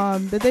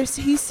 But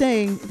he's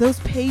saying those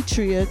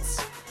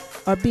patriots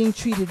are being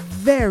treated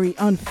very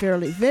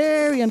unfairly,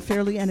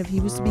 and if he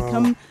was to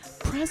become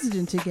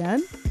president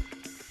again,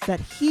 that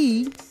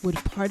he would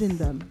pardon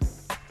them.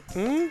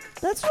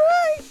 That's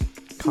right.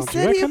 Can't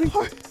he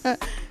said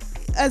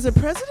as a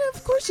president,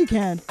 of course you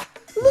can.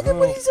 Look at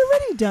what he's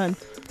already done.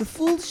 The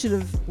fool should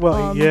have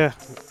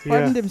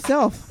pardoned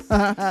himself.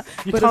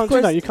 You can't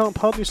do that. You can't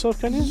pardon yourself,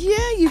 can you?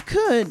 Yeah, you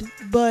could,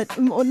 but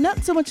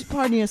not so much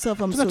pardon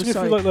yourself. I'm so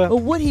sorry. But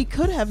what he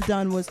could have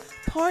done was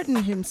pardon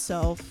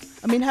himself.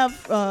 I mean,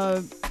 have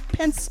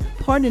Pence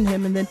pardon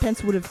him, and then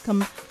Pence would have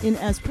come in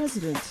as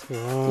president.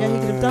 Yeah, he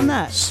could have done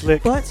that.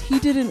 Slick. But he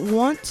didn't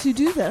want to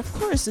do that. Of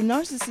course, a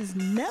narcissist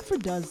never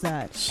does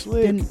that.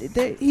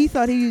 Slick. He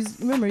thought he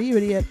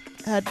already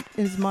had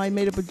in his mind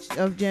made up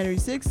of January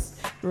 6th,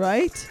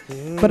 right?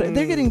 But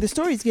the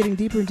story's getting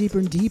deeper and deeper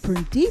and deeper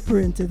and deeper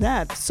into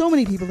that. So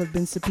many people have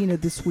been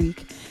subpoenaed this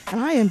week,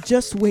 and I am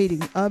just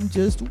waiting. I'm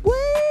just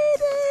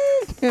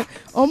waiting.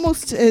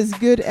 Almost as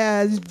good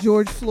as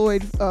George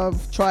Floyd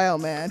trial,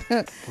 man.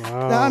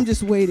 I'm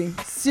just waiting.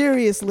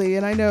 Seriously,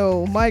 and I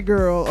know my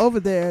girl over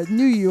there,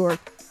 New York,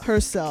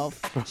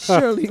 herself,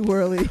 Shirley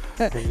Worley,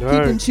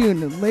 keeping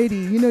tuning. Lady,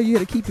 you got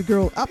to keep the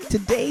girl up to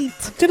date.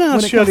 Didn't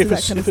ask Shirley if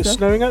it's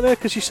snowing out there,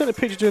 because she sent a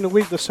picture during the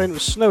week that's saying it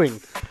was snowing.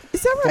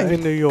 Is that right?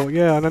 In New York,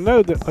 yeah. And I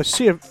know that I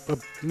see a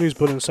news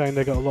bulletin saying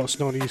they got a lot of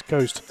snow on the East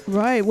Coast.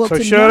 Right. Well, so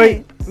tonight,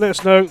 Shirley, let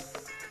us know.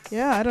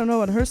 Yeah, I don't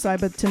know on her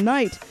side, but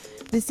tonight,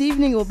 this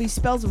evening will be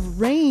spells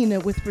of rain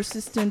with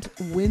persistent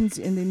winds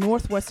in the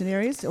northwestern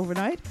areas.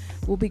 Overnight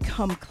will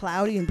become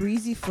cloudy and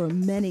breezy for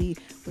many,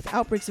 with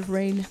outbreaks of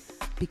rain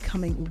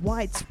becoming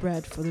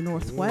widespread for the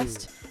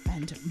northwest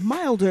and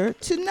milder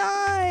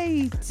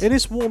tonight. It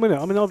is warm, isn't it?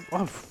 I mean,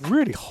 I'm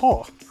really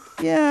hot.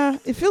 Yeah,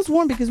 it feels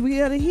warm because we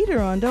got a heater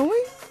on, don't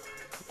we?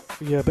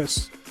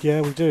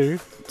 Yeah, we do.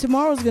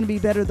 Tomorrow's going to be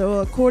better,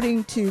 though.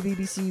 According to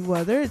BBC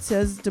Weather, it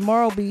says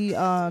tomorrow will be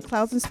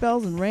clouds and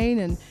spells and rain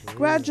and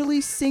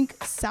gradually sink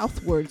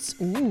southwards.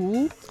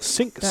 Ooh.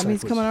 That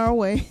means coming our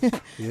way.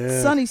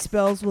 Yeah. Sunny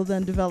spells will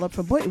then develop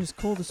from, it was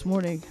cold this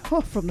morning,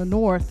 from the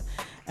north.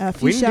 A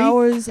few Windy?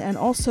 showers and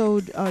also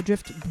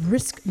drift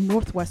brisk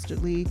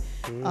northwesterly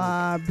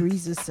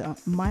breezes,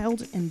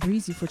 mild and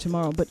breezy for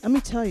tomorrow. But let me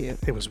tell you,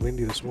 It was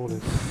windy this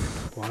morning.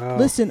 Wow.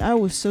 listen, I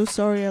was so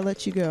sorry I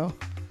let you go.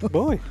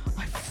 Why?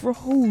 I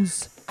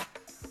froze.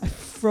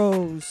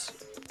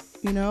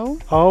 You know?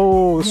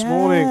 Oh, this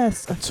morning.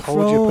 Yes, I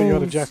told you to put your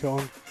other froze. jacket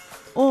on.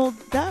 Well,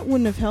 that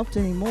wouldn't have helped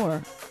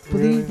anymore.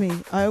 Believe Really?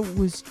 me,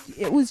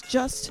 it was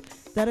just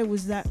that it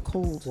was that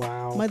cold.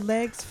 Wow. My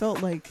legs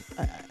felt like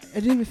I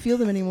didn't even feel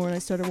them anymore when I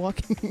started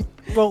walking.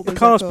 Well, the It was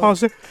car's that cold.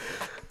 passing.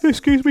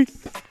 Excuse me.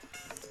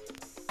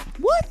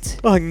 What?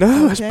 I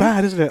know, it's Okay.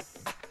 bad, isn't it?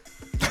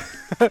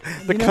 The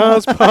You know-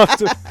 car's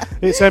passed.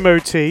 It's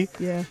MOT.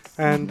 Yeah.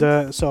 And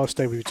so I'll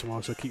stay with you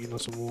tomorrow, so keep you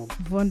nice and warm.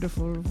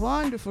 Wonderful,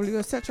 wonderful.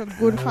 You're such a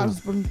good Yeah.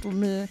 husband for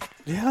me.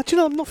 Yeah, do you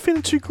know, I'm not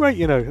feeling too great,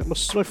 you know. My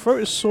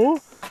throat is sore.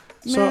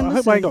 So Man, I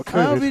hope I ain't got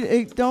listen,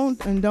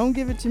 COVID. don't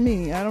give it to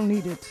me. I don't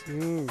need it.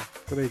 Well,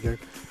 there you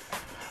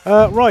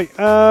go. Right,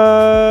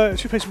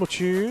 should we play some more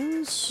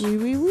tunes?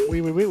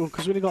 Oui.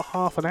 Because we only got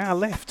half an hour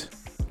left.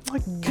 My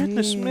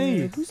goodness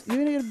me. You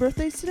gonna get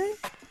birthdays today?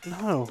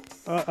 No.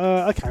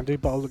 I can do,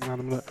 but I'll look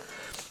around in a minute.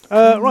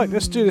 Right,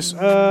 let's do this.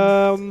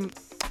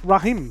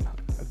 Raheem,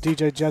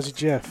 DJ Jazzy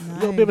Jeff. A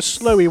little bit of a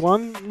slowy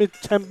one,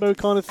 mid-tempo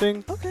kind of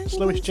thing. Okay.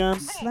 Slowish jam.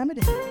 Slam it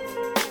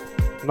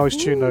in. Nice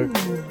tune though.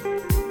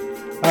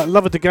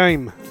 Love of the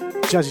Game,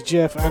 Jazzy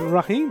Jeff and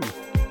Raheem.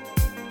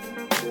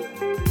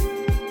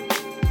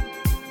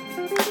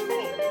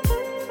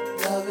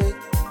 Love it,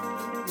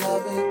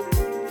 love it,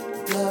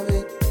 love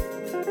it,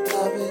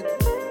 love it,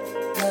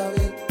 love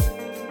it,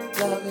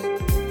 love it,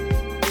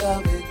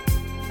 love it.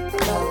 I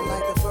love her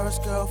like the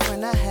first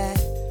girlfriend I had.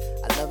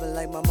 I love her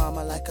like my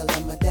mama, like I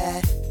love my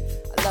dad.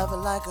 I love her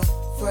like a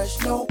fresh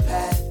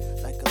notepad,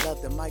 like I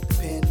love the mic, the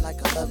pen,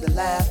 like I love the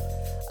lab.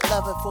 I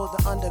love her for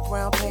the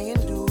underground paying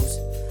dues.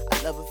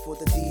 I love her for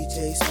the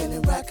DJ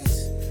spinning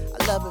records.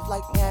 I love it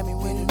like Miami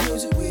winning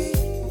music week.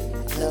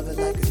 I love it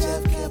like a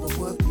Jeff Kevin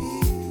would be.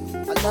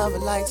 I love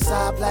it like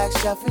side black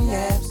chef and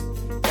yams.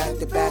 Back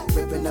to back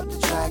ripping up the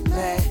track,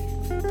 man.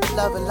 I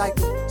love it like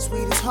the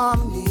sweetest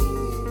harmony.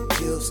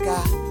 Jill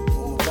Scott,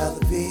 who my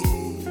brother be.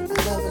 I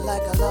love it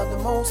like I love the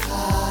most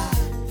high.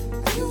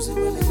 I use it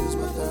when I use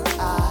my third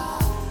eye.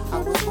 I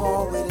was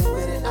born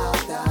with it, I'll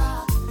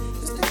die.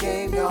 It's the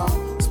game, y'all.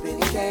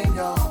 Spinning game,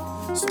 y'all.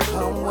 So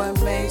come what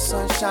may,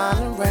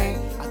 sunshine and rain.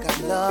 I got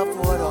love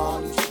for it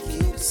all, you should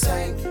keep the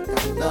same.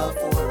 Got love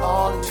for it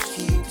all, you should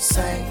keep the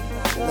same.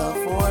 Love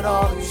for it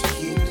all, you should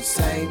keep the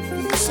same.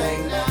 Be the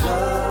same.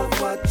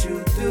 Love what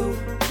you do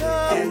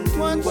and do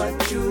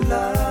what you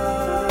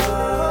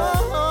love.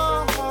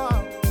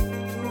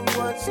 Do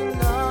what you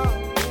love.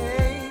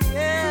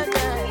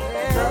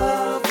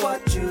 Love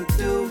what you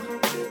do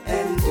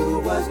and do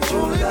what you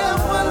love.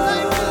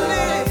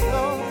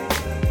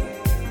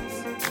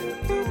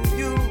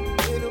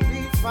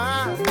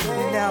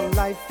 Now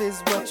life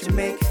is what you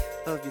make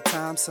of your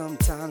time.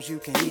 Sometimes you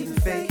can even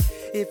fake.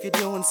 If you're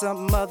doing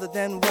something other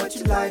than what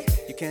you like,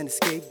 you can't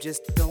escape,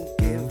 just don't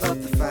give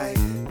up the fight.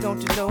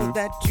 Don't you know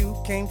that you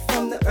came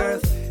from the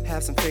earth?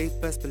 Have some faith,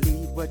 best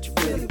believe what you're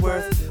really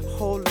worth. A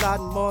whole lot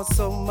more,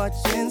 so much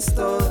in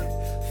store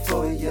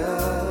for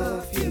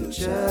your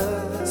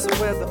future. So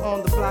whether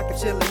on the block or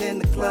chilling in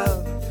the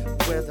club,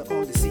 whether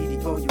on the CD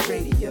or your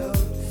radio,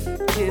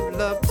 give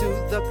love to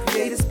the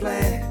creator's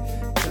plan,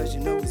 cause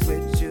you know he's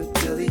with you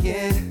till the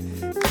end.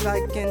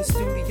 Like in the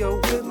studio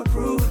with my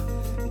crew,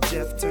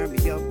 Jeff turned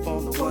me up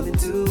on the 1 and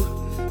 2.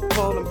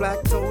 Paul and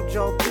Black told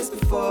y'all this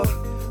before.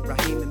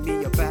 Raheem and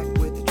me are back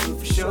with the truth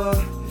for sure.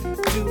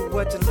 Do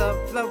what you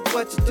love, love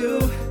what you do.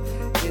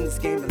 In this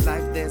game of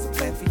life, there's a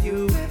plan for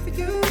you.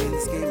 In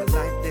this game of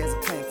life, there's a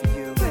plan for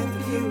you.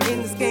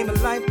 In this game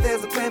of life,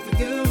 there's a plan for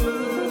you.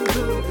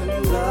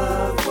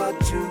 Love what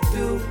you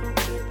do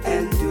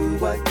and do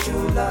what you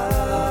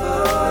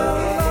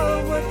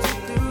love. What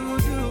you do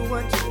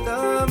what you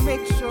love.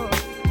 Make sure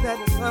that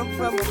it's up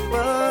from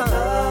above.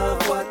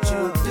 Love what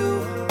you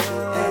do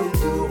and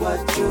do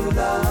what you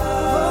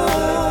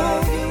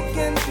love. You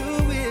can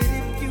do it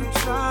if you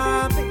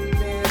try, baby.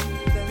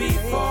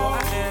 Before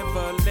I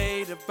ever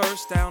laid a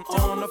verse down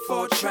on a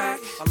 4-track,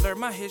 I learned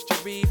my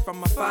history from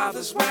my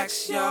father's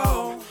wax,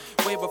 yo.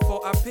 Way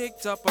before I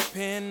picked up a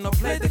pen or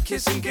played the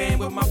kissing game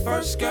with my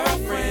first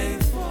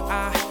girlfriend.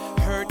 I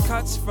heard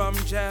cuts from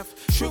Jeff,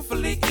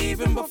 truthfully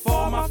even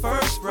before my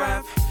first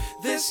breath.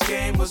 This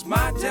game was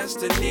my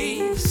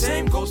destiny.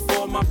 Same goes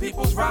for my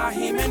people's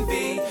Raheem and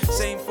V.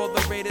 Same for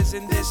the raiders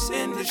in this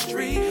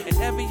industry and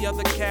every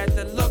other cat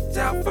that looked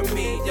out for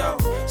me, yo.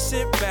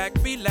 Sit back,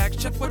 relax,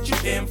 check what you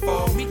in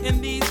for. Me and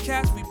these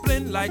cats, we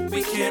blend like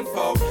we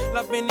kinfolk.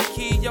 Love any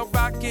key, yo,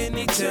 rock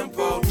any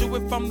tempo. Do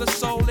it from the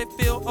soul, it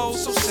feel oh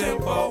so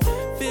simple.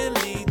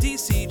 Philly,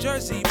 DC,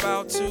 Jersey,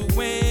 bout to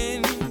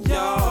win,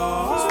 yo.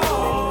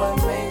 What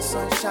made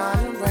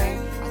sunshine and rain?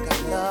 I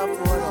got love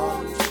for it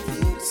all, you should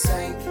keep the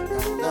same.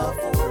 Got love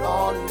for it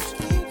all, you should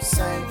keep the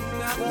same.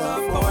 Got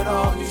love for it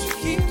all, you should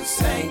keep the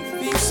same.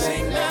 Be the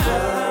same now.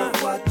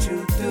 Love what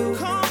you do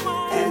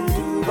and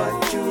do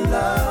what you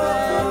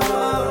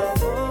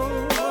love.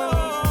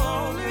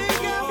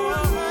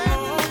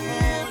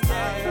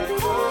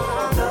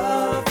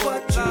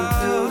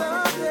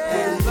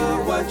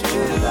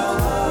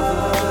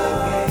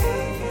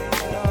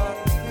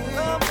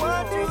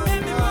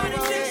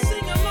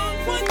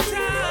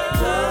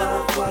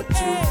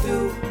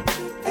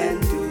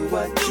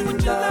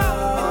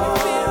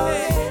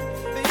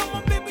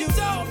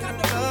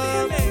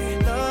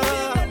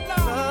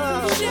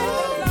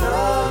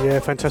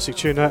 fantastic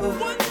tune that.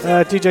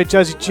 DJ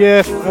Jazzy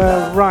Jeff,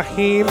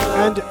 Raheem,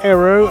 and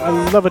Aero, I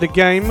love it a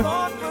game.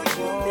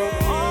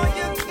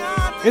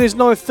 It is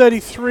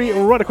 9:33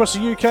 right across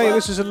the UK, and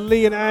this is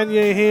Lee and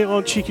Anya here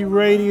on Cheeky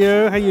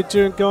Radio. How you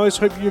doing, guys?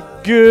 Hope you're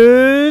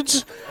good.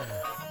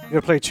 I'm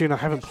going to play a tune I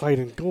haven't played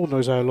in God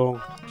knows how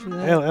long.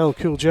 LL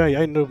Cool J,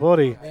 Ain't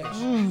Nobody.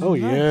 Oh,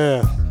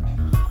 yeah.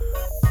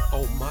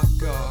 Oh, my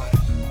God.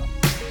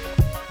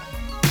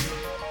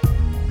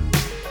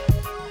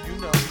 You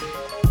know.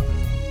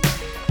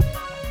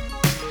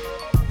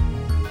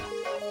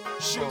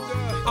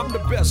 I'm the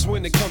best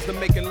when it comes to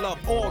making love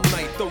all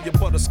night. Throw your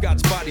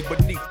butterscotch body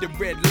beneath the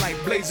red light.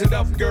 Blaze it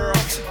up, girl.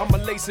 I'ma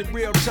lace it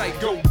real tight.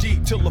 Go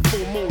deep till the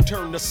full moon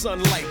turn to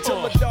sunlight.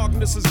 Till the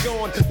darkness is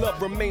gone,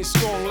 love remains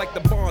strong like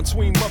the bond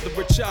between mother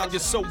and child. You're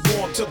so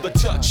warm to the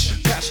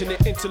touch.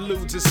 Passionate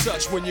interludes as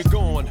such when you're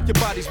gone. Your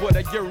body's what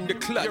I yearn to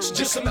clutch.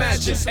 Just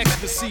imagine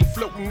ecstasy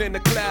floating in the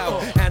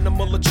cloud.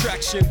 Animal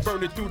attraction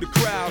burning through the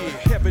crowd.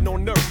 Heaven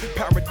on earth,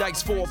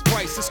 paradise for a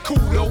price. It's cool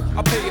though.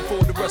 I pay it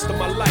for the rest of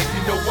my life.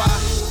 You know why?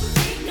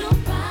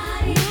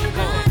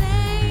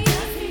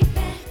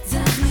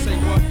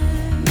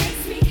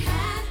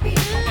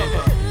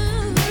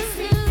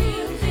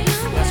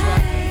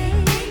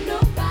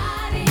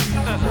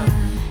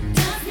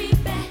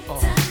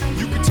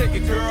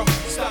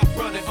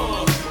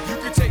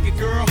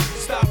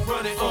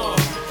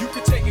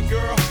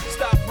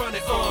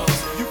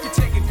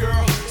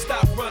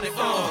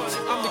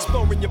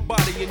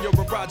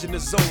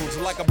 Zones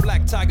like a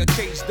black tiger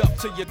caged up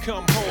till you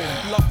come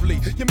home. Lovely,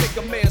 you make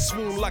a man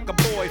swoon like a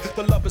boy.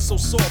 The love is so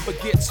soft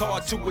it gets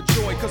hard to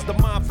enjoy. Cause the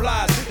mind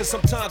flies and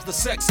sometimes the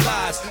sex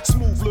lies.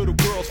 Smooth little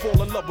girls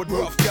fall in love with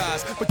rough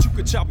guys. But you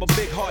could chop a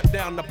big heart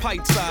down to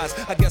pint size.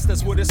 I guess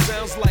that's what it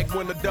sounds like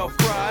when a dove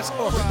cries.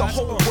 The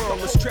whole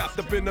world is trapped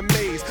up in a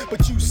maze.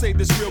 But you say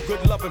this real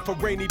good loving for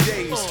rainy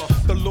days.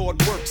 The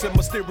Lord works in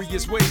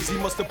mysterious ways. He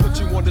must have put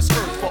you on this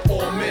earth for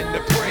all men to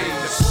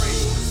praise.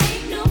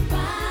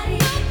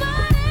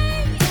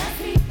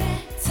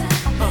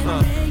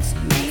 Makes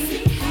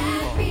me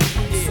happy.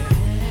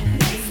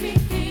 Makes me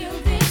feel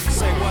this.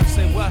 Say what?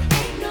 Say what?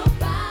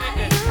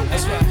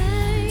 That's right.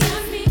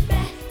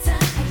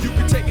 You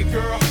can take it,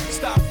 girl.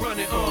 Stop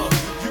running.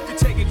 You can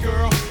take it,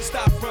 girl.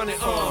 Stop running.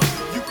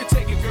 You can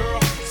take it,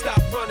 girl.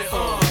 Stop running.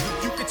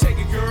 You can take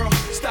it, girl.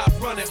 Stop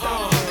running.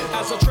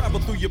 As I travel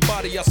through your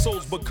body, our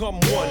souls become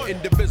one,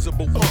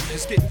 indivisible.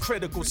 It's getting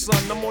critical, son.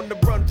 I'm on the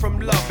run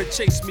from love. It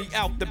chased me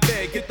out the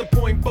bed. Get the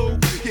point, boo?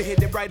 You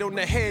hit it right on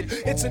the head.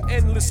 It's an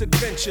endless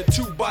adventure.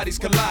 Two bodies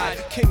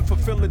collide. King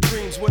fulfilling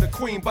dreams with a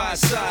queen by his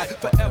side.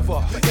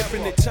 Forever,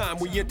 infinite time,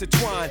 we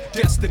intertwine.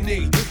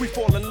 Destiny, we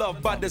fall in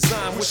love by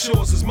design. What's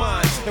yours is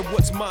mine, and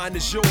what's mine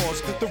is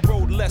yours. The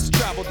road less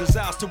traveled,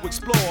 desires to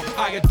explore.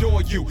 I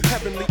adore you,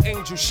 heavenly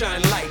angel,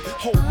 shine light.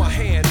 Hold my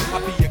hand,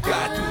 I'll be your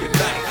guide through the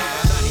night.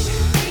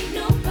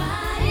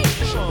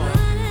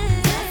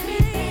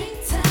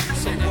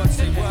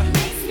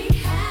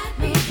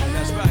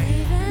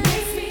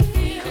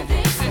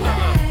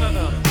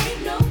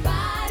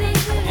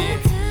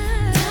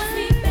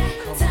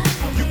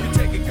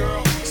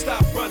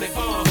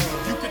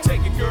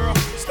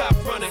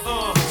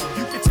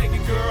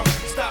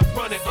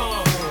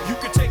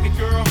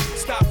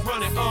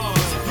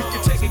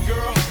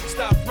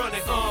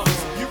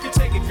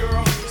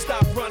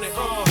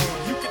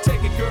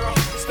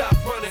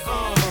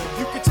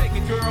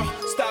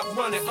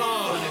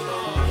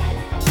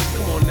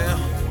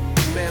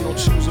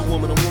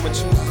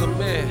 Chooses a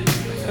man.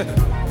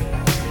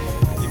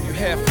 Give you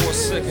half for a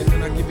second,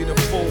 then I give you the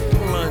full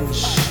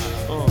plunge.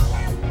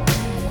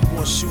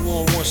 Once you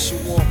on, once you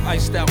off,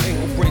 iced out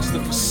ankle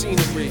bracelet for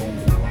scenery. Know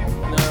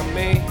what I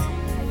mean?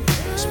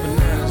 It's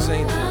bananas,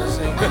 ain't it?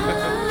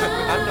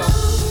 I know.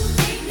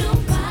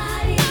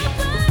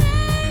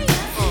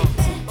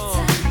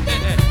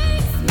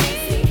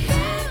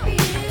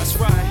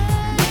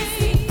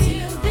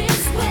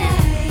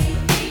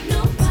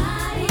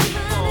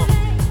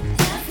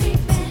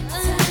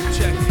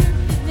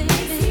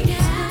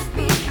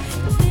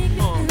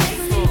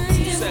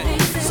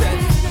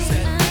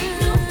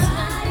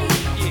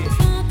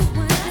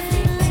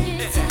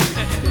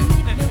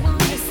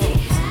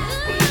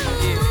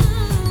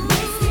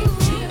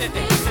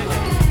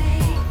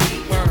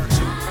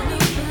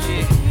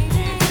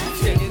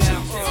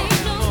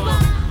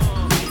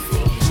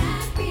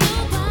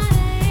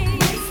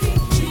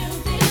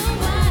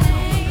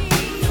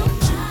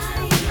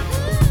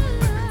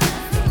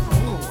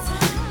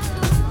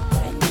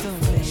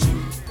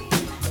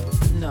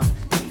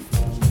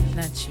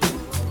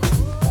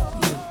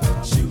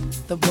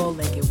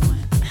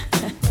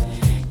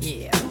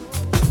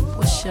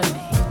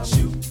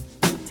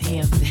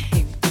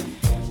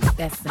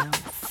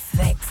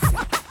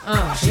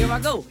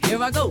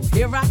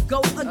 Here I go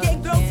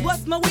again, girls,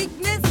 what's my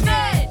weakness?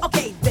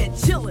 Okay, then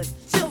chillin',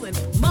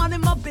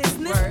 minding my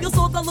business. You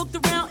saw I looked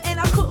around and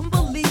I couldn't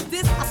believe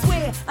this. I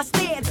swear, I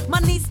stared, my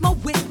niece, my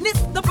witness.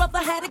 The brother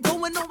had it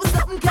going on with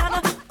something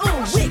kinda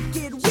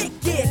wicked.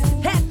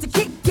 Had to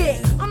kick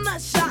it. I'm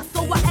not shy,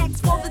 so I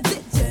asked for the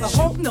digits. I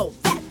hope no.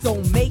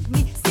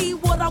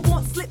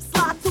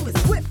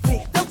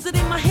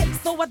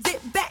 I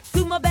dip back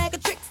to my bag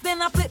of tricks, then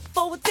I flip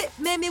for a tip.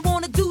 Made me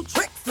wanna do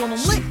tricks on them,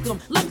 lick them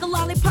like a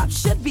lollipop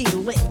should be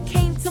lit.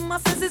 Came to my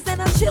senses and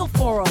I chill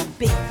for a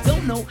bit.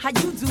 Don't know how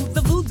you do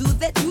the voodoo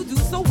that you do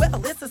so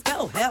well. It's a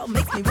spell, hell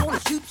makes me wanna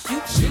shoot,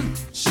 shoot, shoot.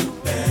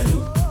 Shoot,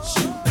 bad-oo,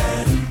 shoot,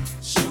 bad-oo,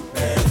 shoot,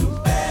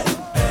 bad-oo,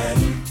 bad-oo,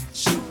 bad-oo,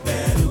 shoot,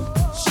 bad-oo,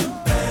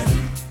 shoot,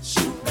 bad-oo,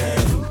 shoot,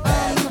 bad-oo,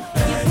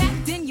 bad-oo. You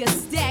packed in your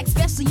stack,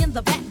 especially in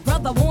the back,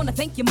 brother. Wanna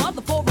thank your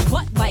mother for a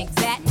butt like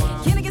that.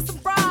 Can I get some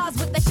fries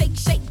with that shake,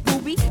 shake,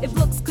 booby? If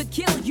looks could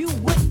kill you,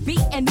 would be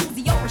an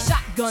Uzi or a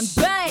shotgun.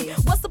 Bang!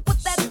 What's up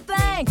with that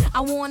thing?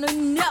 I wanna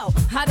know,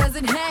 how does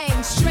it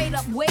hang? Straight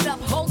up, wait up,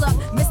 hold up,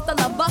 Mr.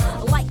 Lover.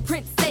 Like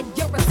Prince said,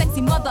 you're a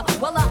sexy mother.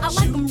 Well, I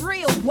like them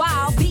real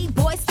wild.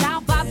 B-boy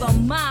style by the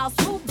mile.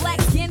 Smooth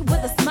black skin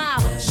with a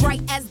smile.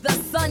 Bright as the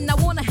sun, I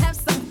wanna have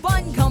some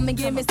fun. Come and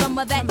give me some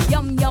of that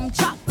yum yum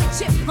chocolate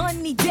chip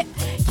honey dip.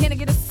 Can I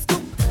get a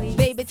scoop?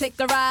 Baby, take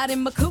a ride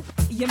in my coupe.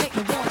 You make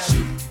me wanna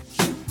shoot.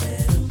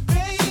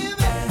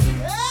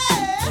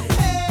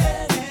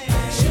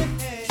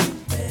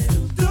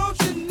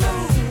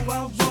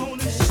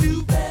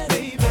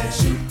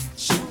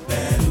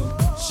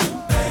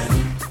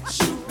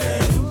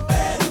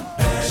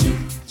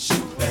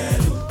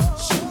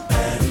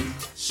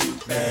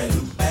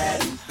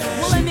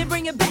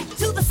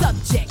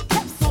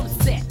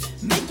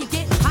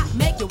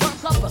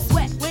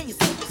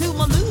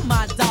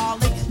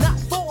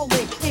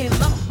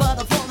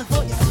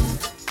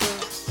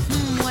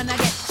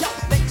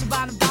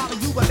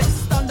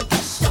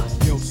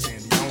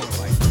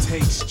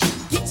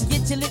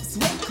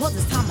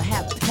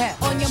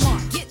 On your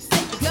mark, get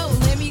set, go,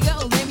 let me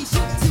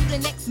shoot to the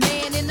next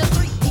man in the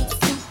three-piece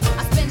suit.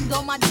 I spend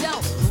all my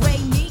dough, Ray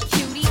me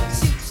cutie,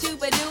 shoot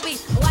shooba-dooby,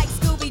 like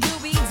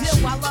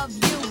Scooby-Dooby-Doo. I love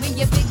you in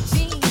your big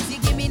jeans, you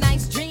give me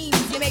nice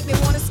dreams, you make me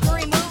wanna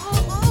scream,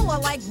 ooh, ooh, I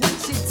like what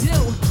you do,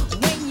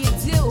 when you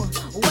do,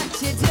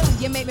 what you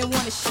do, you make me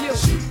wanna shoot.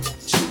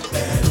 Shoot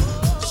that.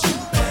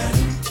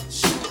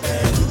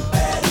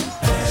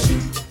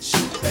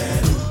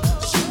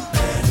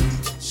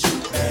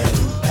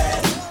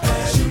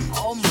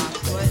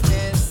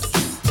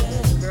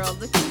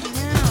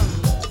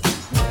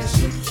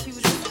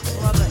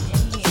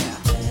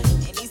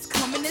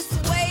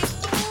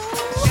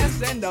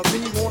 Me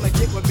wanna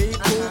get with me,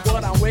 cool,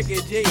 but I'm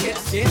wicked G. Hit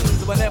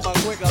skins whenever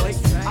quickly.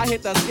 I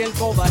hit the skin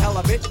for the hell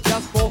of it,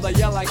 just for the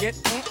yell I get,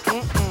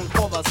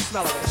 for the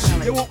smell of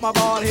it. You want my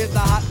ball, here's the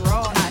hot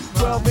rod.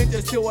 12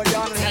 inches to a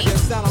yard and have you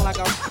sounding like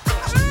a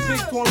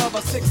big 12 of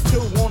a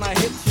 6'2", wanna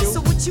hit you. So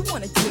what you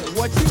wanna do?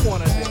 What you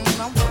wanna do?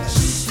 I wanna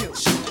shoot.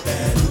 Shoot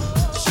that.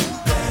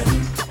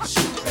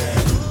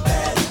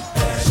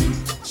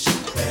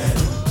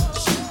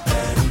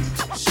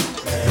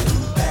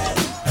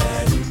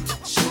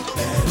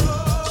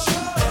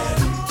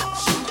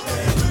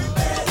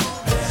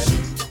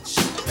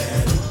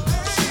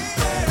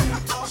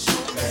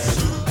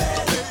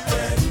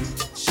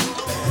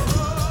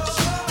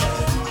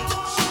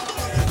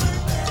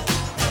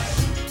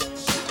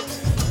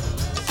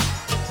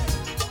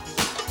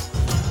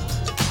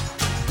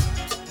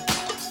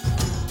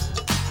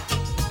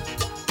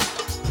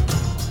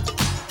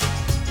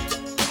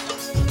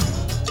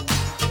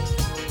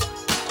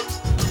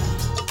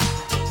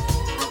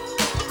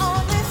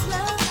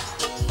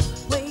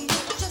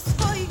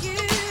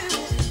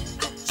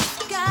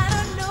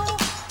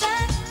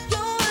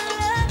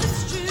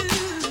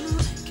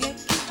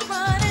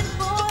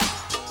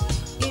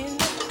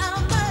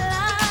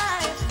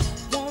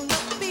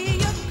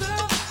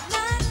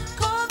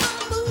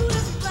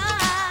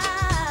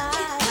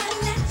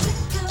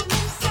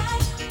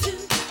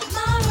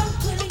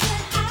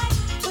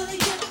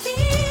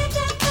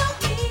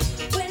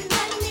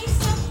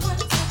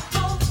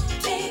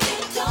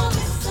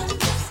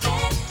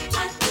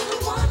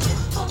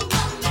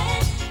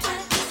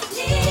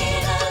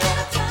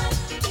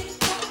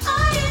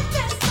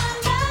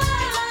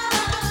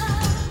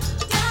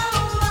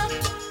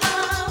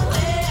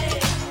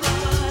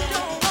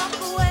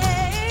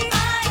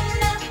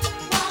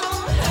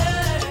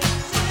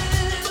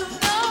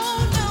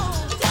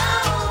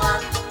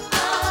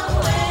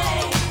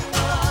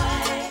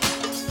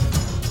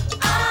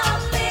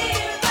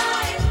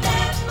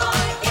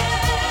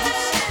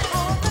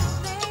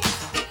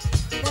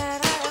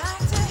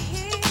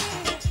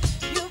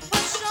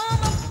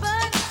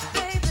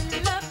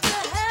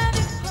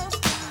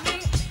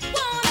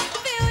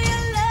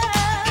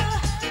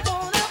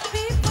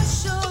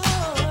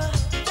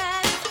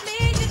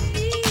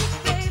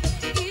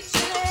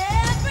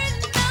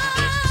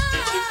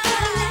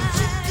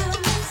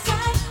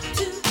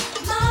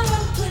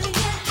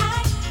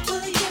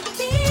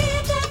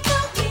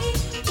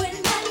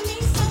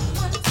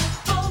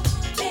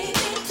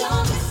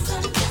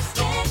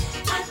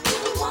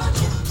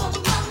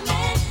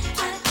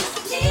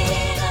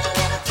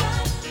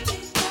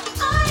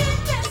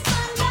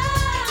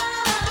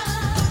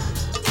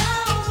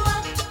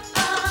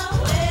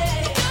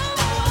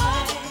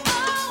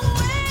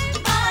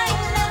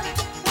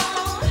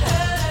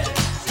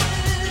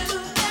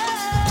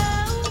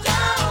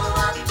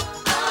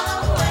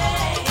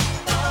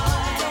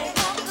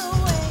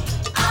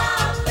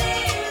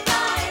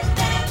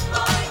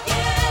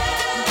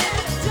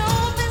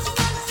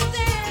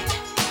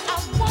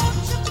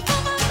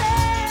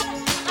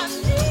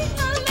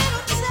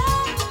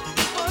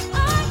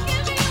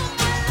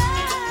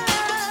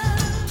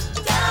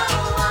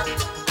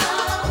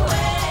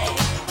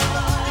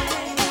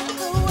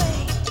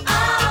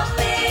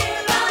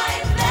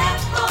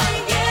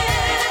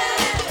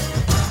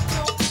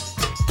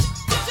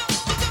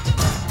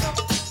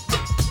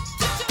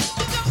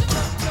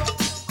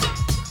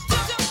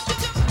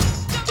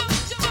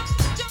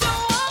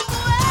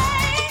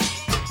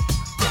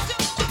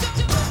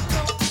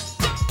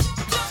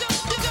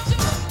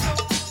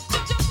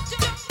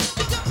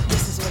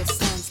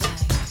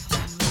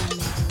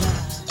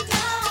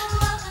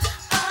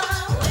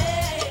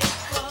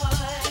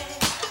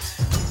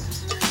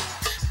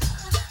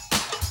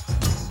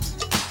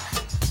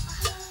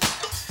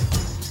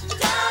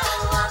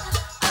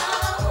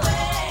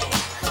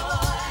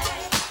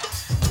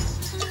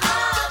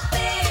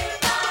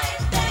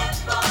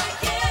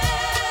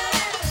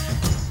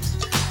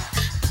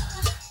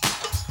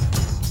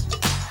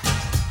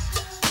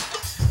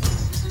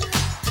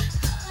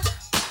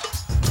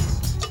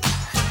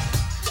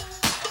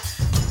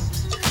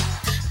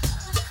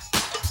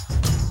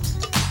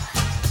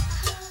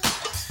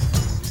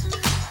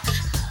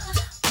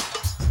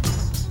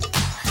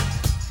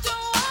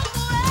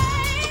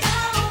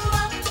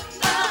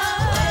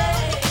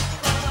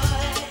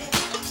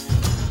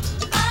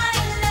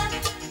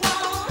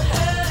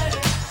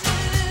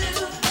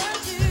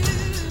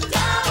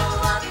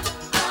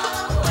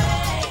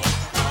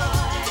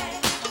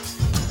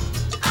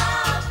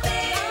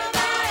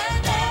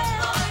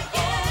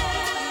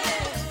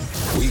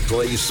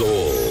 play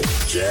soul,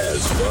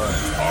 jazz,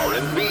 funk,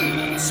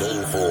 R&B,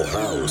 soulful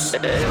house,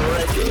 and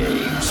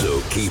reggae. So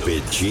keep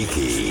it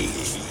cheeky.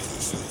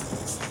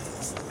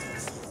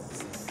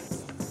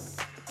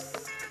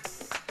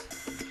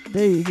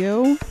 There you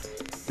go.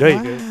 There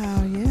you go.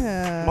 Wow,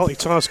 yeah.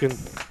 Multitasking.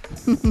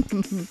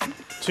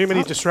 Too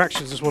many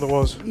distractions is what it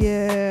was.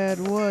 Yeah,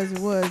 it was.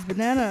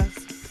 Bananas.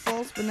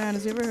 False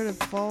bananas. You ever heard of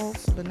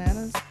false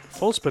bananas?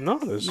 False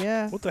bananas?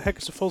 Yeah. What the heck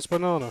is a false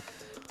banana?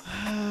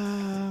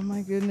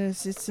 My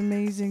goodness, it's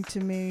amazing to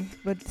me.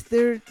 But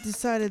they're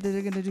decided that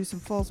they're going to do some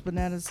false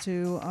bananas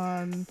too.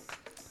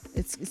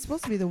 It's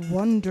supposed to be the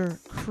wonder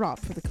crop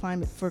for the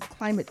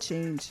climate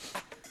change.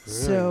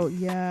 So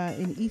yeah,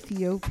 in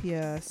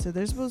Ethiopia. So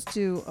they're supposed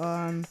to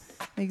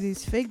make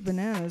these fake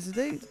bananas.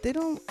 They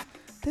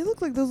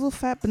look like those little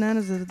fat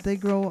bananas that they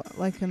grow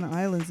like in the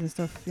islands and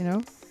stuff, you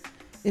know?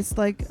 It's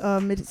like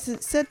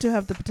it's said to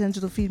have the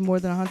potential to feed more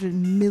than 100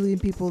 million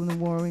people in the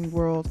warming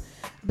world.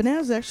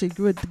 Bananas are actually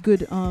good.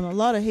 A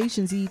lot of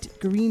Haitians eat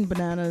green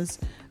bananas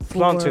for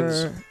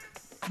plantains.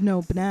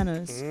 No,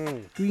 bananas.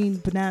 Green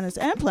bananas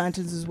and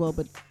plantains as well,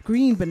 but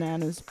green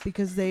bananas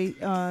because they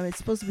it's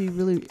supposed to be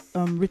really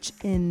rich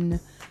in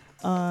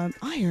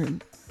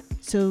iron.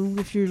 So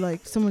if you're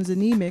like someone's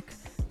anemic,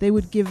 they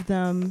would give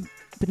them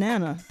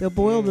banana. They'll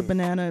boil the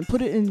banana and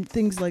put it in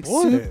things like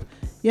soup.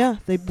 Yeah,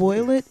 they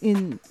boil it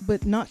in,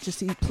 but not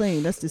just eat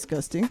plain. That's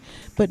disgusting.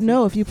 But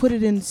no, if you put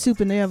it in soup,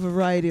 and they have a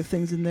variety of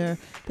things in there,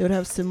 they would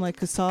have some like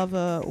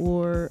cassava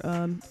or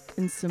and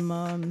some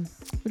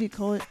what do you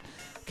call it?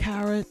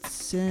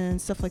 Carrots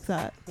and stuff like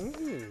that.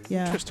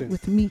 Yeah, interesting.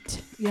 With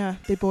meat. Yeah,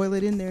 they boil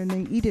it in there and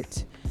they eat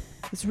it.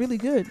 It's really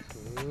good.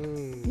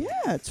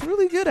 Yeah, it's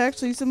really good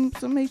actually. Some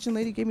Haitian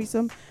lady gave me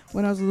some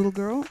when I was a little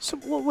girl. So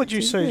what would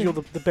you say is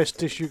the best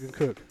dish you can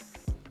cook?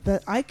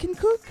 That I can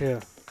cook?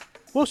 Yeah.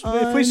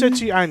 If we said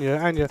to you,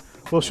 Anya,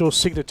 what's your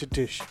signature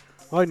dish?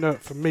 I know,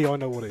 for me, I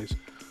know what it is.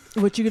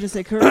 What, you going to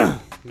say curry?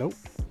 Nope.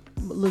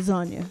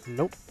 Lasagna?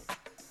 Nope.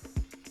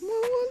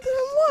 Well,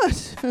 then what?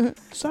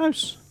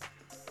 Sauce.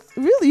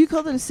 Really? You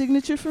call that a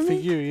signature for me? For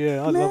you,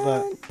 yeah. I love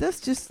that.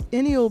 That's just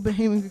any old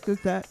Bahamian could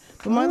cook that.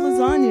 But my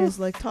lasagna is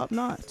like top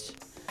notch.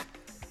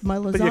 My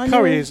lasagna. But your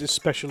curry is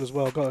special as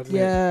well, gotta admit.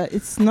 Yeah,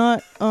 it's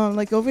not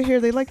like over here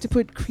they like to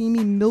put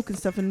creamy milk and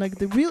stuff, and like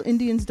the real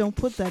Indians don't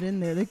put that in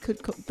there. They put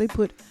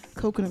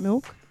coconut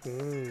milk,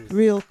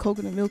 real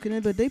coconut milk in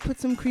it, but they put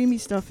some creamy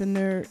stuff in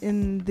there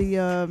in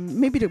the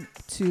maybe to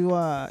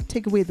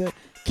take away the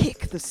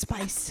kick, the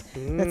spice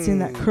that's in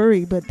that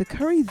curry. But the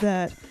curry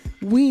that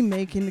we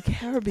make in the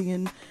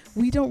Caribbean,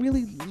 we don't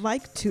really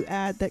like to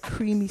add that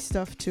creamy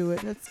stuff to it.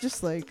 That's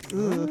just like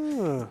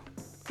ugh.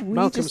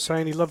 Malcolm's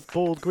saying he loved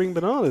boiled green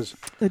bananas.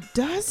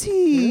 Does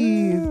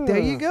he? Yeah. There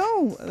you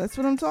go. That's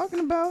what I'm talking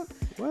about.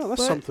 Well,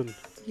 that's something.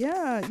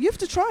 Yeah, you have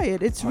to try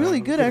it. It's really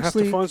good,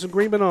 actually. Have to find some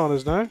green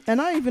bananas now.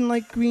 And I even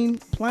like green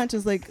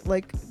plantains, like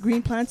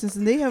green plantains,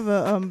 and they have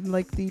a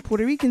like the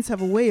Puerto Ricans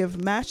have a way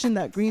of mashing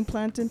that green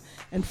plantain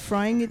and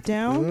frying it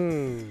down.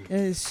 And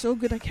it's so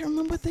good. I can't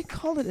remember what they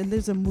call it. And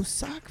there's a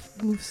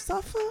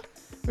musafa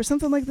or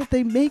something like that.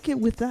 They make it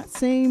with that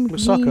same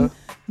Moussaka.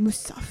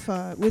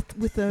 Musafa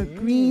with a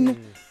green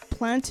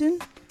plantain,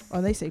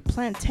 or they say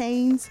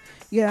plantains.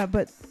 Yeah,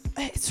 but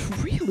it's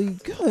really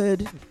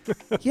good.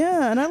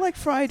 Yeah, and I like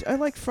fried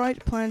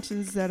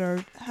plantains that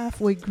are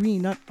halfway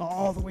green, not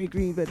all the way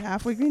green, but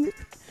halfway green.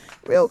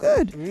 Real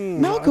good.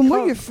 Malcolm,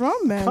 where you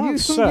from, man? You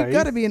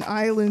got to be an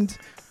island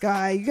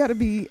guy. You got to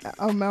be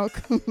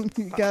Malcolm.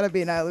 You got to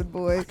be an island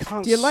boy.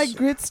 Do you like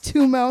grits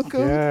too,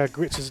 Malcolm? Yeah,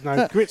 grits is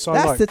nice. Grits I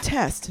like. That's the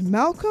test,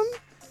 Malcolm.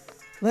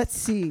 Let's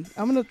see.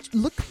 I'm gonna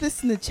look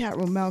this in the chat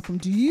room, Malcolm.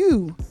 Do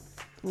you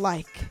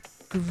like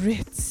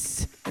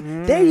grits?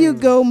 There you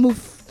go,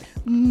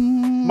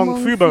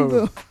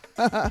 Mongfubo.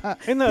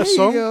 Isn't that a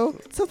song? There you go.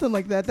 Something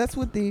like that. That's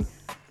what the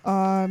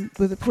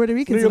Puerto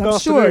Ricans, and I'm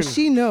sure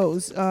she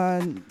knows.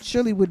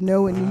 Shirley would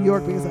know in New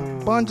York because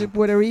a bunch of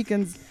Puerto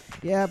Ricans.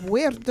 Yeah,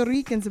 Puerto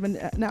Ricans have been.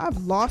 Now I've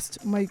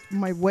lost my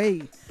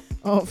way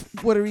of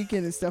Puerto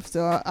Rican and stuff,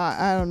 so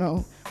I don't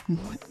know.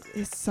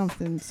 It's some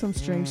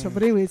strange stuff.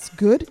 But anyway, it's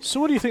good. So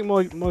what do you think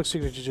my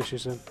signature dish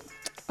is then?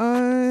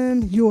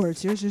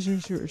 Yours.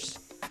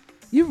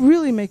 You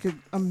really make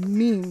a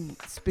mean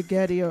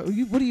spaghetti, or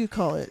what do you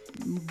call it?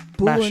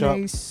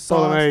 Bolognese sauce.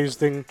 Bolognese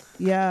thing.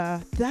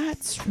 Yeah,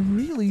 that's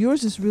really,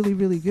 yours is really,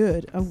 really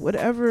good.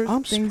 Whatever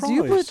I'm things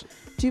surprised.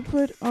 do you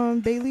put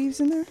bay leaves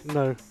in there?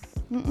 No.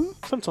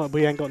 Sometimes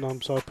we ain't got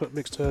none, so I put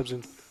mixed herbs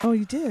in. Oh,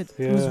 you did?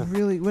 Yeah. It was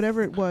really,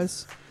 whatever it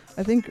was.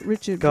 I think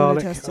Richard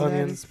Garlic, would attest to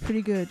onion. that. It's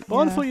pretty good.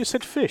 Well, yeah. I thought you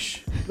said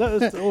fish. That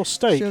was, or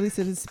steak. Shirley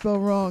said it's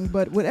spelled wrong,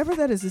 but whatever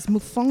that is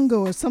mofongo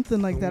or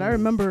something like that. I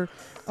remember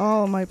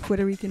all my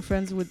Puerto Rican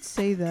friends would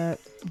say that.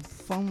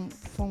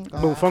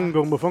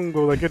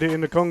 Mofongo, they get it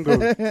in the Congo.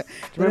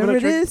 Whatever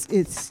it is,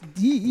 it's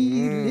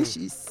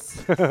delicious.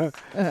 I'd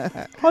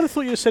have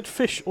thought you said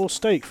fish or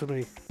steak for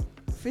me.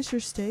 Fish or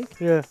steak?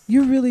 Yeah.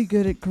 You're really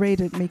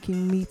great at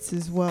making meats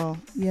as well.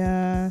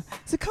 Yeah.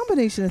 It's a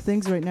combination of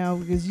things right now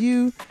because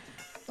you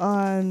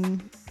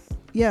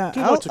Yeah, Do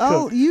you like to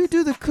cook? you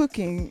do the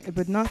cooking,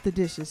 but not the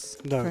dishes.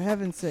 No. For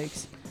heaven's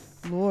sakes,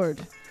 Lord.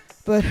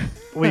 But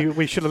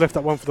we should have left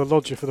that one for the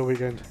lodger for the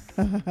weekend.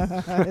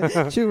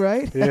 True,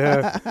 right?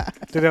 Yeah.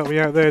 Did help me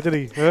out there, did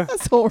he? Huh?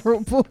 That's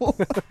horrible.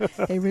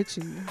 Hey,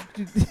 Richie.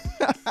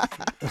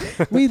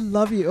 We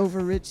love you over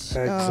Rich.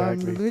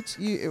 Exactly. Rich,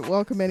 you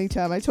welcome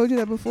anytime. I told you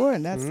that before,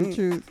 and that's the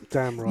truth.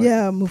 Damn right.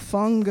 Yeah,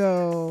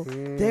 Mufongo.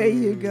 There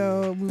you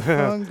go,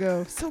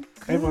 Mufongo. So good.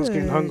 Everyone's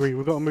getting hungry.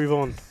 We've got to move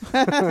on.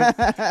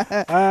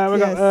 We've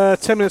got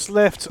 10 minutes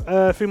left.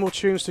 A few more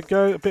tunes to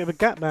go. A bit of a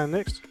Gap band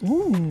next.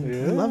 Ooh,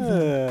 yeah. I love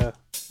that.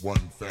 One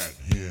fat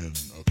hen,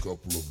 a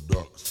couple of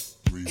ducks,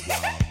 3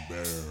 brown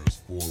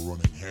bears, 4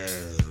 running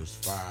hares,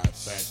 5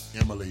 fat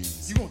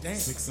Emily's. You gon'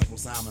 dance? 6 simple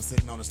Simon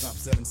sitting on the stump,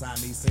 7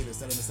 Siamese sailors,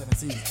 7 to 7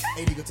 seas,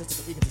 8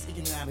 egotistical egotists,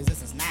 eating out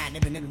resistance, 9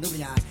 nibbling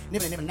nucleons,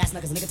 nibbling gnats,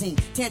 knuckles, and nicotine,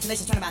 10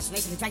 tenacious turnabout,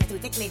 tenacious, tracking through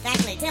thickly,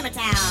 thankfully,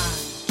 Timbertown.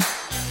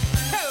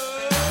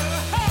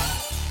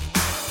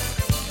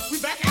 We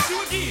back at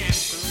you again.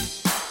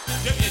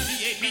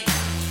 WGAP.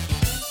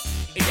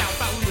 And y'all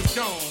thought we was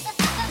gone.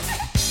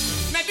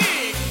 Now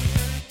dig.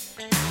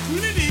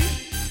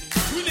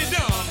 Really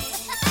dumb.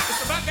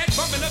 It's about that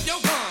bumping of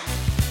your gum.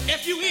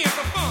 F-U-N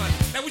for fun.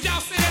 Now would y'all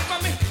say that for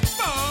me?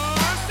 Fun.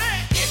 Say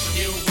it. If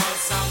you want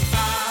some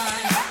fun,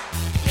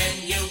 then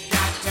you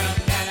got to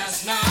let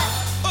us know.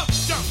 Up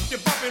jump, you're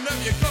bumping up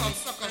your gum,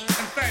 sucker,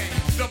 and thing.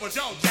 Double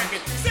jaw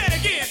jacket. Say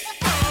it again.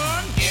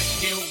 Fun.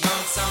 If you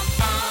want some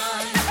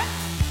fun,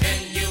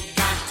 then you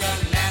got to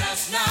let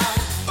us know.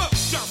 Up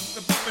jump,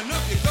 you're bumping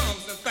up your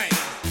gums and things.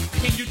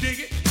 Can you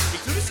dig it?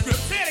 Get to the script.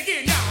 Say it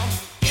again, y'all.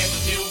 If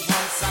you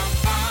want some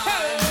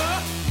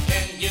fun,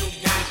 then you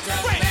got to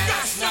let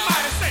us know.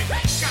 Somebody say,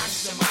 got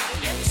somebody,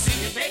 let me see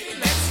you, baby,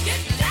 let's get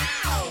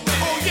down.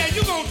 Oh yeah,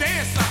 you gon'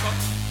 dance, sucker.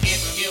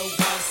 If you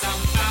want some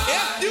fun,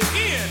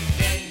 F-U-N,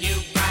 then you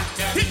got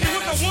to hit me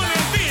with the one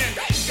and then.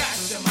 Got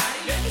somebody,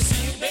 let me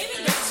see you, baby,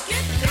 let's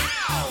get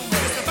down.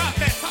 It's about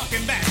that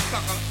talking back,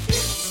 sucker.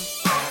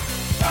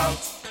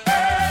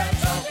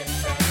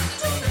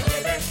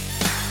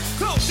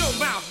 Close your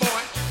mouth,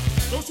 boy.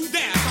 Don't you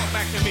dare talk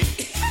back to me.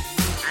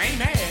 I ain't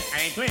mad.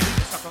 I ain't playing with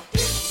you, sucker.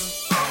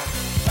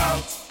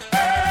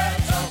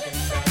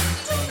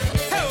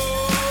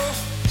 Hello.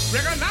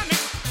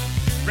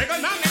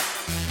 Regonomics.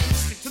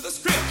 Stick to the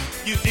script.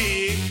 You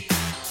dig?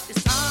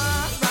 It's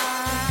alright.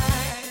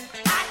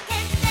 I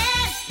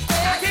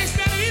can't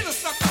stand it either,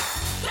 sucker.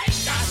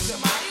 Got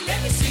somebody,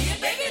 let me see it,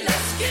 baby.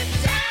 Let's get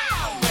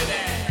down with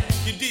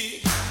it. You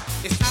dig?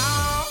 It's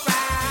alright.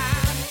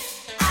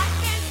 I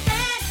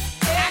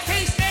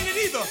can't stand it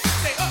either.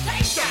 Say up.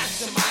 Got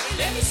somebody,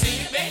 let me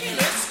see it, baby.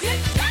 Let's get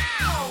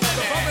down with it.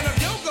 The bumping of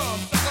your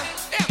gums, sucker.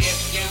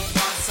 If you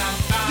want some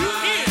fun, you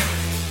in.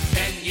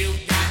 Then you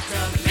got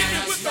to let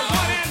us know.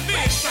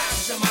 Got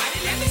somebody,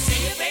 let me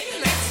see it, baby.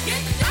 Let's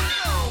get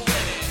down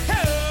with it.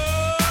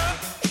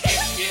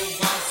 If you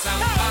want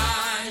some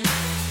fun,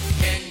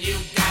 then you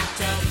got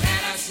to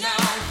let us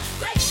know.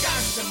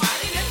 Got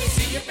somebody, let me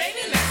see it,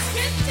 baby. Let's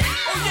get down.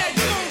 Oh yeah,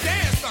 you gon'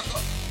 dance,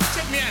 sucker.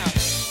 Check me out.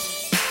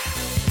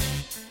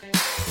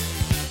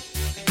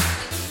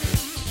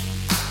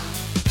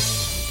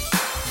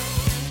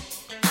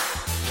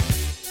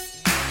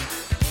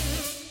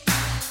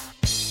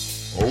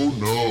 Oh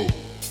no,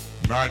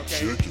 not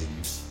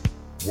chickens.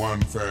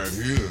 1 fat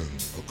hen,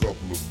 a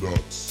couple of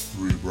ducks,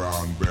 3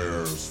 brown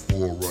bears,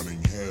 4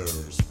 running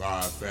hares,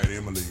 5 fat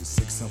Emily's,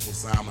 6 simple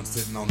Simon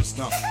sitting on the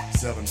stump,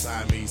 7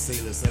 Siamese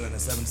sailors sailing the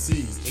 7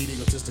 seas, 8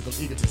 egotistical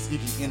egotists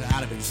eking in and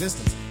out of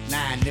existence,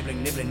 9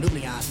 nibbling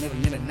nucleons,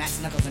 nibbling gnats,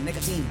 knuckles, and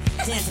nicotine,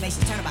 10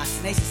 tenacious turnabouts,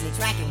 tenaciously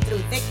tracking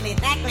through thickly,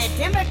 thankfully,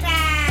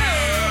 Timbertown.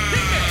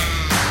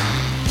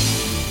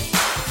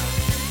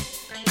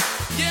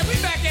 Yeah, we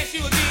back at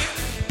you again.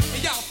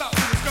 And y'all thought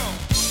we was gone.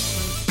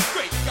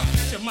 Great God,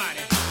 your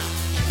money.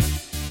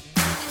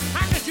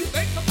 How could you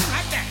think something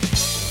like that?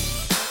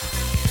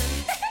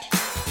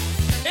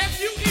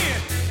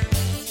 F-U-N.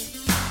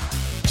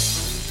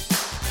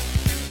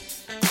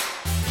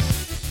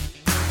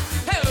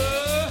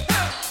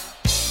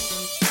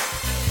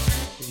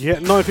 Yeah,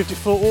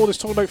 9:54. All this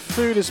talk about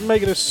food is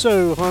making us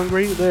so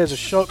hungry. There's a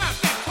shock.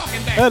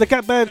 The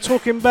Gap Band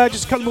talking back.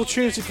 Just a couple more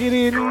tunes to get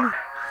in.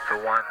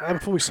 And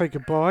before we say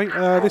goodbye,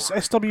 this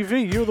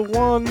SWV, you're the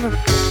one.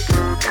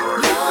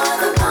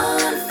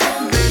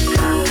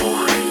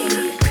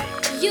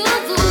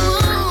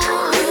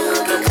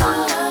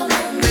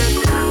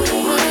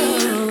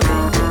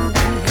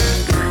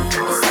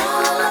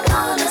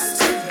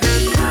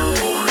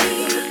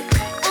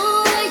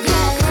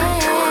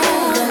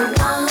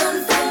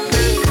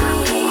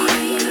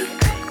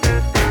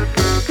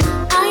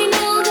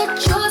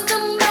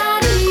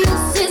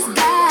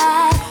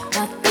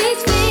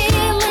 These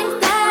feelings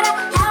that I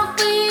have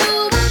for you,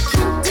 I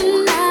can't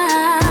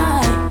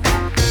deny.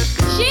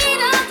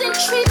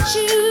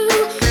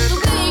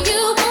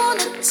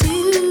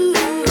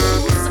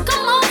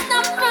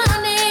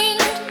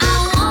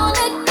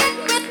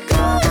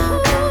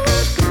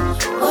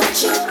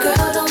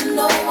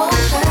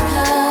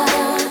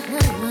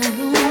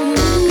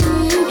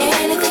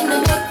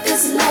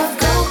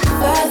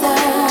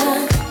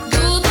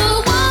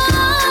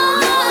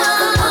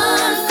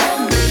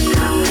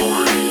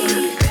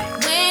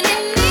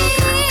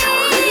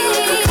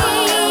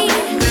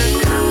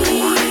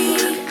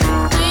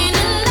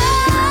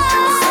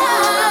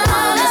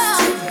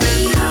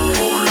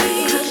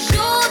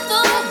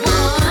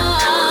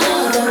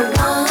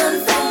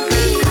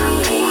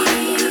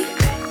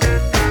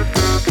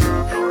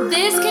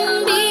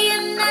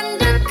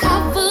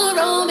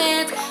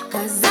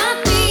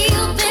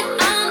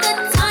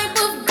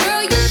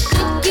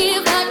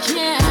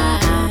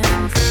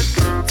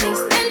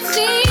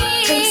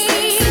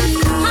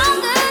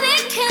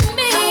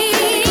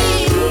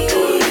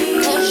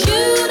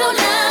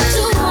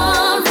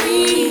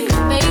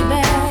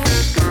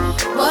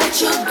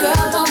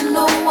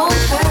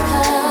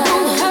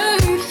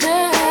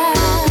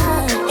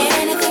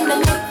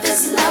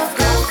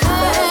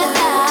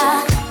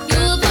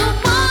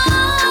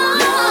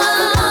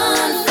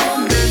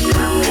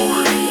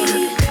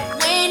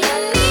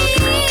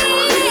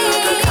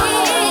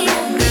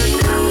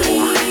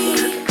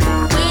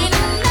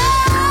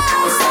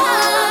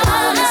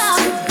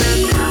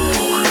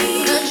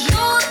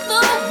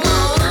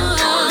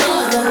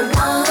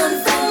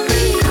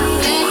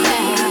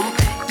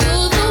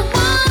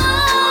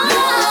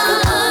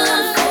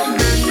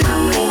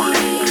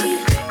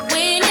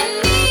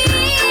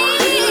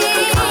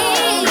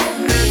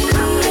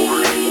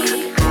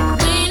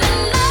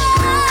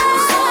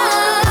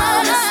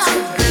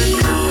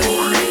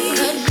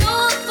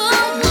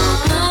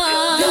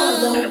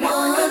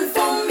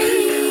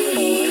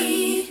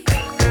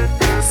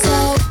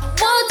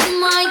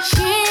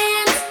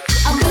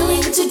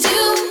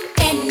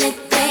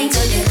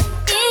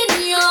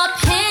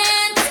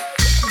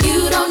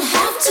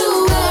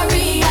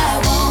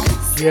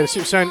 Yeah, the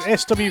Super Sound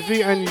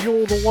SWV and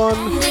You're the One.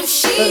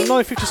 At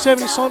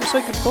 9:57, it's time to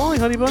say goodbye,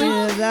 honey bunny.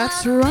 Yeah,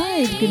 that's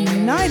right. Good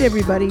night,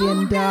 everybody.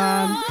 And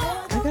I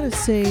gotta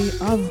say,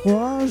 au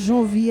revoir,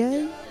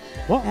 janvier.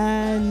 What?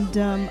 And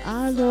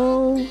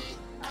allo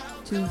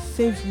to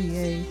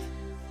février.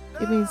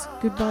 It means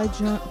goodbye,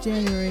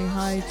 January,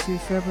 hi to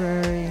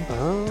February.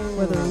 Oh.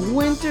 Whether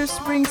winter,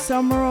 spring,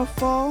 summer, or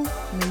fall,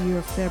 may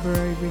your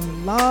February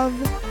bring love,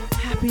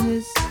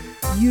 happiness,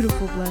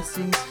 beautiful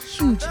blessings,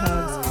 huge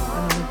hugs,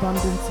 and an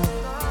abundance of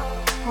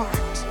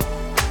heart.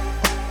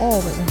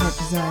 All that your heart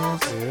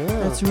desires. Yeah.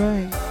 That's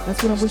right.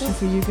 That's what I'm wishing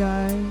for you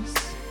guys.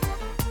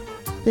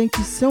 Thank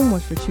you so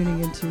much for tuning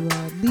into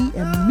Lee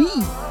and me.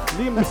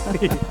 Lee and me.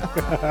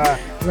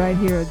 Right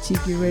here on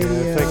Cheeky Radio.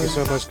 Yeah, thank you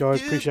so much,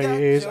 guys. Appreciate your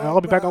ears.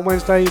 I'll be back on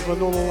Wednesday for a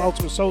normal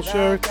Ultimate Soul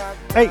Show,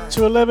 8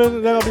 to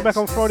 11. Then I'll be back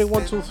on Friday,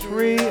 1 till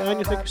 3.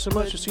 And thank you so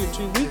much. I'll see you in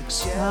 2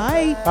 weeks.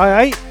 Bye.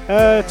 Bye.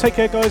 Take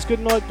care, guys.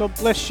 Good night. God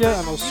bless you.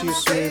 And I'll see you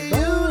soon.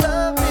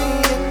 Bye.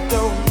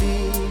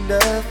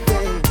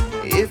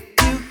 If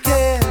you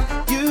care,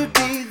 you'd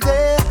be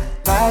there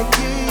like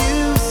you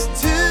used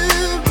to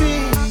be,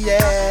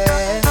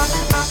 yeah.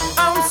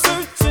 I'm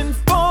searching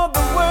for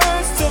the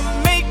words to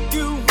make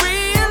you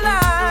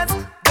realize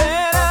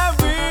that I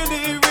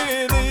really,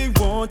 really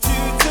want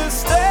you to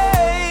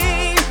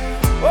stay.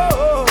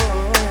 Oh,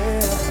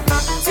 yeah.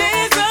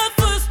 Tears of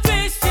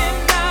frustration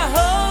I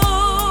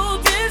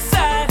hold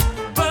inside,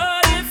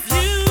 but if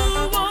you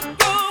won't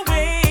go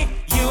away,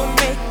 you'll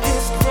make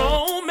this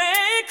grown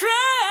man cry.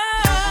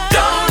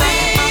 Don't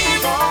leave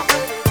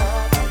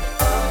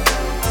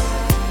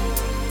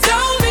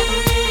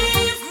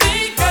me,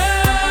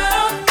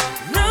 girl.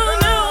 No,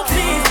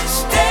 please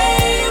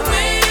stay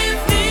with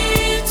me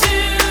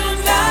tonight.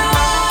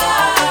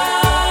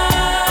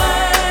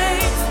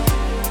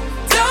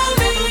 Don't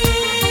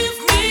leave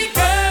me,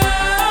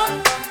 girl.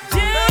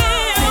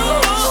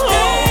 Yeah,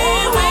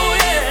 stay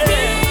with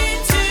me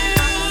too.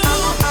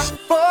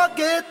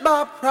 Forget my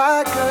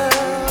pride, girl.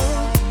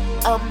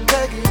 I'm